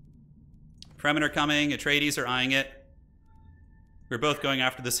least. Fremen are coming. Atreides are eyeing it. We're both going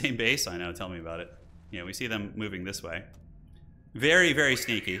after the same base. I know, tell me about it. Yeah, we see them moving this way. Very, very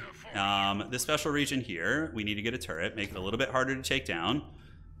sneaky. This special region here, we need to get a turret, make it a little bit harder to take down.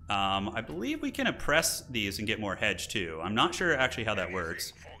 I believe we can oppress these and get more hedge, too. I'm not sure actually how that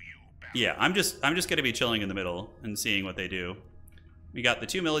works. Yeah, I'm just going to be chilling in the middle and seeing what they do. We got the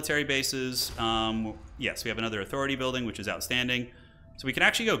 2 military bases. Yes, we have another authority building, which is outstanding. So we can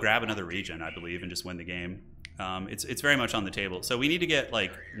actually go grab another region, I believe, and just win the game. It's very much on the table. So we need to get,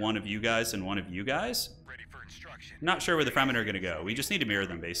 like, one of you guys and one of you guys. I'm not sure where the Fremen are going to go. We just need to mirror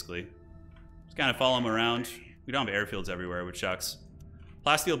them, basically. Just kind of follow them around. We don't have airfields everywhere, which sucks.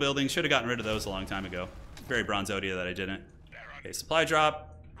 Plasteel buildings, should have gotten rid of those a long time ago. Very Bronzodia that I didn't. Okay, supply drop.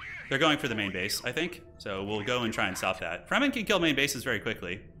 They're going for the main base, I think. So we'll go and try and stop that. Fremen can kill main bases very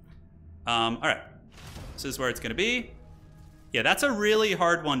quickly. All right. This is where it's going to be. Yeah, that's a really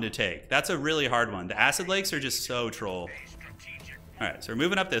hard one to take. That's a really hard one. The acid lakes are just so troll. All right, so we're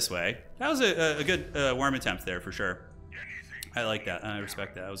moving up this way. That was a good worm attempt there for sure. I like that. I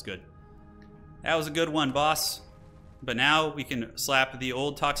respect that. That was good. That was a good one, boss. But now we can slap the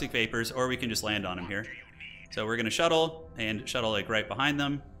old toxic vapors, or we can just land on him here. So we're gonna shuttle, and shuttle like right behind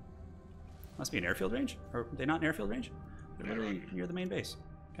them. Must be an airfield range? Or are they not in airfield range? They're literally near the main base.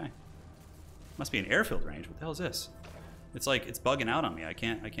 Okay. Must be an airfield range. What the hell is this? It's like, it's bugging out on me. I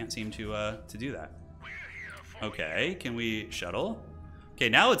can't seem to do that. Okay, can we shuttle? Okay,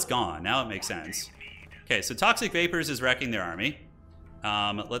 now it's gone. Now it makes sense. Okay, so Toxic Vapors is wrecking their army.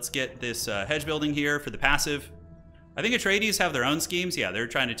 Let's get this hedge building here for the passive. I think Atreides have their own schemes. Yeah, they're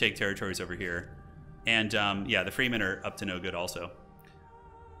trying to take territories over here. And yeah, the Freemen are up to no good also.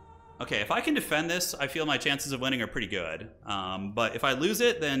 Okay, if I can defend this, I feel my chances of winning are pretty good. But if I lose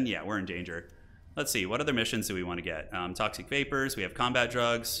it, then yeah, we're in danger. Let's see, what other missions do we want to get? Toxic Vapors, we have combat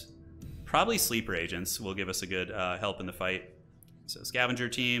drugs. Probably Sleeper Agents will give us a good help in the fight. So Scavenger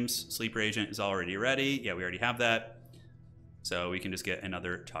Teams, Sleeper Agent is already ready. Yeah, we already have that. So we can just get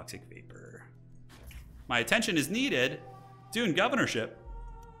another Toxic Vapor. My attention is needed. Dune Governorship.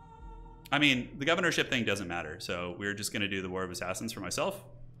 I mean, the governorship thing doesn't matter. So we're just going to do the War of Assassins for myself.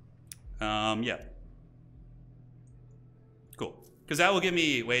 Yeah. Cool. Because that will give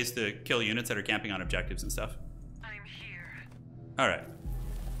me ways to kill units that are camping on objectives and stuff. I'm here. All right.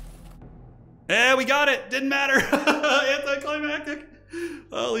 Yeah, we got it. Didn't matter. Anticlimactic.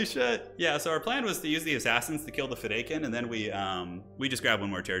 Holy shit. Yeah, so our plan was to use the assassins to kill the Fedaykin, and then we just grabbed one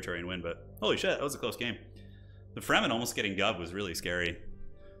more territory and win, but holy shit, that was a close game. The Fremen almost getting gubbed was really scary.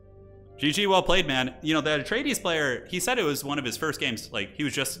 GG, well played, man. You know, the Atreides player, he said it was one of his first games, like, he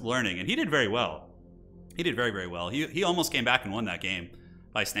was just learning, and he did very well. He did very, very well. He almost came back and won that game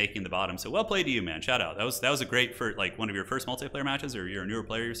by snaking the bottom, so well played to you, man. Shout out. That was a great, for like, one of your first multiplayer matches, or you're a newer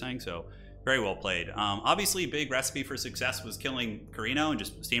player, you're saying, so very well played. Obviously, big recipe for success was killing Carino and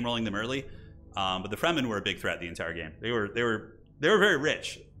just steamrolling them early, but the Fremen were a big threat the entire game. They were very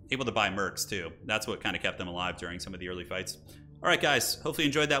rich, able to buy mercs, too. That's what kind of kept them alive during some of the early fights. All right, guys, hopefully you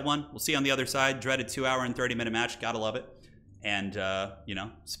enjoyed that one. We'll see you on the other side. Dreaded 2-hour and 30-minute match. Gotta love it. And, you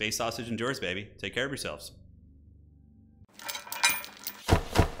know, space sausage endures, baby. Take care of yourselves.